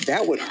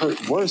 That would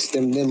hurt worse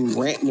than them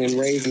ranting and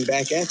raving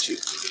back at you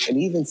and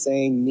even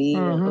saying mean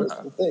or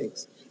hurtful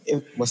things.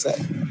 What's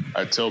that?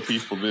 I tell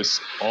people this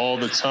all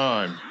the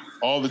time.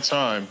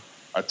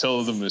 I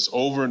tell them this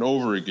over and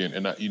over again.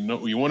 And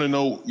you want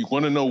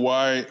to know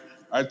why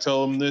I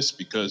tell them this?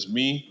 Because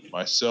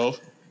myself,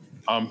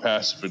 I'm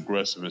passive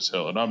aggressive as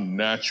hell, and I'm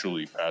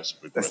naturally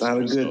passive aggressive. That's not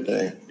a good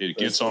thing. It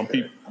gets on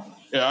people.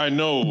 Yeah, I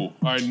know.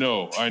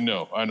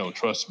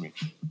 Trust me.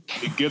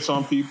 It gets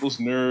on people's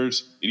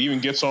nerves. It even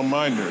gets on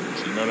my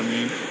nerves. You know what I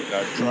mean?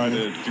 I try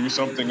to do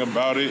something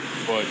about it,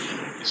 but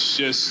it's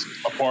just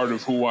a part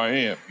of who I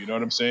am. You know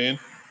what I'm saying?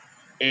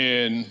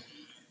 And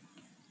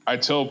I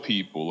tell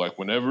people, like,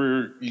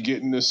 whenever you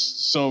get into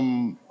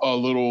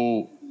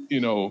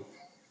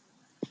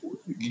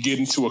you get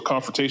into a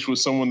confrontation with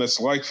someone that's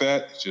like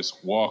that,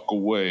 just walk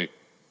away.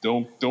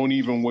 Don't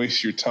even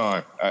waste your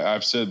time.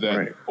 I've said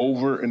that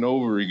over and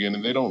over again,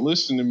 and they don't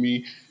listen to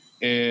me.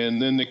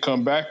 And then they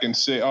come back and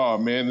say, "Oh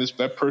man,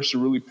 that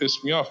person really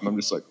pissed me off," and I'm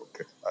just like,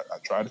 "Okay, I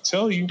try to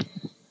tell you."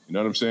 You know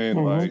what I'm saying?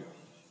 Mm-hmm. Like,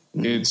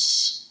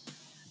 it's.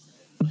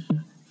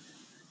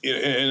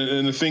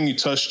 And the thing you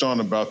touched on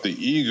about the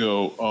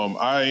ego,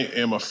 I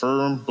am a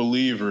firm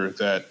believer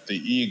that the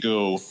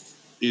ego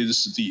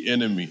is the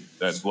enemy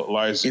that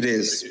lies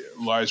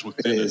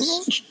within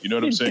us. You know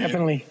what I'm saying?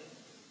 Definitely.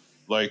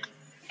 Like,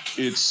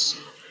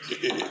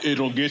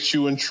 it'll get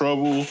you in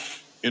trouble.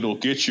 It'll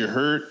get you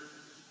hurt.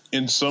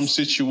 In some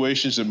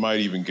situations, it might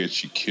even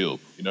get you killed.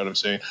 You know what I'm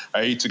saying?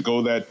 I hate to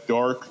go that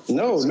dark.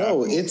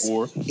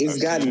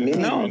 It's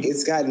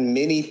gotten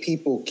many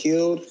people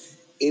killed.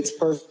 It's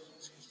perfect.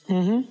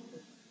 Mm-hmm.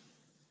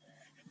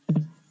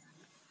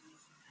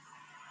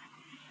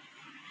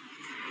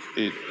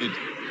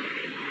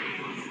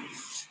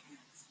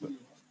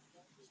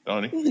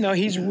 Donnie? No,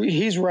 he's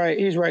right.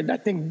 He's right. I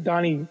think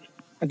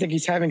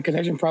he's having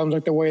connection problems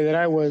like the way that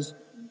I was.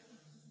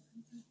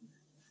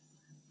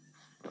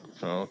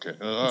 Oh, okay.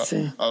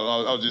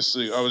 I'll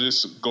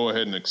just go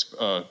ahead and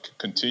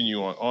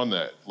continue on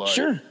that. Like,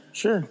 sure.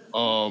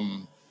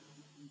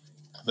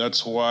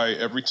 That's why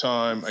every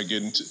time I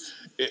get into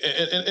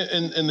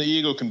and the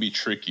ego can be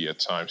tricky at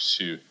times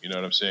too. You know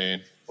what I'm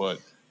saying?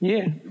 But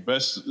yeah,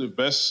 the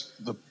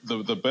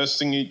best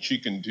thing that you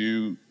can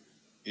do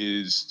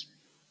is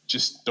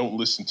just don't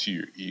listen to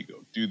your ego.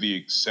 Do the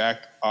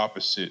exact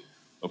opposite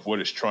of what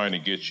it's trying to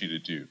get you to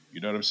do.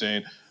 You know what I'm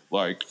saying?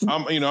 Like,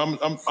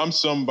 I'm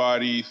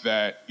somebody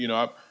that,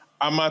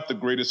 I'm not the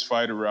greatest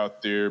fighter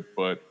out there,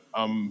 but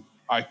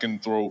I can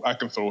throw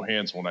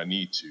hands when I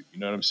need to. You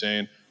know what I'm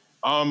saying?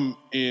 I'm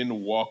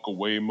in walk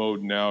away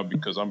mode now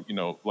because I'm,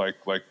 like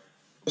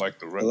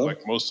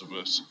most of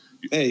us.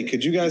 Hey,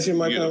 could you guys hear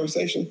my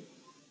conversation?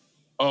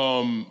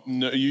 No,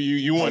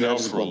 you went out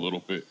for a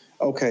little bit.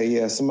 Okay,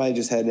 yeah. Somebody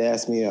just had to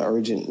ask me an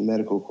urgent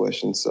medical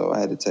question, so I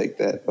had to take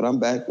that. But I'm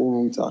back. What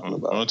were we talking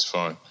about? No, that's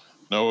fine.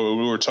 No,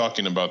 we were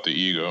talking about the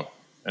ego,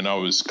 and I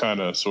was kind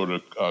of sort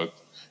of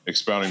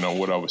expounding on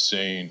what I was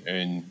saying,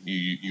 and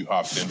you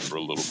hopped in for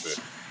a little bit.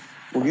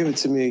 Well, give it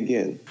to me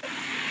again.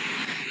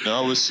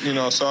 No, I was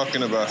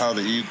talking about how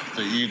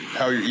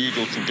how your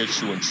ego can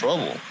get you in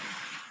trouble,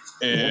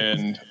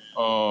 and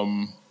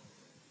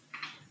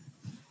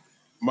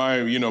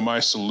my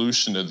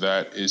solution to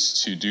that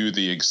is to do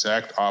the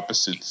exact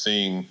opposite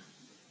thing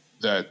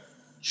that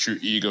your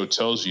ego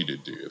tells you to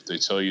do. If they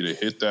tell you to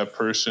hit that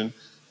person,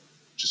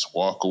 just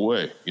walk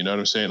away. You know what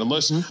I'm saying?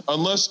 Unless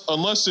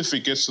if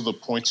it gets to the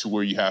point to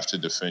where you have to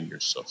defend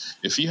yourself.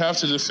 If you have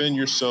to defend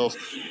yourself,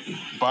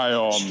 by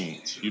all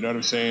means. You know what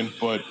I'm saying?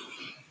 But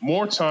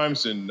more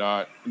times than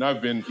not, and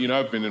I've been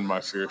in my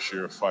fair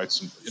share of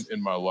fights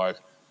in my life.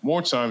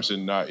 More times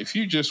than not, if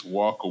you just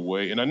walk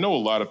away, and I know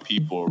a lot of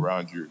people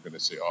around you are going to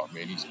say, "Oh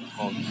man, he's a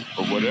punk,"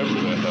 or whatever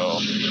the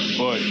hell.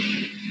 But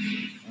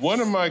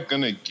what am I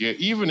going to get?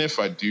 Even if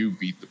I do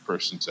beat the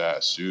person's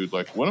ass, dude,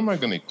 like, what am I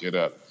going to get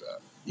out of that?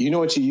 You know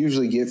what you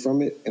usually get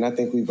from it? And I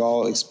think we've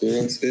all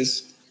experienced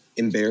this: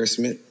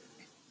 embarrassment.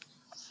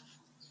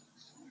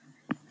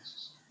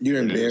 You're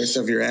embarrassed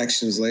of your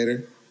actions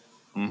later.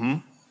 Mm-hmm.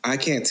 I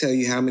can't tell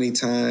you how many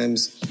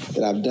times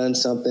that I've done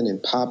something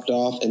and popped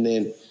off, and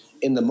then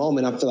in the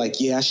moment I feel like,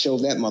 yeah, I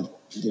showed that mother,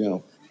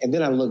 And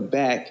then I look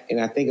back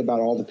and I think about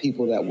all the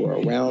people that were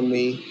around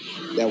me,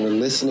 that were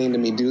listening to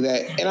me do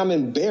that, and I'm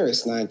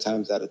embarrassed 9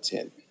 times out of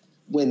 10.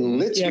 When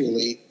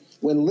literally,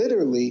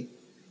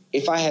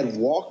 if I had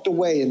walked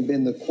away and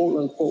been the quote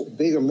unquote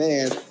bigger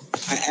man,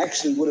 I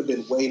actually would have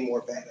been way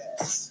more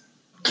badass.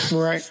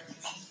 Right.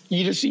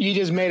 You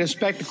just made a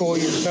spectacle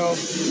of yourself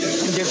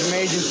and just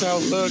made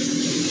yourself look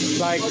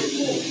like,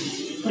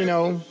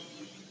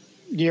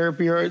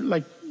 you're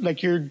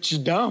like you're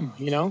just dumb,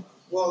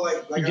 Well,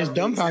 like you just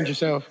dumbfound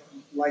yourself.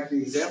 Like the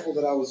example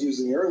that I was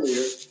using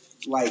earlier,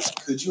 like,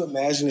 could you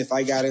imagine if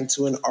I got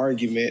into an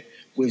argument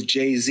with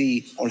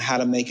Jay-Z on how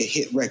to make a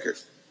hit record?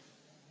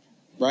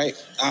 Right?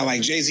 I'm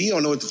like, Jay-Z, you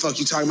don't know what the fuck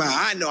you talking about.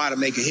 I know how to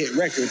make a hit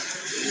record.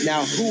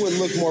 Now, who would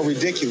look more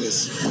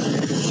ridiculous?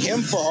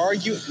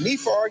 Me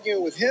for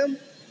arguing with him,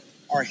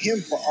 or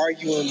him for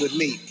arguing with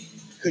me?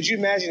 Could you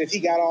imagine if he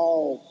got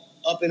all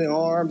up in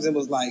arms and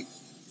was like,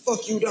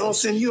 fuck you,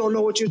 Donaldson, you don't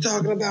know what you're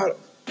talking about?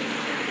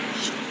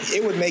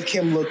 It would make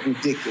him look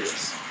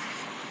ridiculous.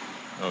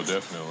 Oh,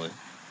 definitely.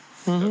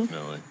 Mm-hmm.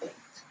 Definitely.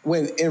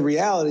 When in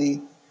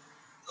reality,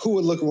 who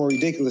would look more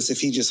ridiculous if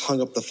he just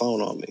hung up the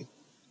phone on me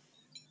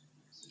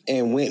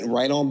and went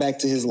right on back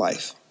to his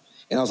life?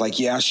 And I was like,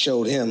 yeah, I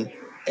showed him.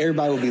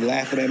 Everybody would be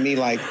laughing at me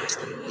like,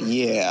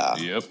 yeah.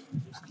 Yep.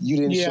 You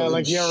didn't show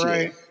him yeah, shit.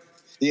 right.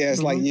 Yeah,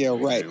 it's like, yeah,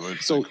 right.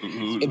 So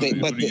who do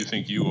you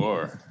think you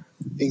are?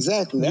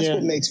 Exactly.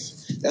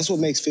 That's what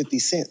makes 50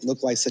 Cent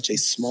look like such a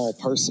small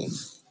person.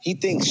 He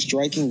thinks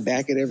striking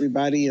back at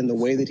everybody in the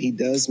way that he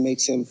does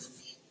makes him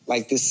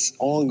like this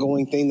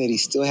ongoing thing that he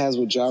still has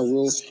with Ja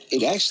Rule,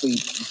 it actually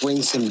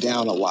brings him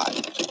down a lot.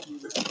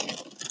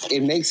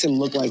 It makes him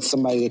look like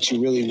somebody that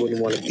you really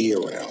wouldn't want to be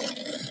around.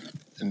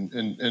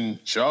 And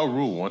Ja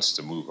Rule wants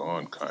to move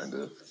on, kind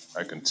of.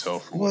 I can tell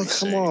from what he's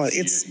saying. Well, come on.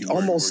 It's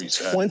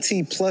almost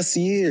 20 plus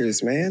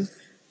years, man.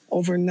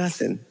 Over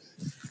nothing.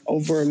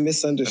 Over a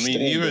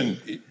misunderstanding. I mean,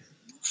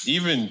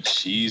 even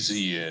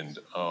Jeezy and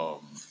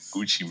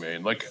Gucci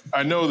Mane, like,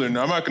 I know I'm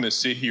not going to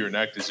sit here and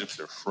act as if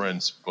they're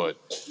friends, but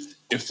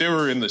if they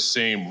were in the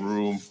same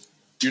room,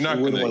 they're not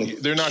going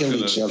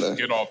to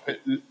get all.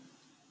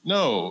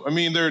 No, I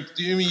mean,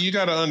 you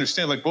got to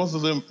understand, like, both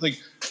of them,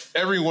 like,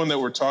 everyone that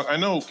we're talking, I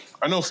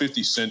know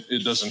 50 Cent,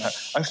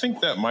 I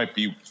think that might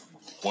be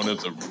one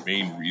of the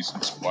main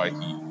reasons why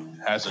he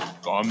hasn't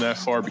gone that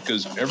far,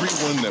 because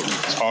everyone that we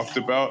talked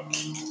about,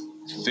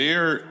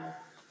 they're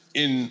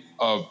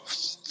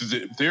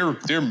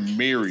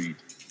married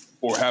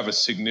or have a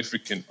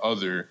significant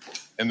other,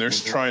 and they're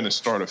trying to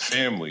start a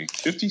family.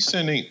 50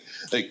 Cent ain't,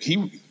 like,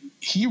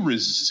 he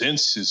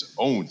resents his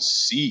own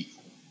seed.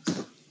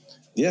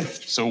 Yeah.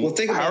 So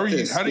how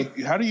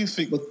do you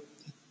think? But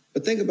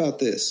think about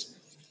this.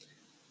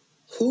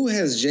 Who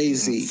has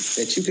Jay-Z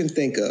that you can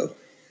think of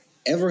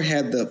ever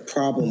had the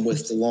problem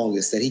with the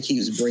longest that he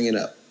keeps bringing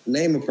up?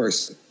 Name a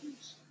person.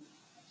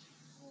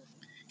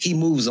 He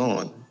moves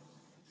on.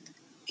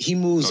 He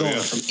moves on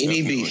from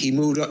any beat. He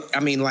moved on. I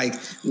mean, like,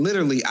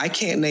 literally, I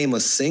can't name a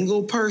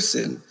single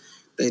person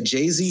that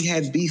Jay-Z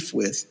had beef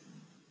with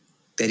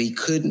that he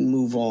couldn't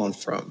move on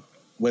from,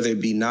 whether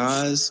it be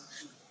Nas,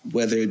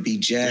 whether it be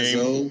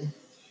Jazzo,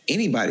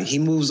 anybody. He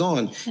moves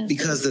on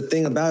because the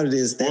thing about it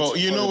is well,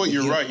 you know what?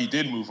 You're right. He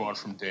did move on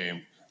from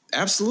Dame.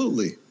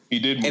 Absolutely. He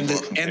did move on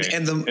from Dame.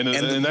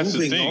 And that's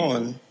moving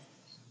on.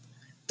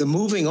 The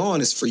moving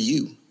on is for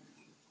you.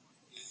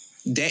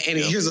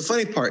 Here's the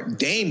funny part.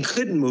 Dame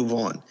couldn't move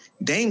on.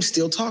 Dame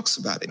still talks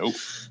about it. Nope.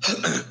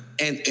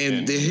 and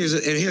here's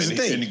the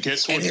thing. And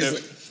guess what?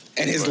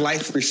 His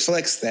life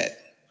reflects that.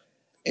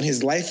 And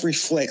his life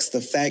reflects the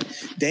fact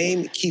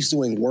Dame keeps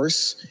doing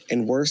worse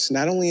and worse,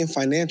 not only in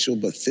financial,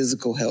 but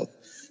physical health.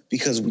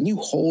 Because when you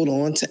hold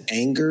on to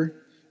anger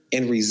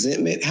and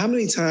resentment, how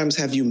many times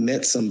have you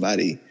met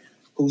somebody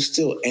who's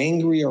still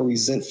angry or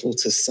resentful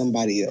to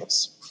somebody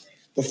else?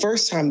 The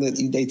first time that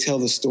they tell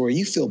the story,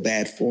 you feel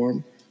bad for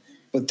them.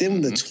 But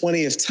then the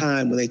 20th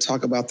time when they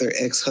talk about their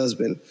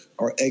ex-husband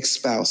or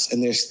ex-spouse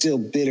and they're still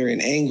bitter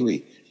and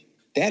angry,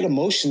 that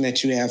emotion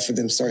that you have for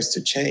them starts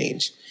to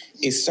change.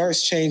 It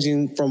starts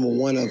changing from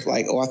one of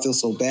like, oh, I feel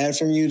so bad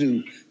from you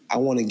to I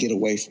want to get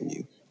away from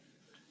you.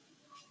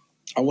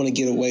 I want to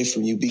get away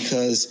from you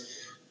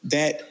because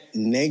that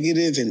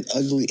negative and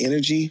ugly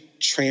energy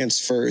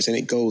transfers and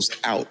it goes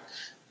out.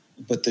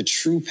 But the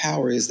true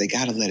power is they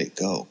got to let it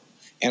go.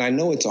 And I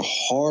know it's a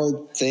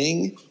hard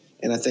thing.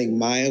 And I think,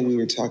 Maya, we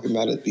were talking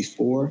about it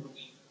before.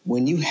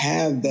 When you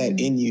have that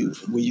in you,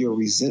 when you're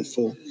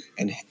resentful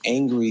and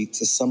angry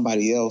to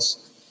somebody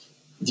else,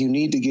 you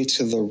need to get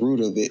to the root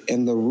of it.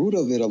 And the root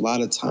of it a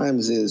lot of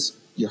times is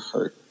you're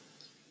hurt.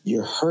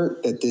 You're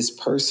hurt that this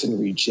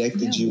person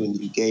rejected you and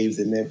you gave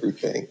them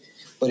everything.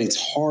 But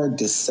it's hard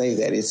to say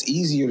that. It's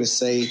easier to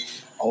say,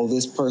 oh,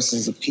 this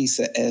person's a piece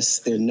of S.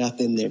 They're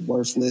nothing. They're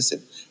worthless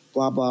and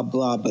blah, blah,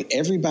 blah. But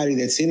everybody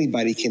that's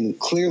anybody can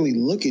clearly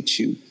look at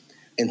you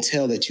and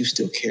tell that you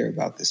still care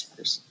about this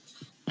person.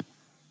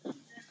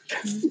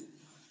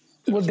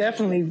 Well,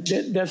 definitely.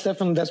 That's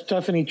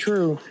definitely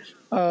true.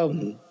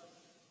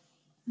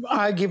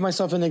 I give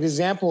myself an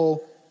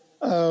example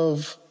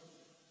of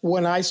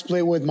when I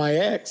split with my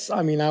ex.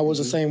 I mean, I was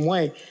the same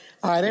way.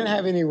 I didn't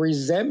have any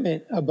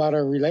resentment about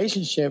our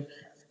relationship.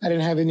 I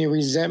didn't have any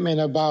resentment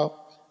about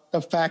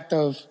the fact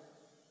of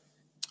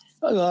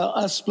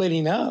us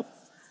splitting up.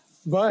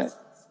 But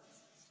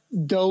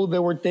though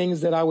there were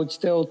things that I would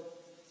still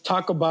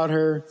talk about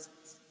her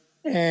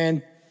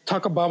and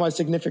talk about my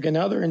significant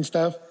other and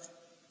stuff,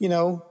 you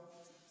know,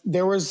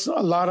 there was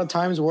a lot of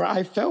times where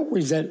I felt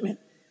resentment.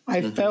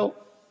 I felt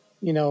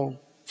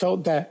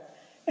that.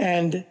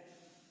 And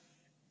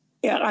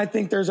yeah, I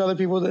think there's other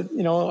people that,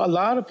 a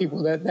lot of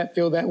people that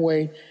feel that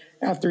way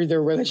after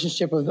their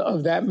relationship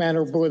of that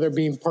manner, whether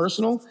being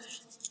personal.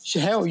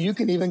 Hell, you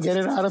can even get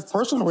it out of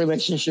personal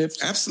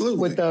relationships. Absolutely.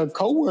 With a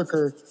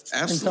coworker. Absolutely.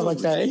 And stuff like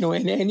that,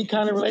 in any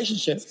kind of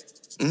relationship.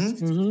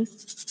 Mm-hmm. Mm-hmm.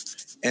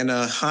 And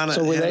Hannah.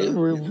 So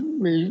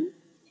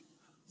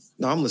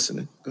no, I'm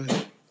listening. Go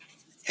ahead.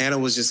 Hannah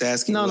was just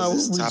asking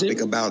this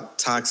topic about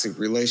toxic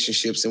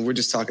relationships, and we're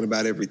just talking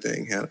about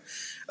everything, Hannah.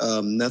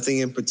 Nothing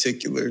in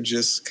particular,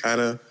 just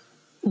kind of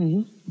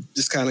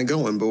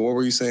going. But what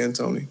were you saying,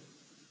 Tony?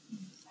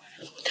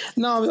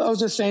 No, I was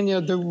just saying,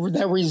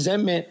 that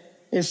resentment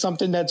is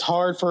something that's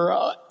hard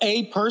for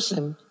a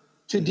person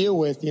to deal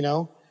with.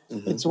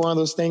 It's one of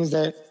those things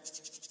that.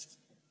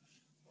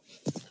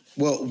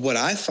 Well, what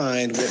I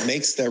find, what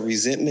makes that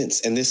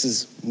resentment, and this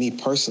is me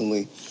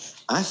personally,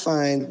 I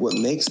find what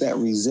makes that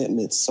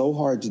resentment so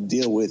hard to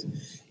deal with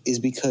is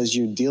because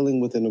you're dealing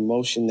with an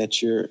emotion that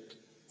you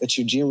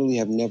generally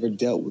have never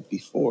dealt with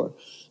before.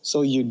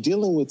 So you're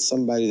dealing with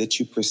somebody that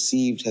you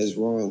perceived has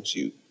wronged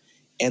you.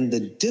 And the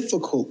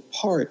difficult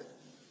part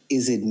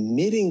is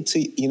admitting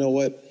to, you know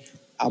what?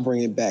 I'll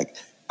bring it back.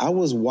 I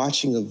was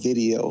watching a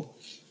video,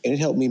 and it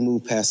helped me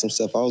move past some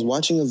stuff. I was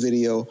watching a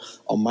video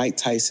on Mike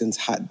Tyson's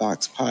Hot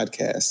Box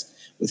podcast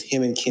with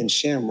him and Ken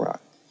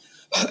Shamrock.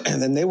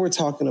 And then they were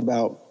talking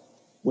about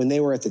when they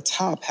were at the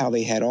top, how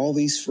they had all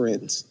these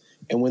friends.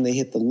 And when they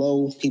hit the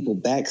low, people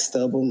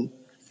backstab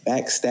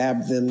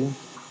them,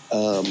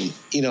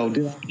 do all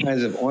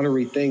kinds of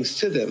ornery things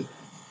to them.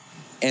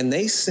 And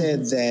they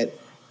said that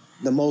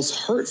the most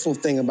hurtful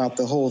thing about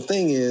the whole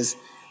thing is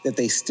that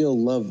they still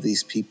love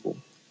these people.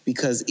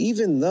 Because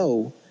even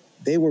though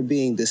they were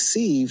being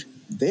deceived,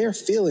 their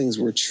feelings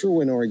were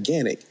true and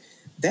organic.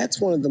 That's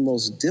one of the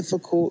most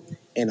difficult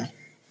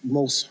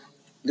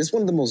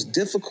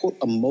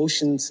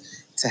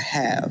emotions to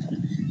have.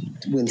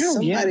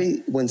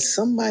 When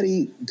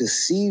somebody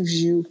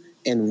deceives you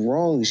and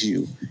wrongs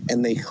you,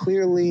 and they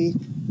clearly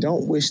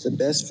don't wish the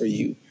best for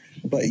you,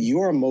 but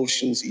your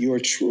emotions, your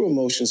true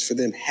emotions for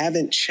them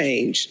haven't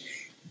changed,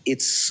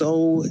 it's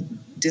so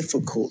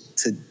difficult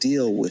to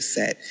deal with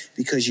that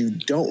because you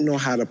don't know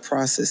how to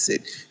process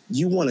it.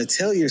 You want to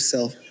tell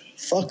yourself,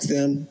 fuck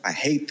them, I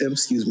hate them,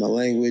 excuse my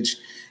language,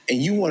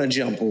 and you want to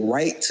jump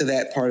right to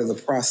that part of the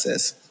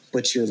process,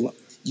 but you're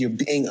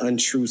being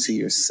untrue to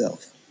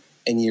yourself,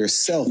 and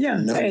yourself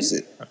knows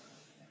it.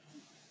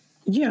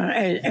 Yeah,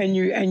 and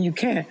you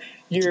can't.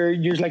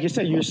 You're like you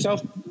said,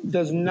 yourself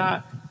does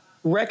not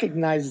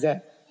recognize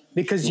that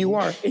because you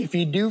are. If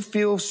you do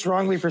feel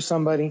strongly for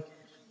somebody,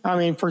 I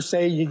mean, for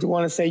say you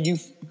want to say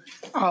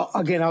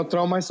I'll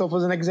throw myself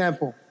as an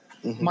example.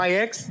 Mm-hmm. My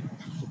ex,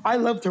 I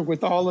loved her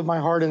with all of my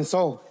heart and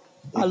soul.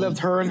 Mm-hmm. I loved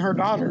her and her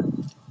daughter.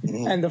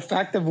 Mm-hmm. And the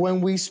fact of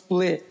when we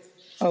split,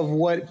 of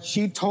what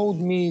she told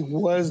me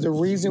was the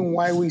reason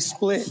why we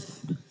split,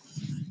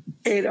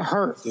 it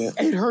hurt. Yeah.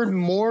 It hurt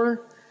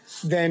more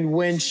than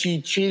when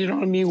she cheated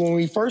on me when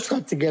we first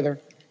got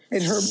together.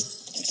 It hurt.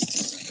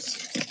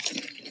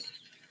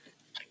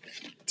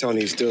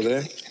 Tony, you still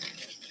there?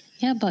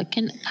 Yeah, but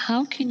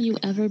how can you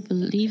ever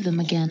believe them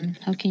again?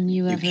 How can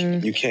you ever?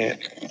 You can't.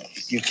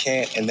 You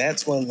can't, and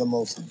that's one of the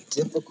most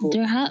difficult.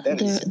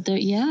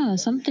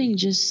 Something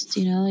just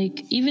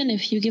like even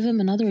if you give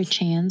them another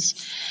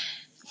chance,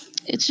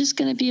 it's just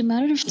gonna be a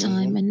matter of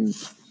time, and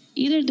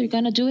either they're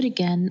gonna do it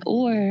again,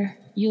 or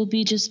you'll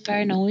be just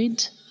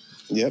paranoid.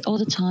 Yep. All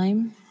the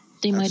time,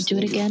 they might do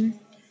it again.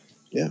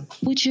 Yeah.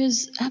 Which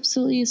is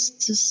absolutely,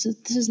 this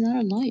is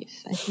not a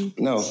life. I think.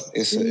 No,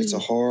 it's a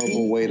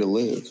horrible way to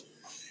live.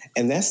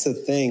 And that's the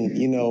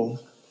thing,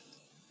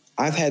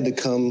 I've had to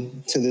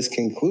come to this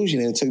conclusion,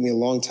 and it took me a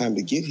long time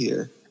to get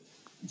here,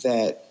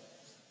 that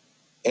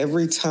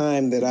every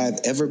time that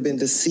I've ever been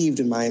deceived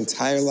in my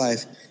entire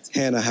life,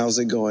 Hannah, how's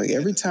it going?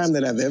 Every time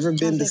that I've ever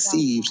been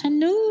deceived,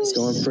 it's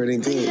going pretty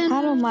good.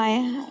 Hello,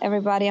 Maya,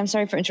 everybody. I'm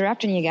sorry for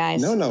interrupting you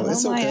guys. No, Hello,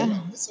 it's okay. Maya.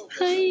 It's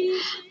okay.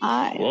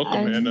 Hi.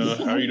 Welcome, Hannah.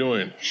 How are you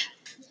doing?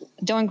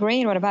 Doing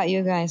great. What about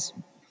you guys?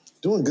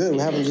 Doing good.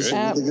 We're having just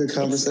a really good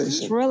conversation.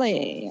 It's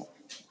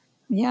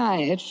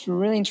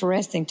really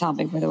interesting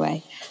topic, by the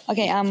way.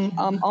 Okay,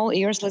 I'm all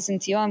ears listening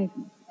to you. I'm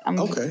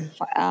okay.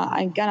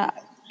 I'm gonna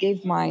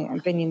give my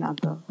opinion on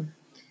the.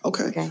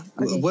 Okay.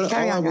 What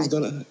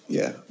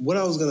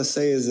I was gonna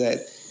say is that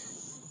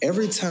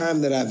every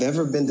time that I've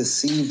ever been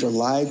deceived or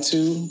lied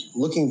to,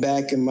 looking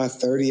back in my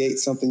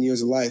 38-something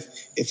years of life,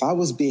 if I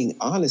was being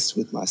honest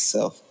with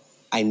myself,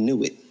 I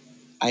knew it.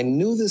 I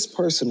knew this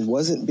person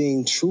wasn't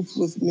being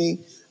truthful with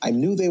me. I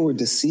knew they were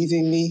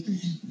deceiving me,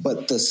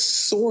 but the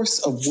source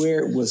of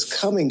where it was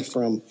coming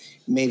from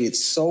made it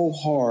so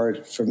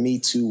hard for me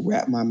to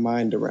wrap my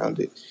mind around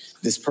it.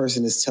 This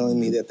person is telling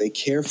me that they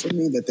care for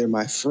me, that they're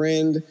my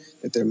friend,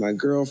 that they're my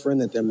girlfriend,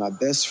 that they're my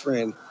best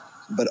friend,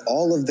 but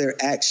all of their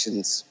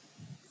actions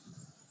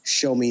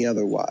show me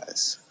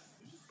otherwise.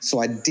 So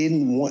I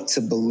didn't want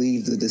to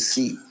believe the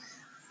deceit.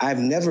 I've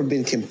never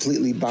been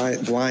completely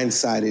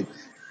blindsided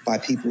by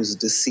people's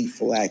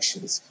deceitful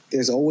actions.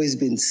 There's always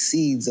been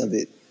seeds of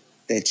it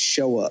that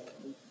show up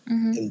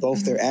in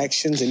both their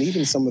actions and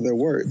even some of their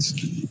words.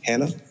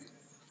 Hannah?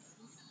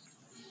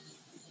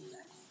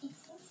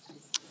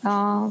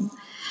 I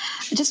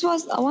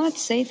wanted to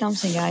say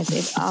something, guys.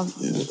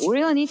 We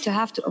really need to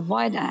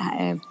avoid to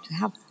have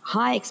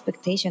high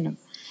expectation.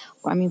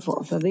 For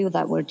the people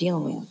that we're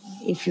dealing with.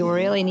 If you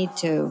really need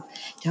to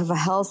have a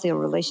healthy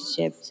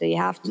relationship, so you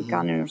have to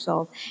count on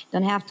yourself. You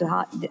don't have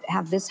to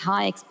have this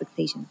high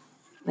expectation.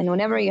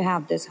 Whenever you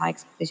have this high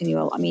expectation, you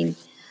will,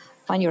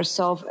 find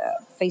yourself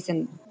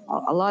facing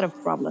a lot of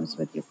problems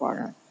with your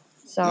partner.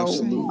 So,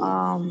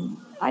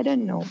 I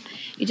don't know.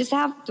 You just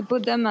have to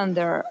put them on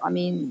the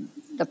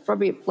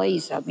appropriate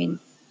place. Count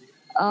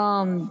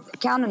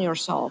on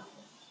yourself.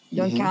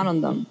 Don't count on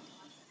them.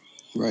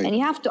 Right. And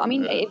you have to,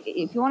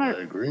 if you want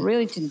to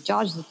really to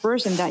judge the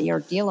person that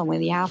you're dealing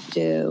with, you have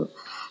to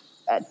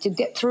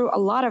get through a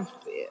lot of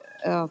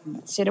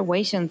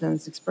situations and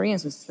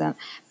experiences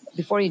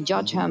before you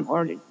judge him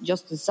or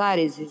just decide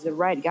is he the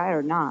right guy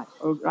or not,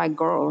 or right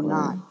girl or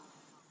not.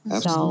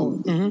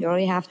 Absolutely. So you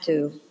really have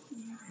to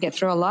get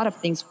through a lot of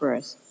things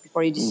first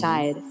before you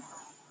decide.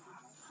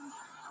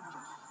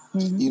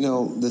 You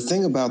know, the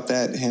thing about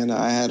that, Hannah,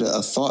 I had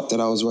a thought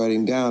that I was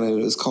writing down, and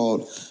it was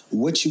called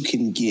What You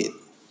Can Get.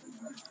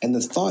 And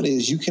the thought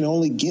is you can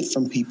only get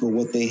from people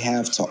what they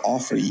have to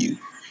offer you,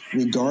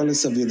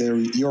 regardless of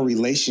your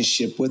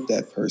relationship with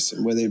that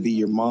person, whether it be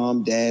your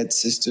mom, dad,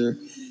 sister,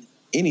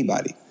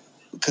 anybody.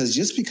 Because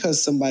just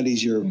because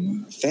somebody's your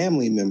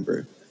family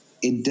member,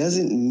 it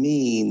doesn't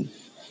mean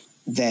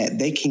that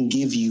they can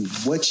give you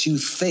what you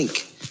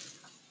think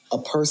a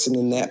person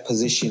in that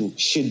position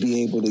should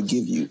be able to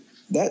give you.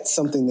 That's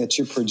something that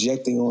you're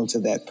projecting onto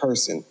that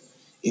person.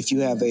 If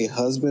you have a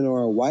husband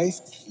or a wife,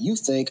 you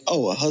think,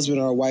 oh, a husband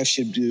or a wife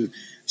should be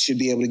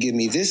able to give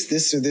me this,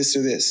 this, or this,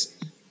 or this.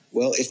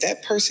 Well, if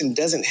that person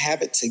doesn't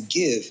have it to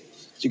give,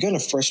 you're going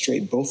to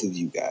frustrate both of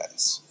you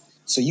guys.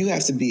 So you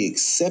have to be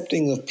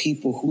accepting of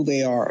people who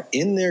they are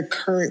in their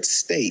current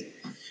state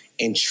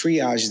and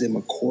triage them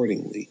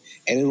accordingly.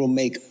 And it'll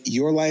make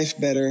your life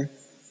better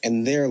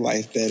and their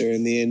life better.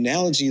 And the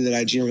analogy that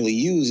I generally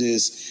use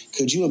is,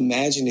 could you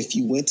imagine if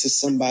you went to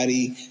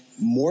somebody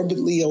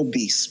morbidly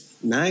obese,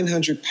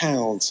 900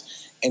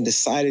 pounds, and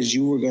decided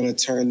you were going to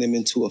turn them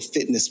into a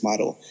fitness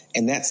model,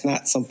 and that's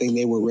not something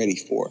they were ready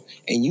for.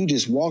 And you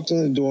just walked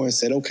in the door and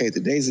said, okay,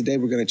 today's the day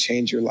we're going to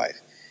change your life.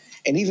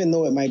 And even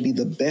though it might be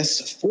the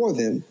best for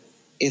them,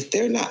 if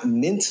they're not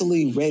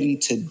mentally ready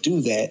to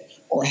do that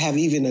or have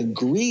even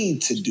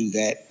agreed to do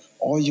that,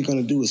 all you're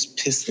going to do is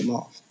piss them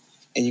off.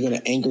 And you're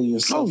going to anger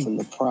yourself in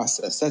the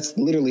process. That's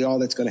literally all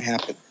that's going to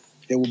happen.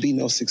 There will be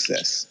no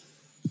success.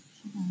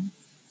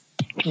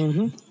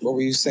 What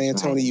were you saying,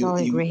 Tony? I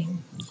totally agree.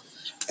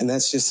 And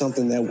that's just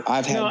something that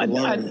I've had to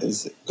learn.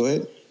 Go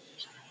ahead.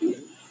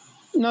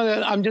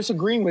 No, I'm just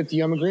agreeing with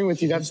you. I'm agreeing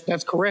with you.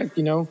 That's correct.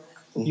 You know,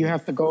 you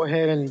have to go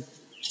ahead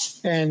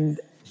and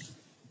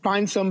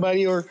find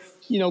somebody, or,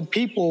 you know,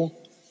 people,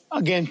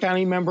 again,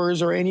 family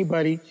members or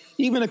anybody,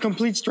 even a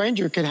complete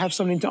stranger could have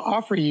something to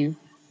offer you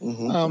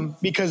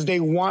because they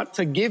want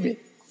to give it.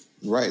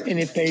 Right. And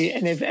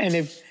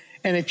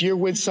if you're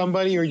with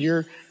somebody, or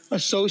you're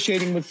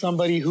associating with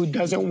somebody who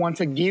doesn't want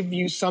to give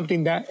you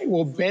something that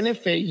will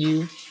benefit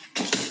you,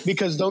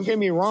 because don't get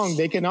me wrong,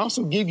 they can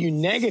also give you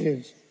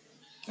negative.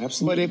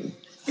 Absolutely. But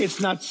if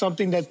it's not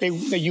something that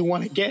you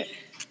want to get,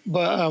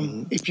 but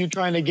if you're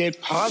trying to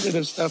get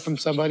positive stuff from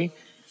somebody,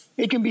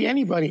 it can be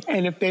anybody.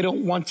 And if they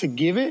don't want to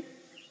give it,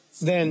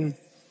 then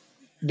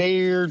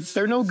they're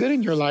no good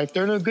in your life.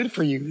 They're no good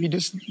for you. You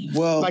just,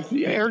 like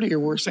earlier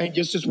we were saying,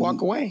 just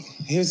walk away.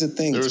 Here's the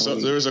thing,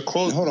 Tony. There's a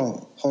quote.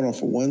 Hold on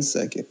for 1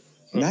 second.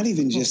 Not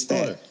even just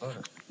that.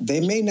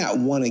 They may not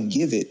want to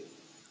give it,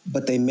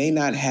 but they may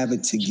not have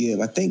it to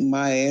give. I think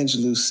Maya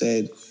Angelou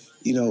said,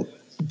 you know,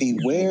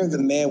 beware the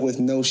man with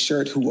no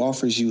shirt who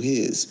offers you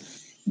his.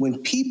 When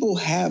people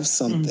have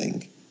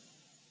something,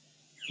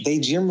 they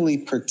generally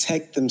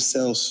protect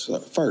themselves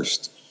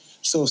first.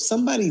 So if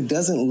somebody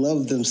doesn't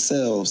love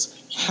themselves,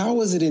 how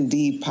is it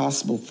indeed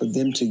possible for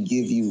them to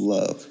give you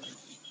love?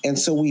 And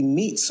so we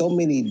meet so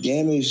many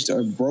damaged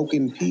or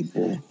broken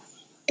people,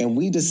 and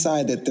we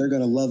decide that they're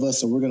going to love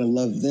us or we're going to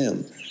love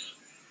them.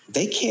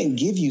 They can't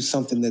give you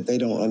something that they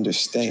don't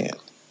understand.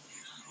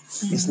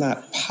 It's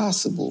not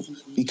possible,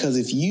 because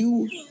if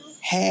you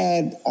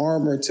had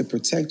armor to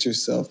protect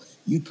yourself,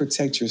 you'd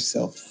protect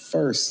yourself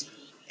first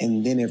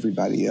and then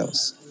everybody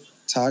else.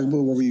 Tagba,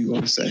 what were you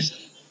going to say?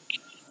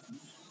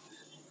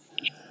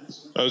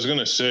 I was going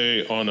to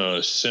say, on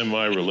a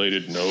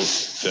semi-related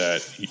note,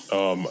 that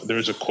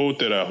there's a quote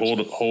that I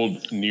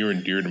hold near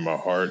and dear to my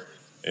heart,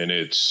 and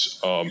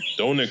it's,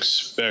 don't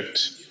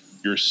expect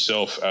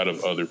yourself out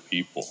of other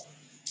people.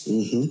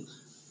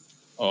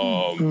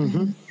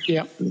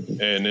 Yeah.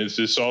 And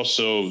this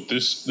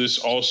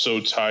also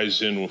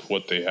ties in with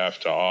what they have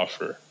to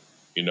offer.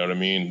 You know what I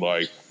mean?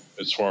 Like,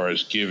 as far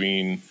as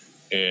giving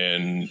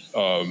and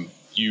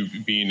you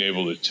being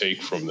able to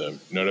take from them.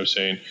 You know what I'm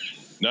saying?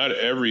 Not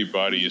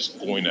everybody is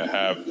going to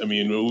have. I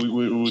mean,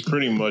 we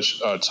pretty much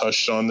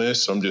touched on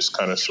this. So I'm just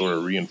kind of sort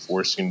of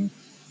reinforcing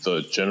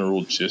the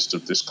general gist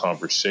of this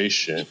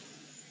conversation.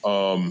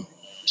 Now,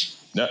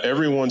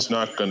 everyone's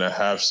not going to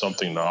have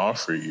something to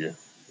offer you.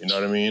 You know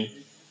what I mean?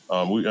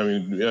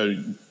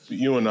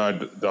 You and I,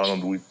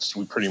 Donald, we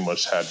pretty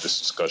much had this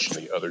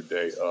discussion the other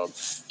day.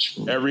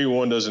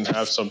 Everyone doesn't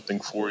have something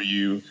for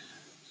you.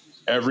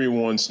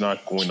 Everyone's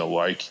not going to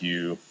like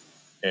you,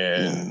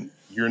 and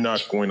you're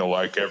not going to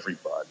like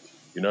everybody.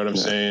 You know what I'm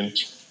saying?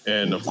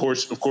 And of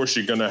course,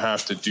 you're going to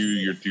have to do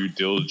your due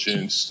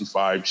diligence,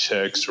 vibe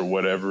checks, or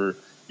whatever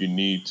you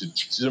need to.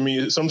 I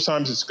mean,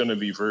 sometimes it's going to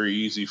be very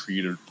easy for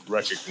you to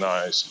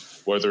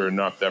recognize whether or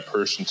not that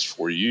person's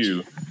for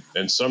you.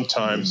 And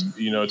sometimes,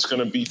 it's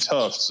going to be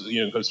tough,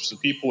 because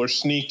people are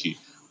sneaky.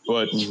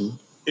 But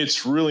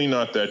it's really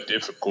not that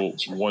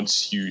difficult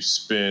once you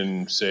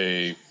spend,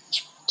 say,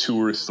 2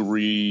 or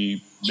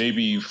 3,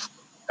 maybe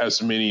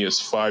as many as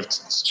 5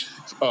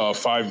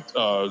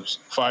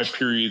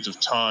 periods of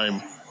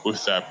time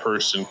with that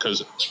person,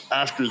 because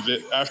after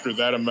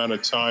that amount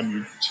of time,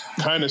 you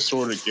kind of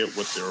sort of get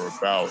what they're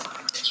about.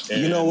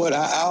 And you know what?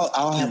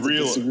 I'll have to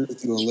disagree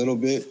with you a little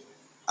bit.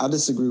 I'll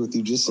disagree with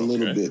you just a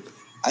little bit.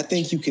 I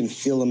think you can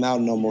feel them out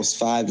in almost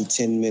 5 to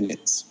 10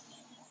 minutes.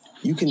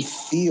 You can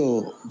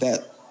feel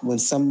that when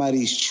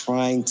somebody's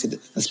trying to,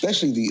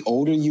 especially the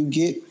older you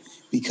get,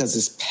 because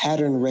it's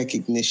pattern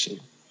recognition.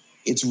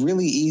 It's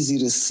really easy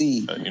to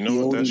see the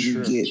older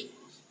you get.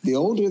 The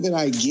older that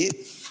I get,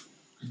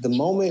 the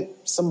moment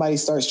somebody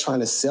starts trying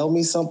to sell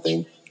me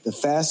something, the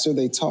faster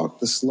they talk,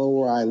 the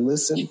slower I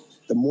listen,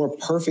 the more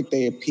perfect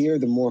they appear,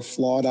 the more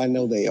flawed I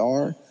know they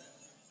are.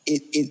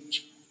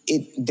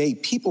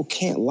 People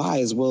can't lie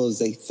as well as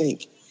they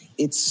think.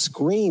 It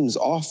screams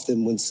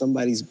often when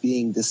somebody's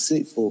being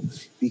deceitful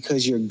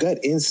because your gut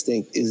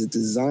instinct is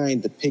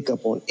designed to pick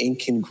up on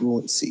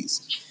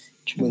incongruencies.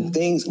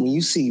 When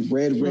you see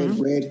red,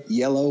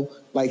 yellow,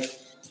 like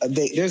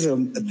there's a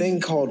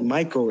thing called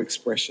micro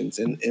expressions.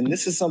 And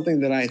this is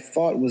something that I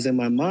thought was in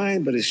my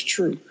mind, but it's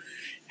true.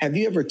 Have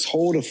you ever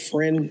told a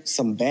friend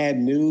some bad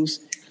news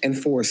and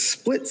for a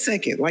split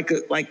second,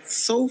 like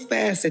so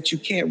fast that you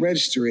can't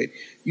register it,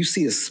 you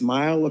see a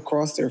smile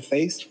across their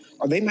face,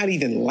 or they might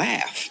even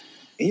laugh.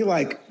 And you're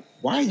like,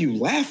 why are you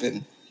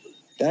laughing?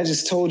 I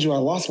just told you I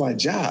lost my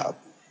job.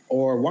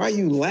 Or why are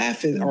you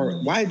laughing?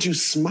 Or why did you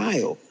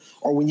smile?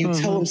 Or when you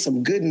tell them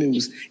some good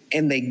news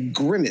and they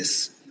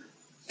grimace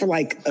for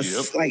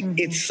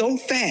it's so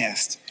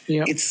fast.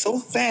 Yep. It's so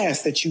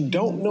fast that you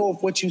don't know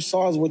if what you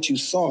saw is what you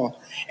saw.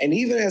 And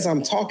even as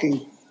I'm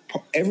talking,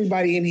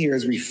 everybody in here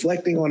is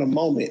reflecting on a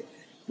moment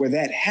where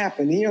that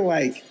happened. And you're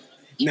like,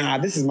 nah,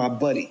 this is my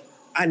buddy.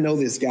 I know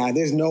this guy.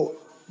 There's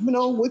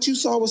what you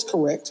saw was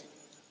correct.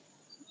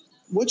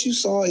 What you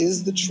saw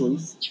is the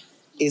truth.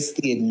 It's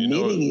the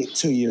admitting it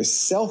to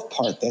yourself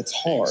part that's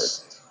hard.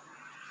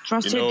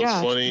 Trust your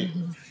gut. It's funny.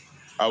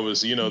 I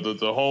was, the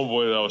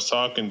homeboy that I was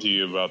talking to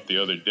you about the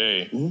other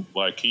day,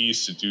 like he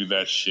used to do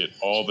that shit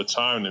all the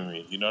time to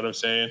me. You know what I'm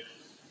saying?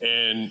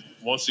 And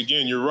once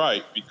again, you're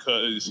right,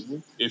 because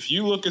if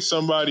you look at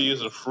somebody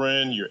as a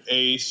friend, your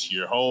ace,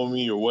 your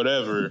homie, or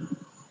whatever,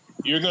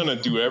 you're going to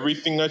do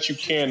everything that you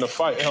can to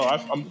fight. Hell,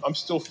 I'm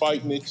still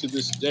fighting it to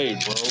this day,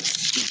 bro,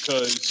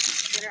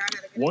 because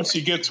once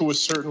you get to a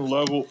certain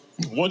level,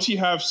 once you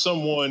have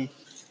someone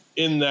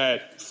in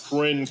that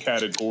friend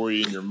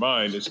category in your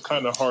mind, it's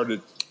kind of hard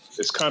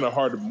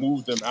to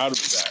move them out of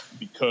that,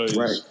 because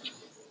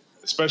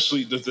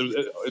especially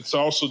it's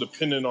also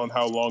dependent on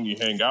how long you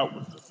hang out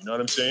with them. You know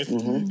what I'm saying?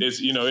 It's,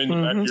 in the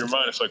back of your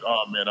mind, it's like,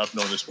 oh man, I've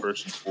known this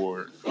person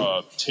for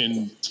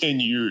 10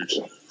 years,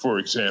 for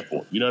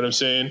example. You know what I'm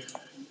saying?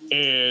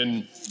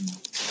 And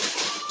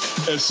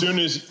as soon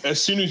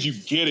as you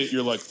get it,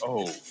 you're like,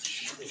 oh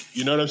shit.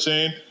 You know what I'm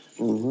saying?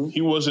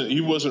 He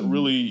wasn't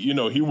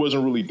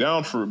really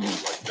down for me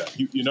like that.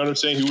 You know what I'm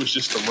saying? He was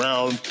just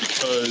around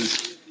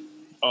because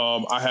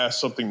I have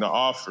something to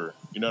offer.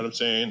 You know what I'm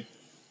saying?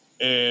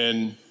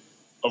 And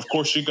of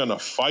course you're gonna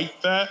fight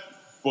that,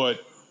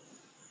 but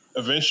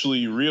eventually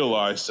you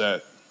realize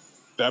that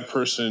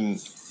person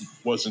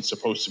wasn't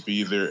supposed to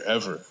be there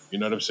ever. You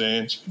know what I'm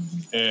saying?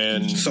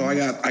 And so I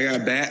got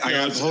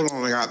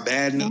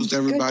bad news to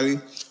everybody.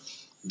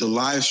 The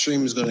live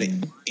stream is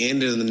going to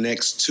end in the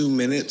next 2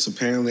 minutes.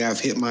 Apparently, I've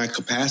hit my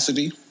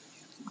capacity.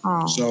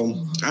 Oh.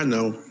 So I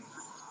know.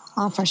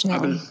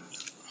 Unfortunately.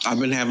 I've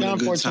been having a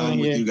good time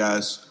with you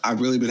guys. I've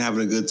really been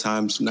having a good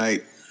time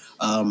tonight.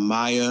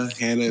 Maya,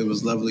 Hannah, it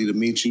was lovely to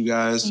meet you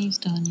guys. Thanks,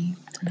 Donnie.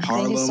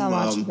 Harlem. Thank you so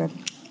much.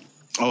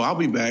 I'll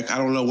be back. I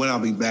don't know when I'll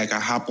be back. I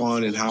hop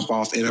on and hop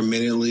off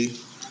intermittently.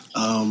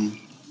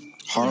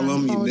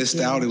 Harlem, you missed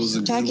out. It was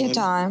a good one. Take your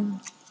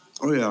time.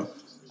 Oh, yeah.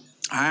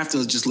 I have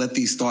to just let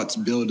these thoughts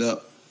build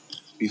up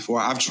before.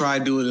 I've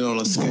tried doing it on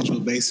a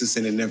scheduled basis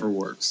and it never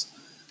works.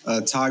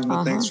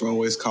 Togba, thanks for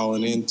always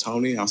calling in.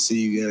 Tony, I'll see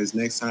you guys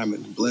next time,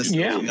 and bless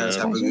you. You guys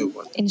have a good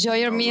one. Enjoy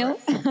your meal.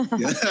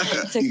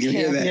 Right. You can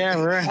hear that.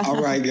 Yeah, right.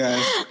 All right,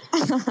 guys.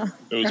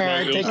 It was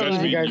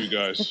nice meeting you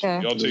guys.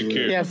 Okay. Y'all take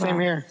care. Yeah, same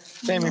here.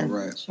 Same here. All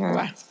right. Sure.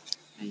 Bye.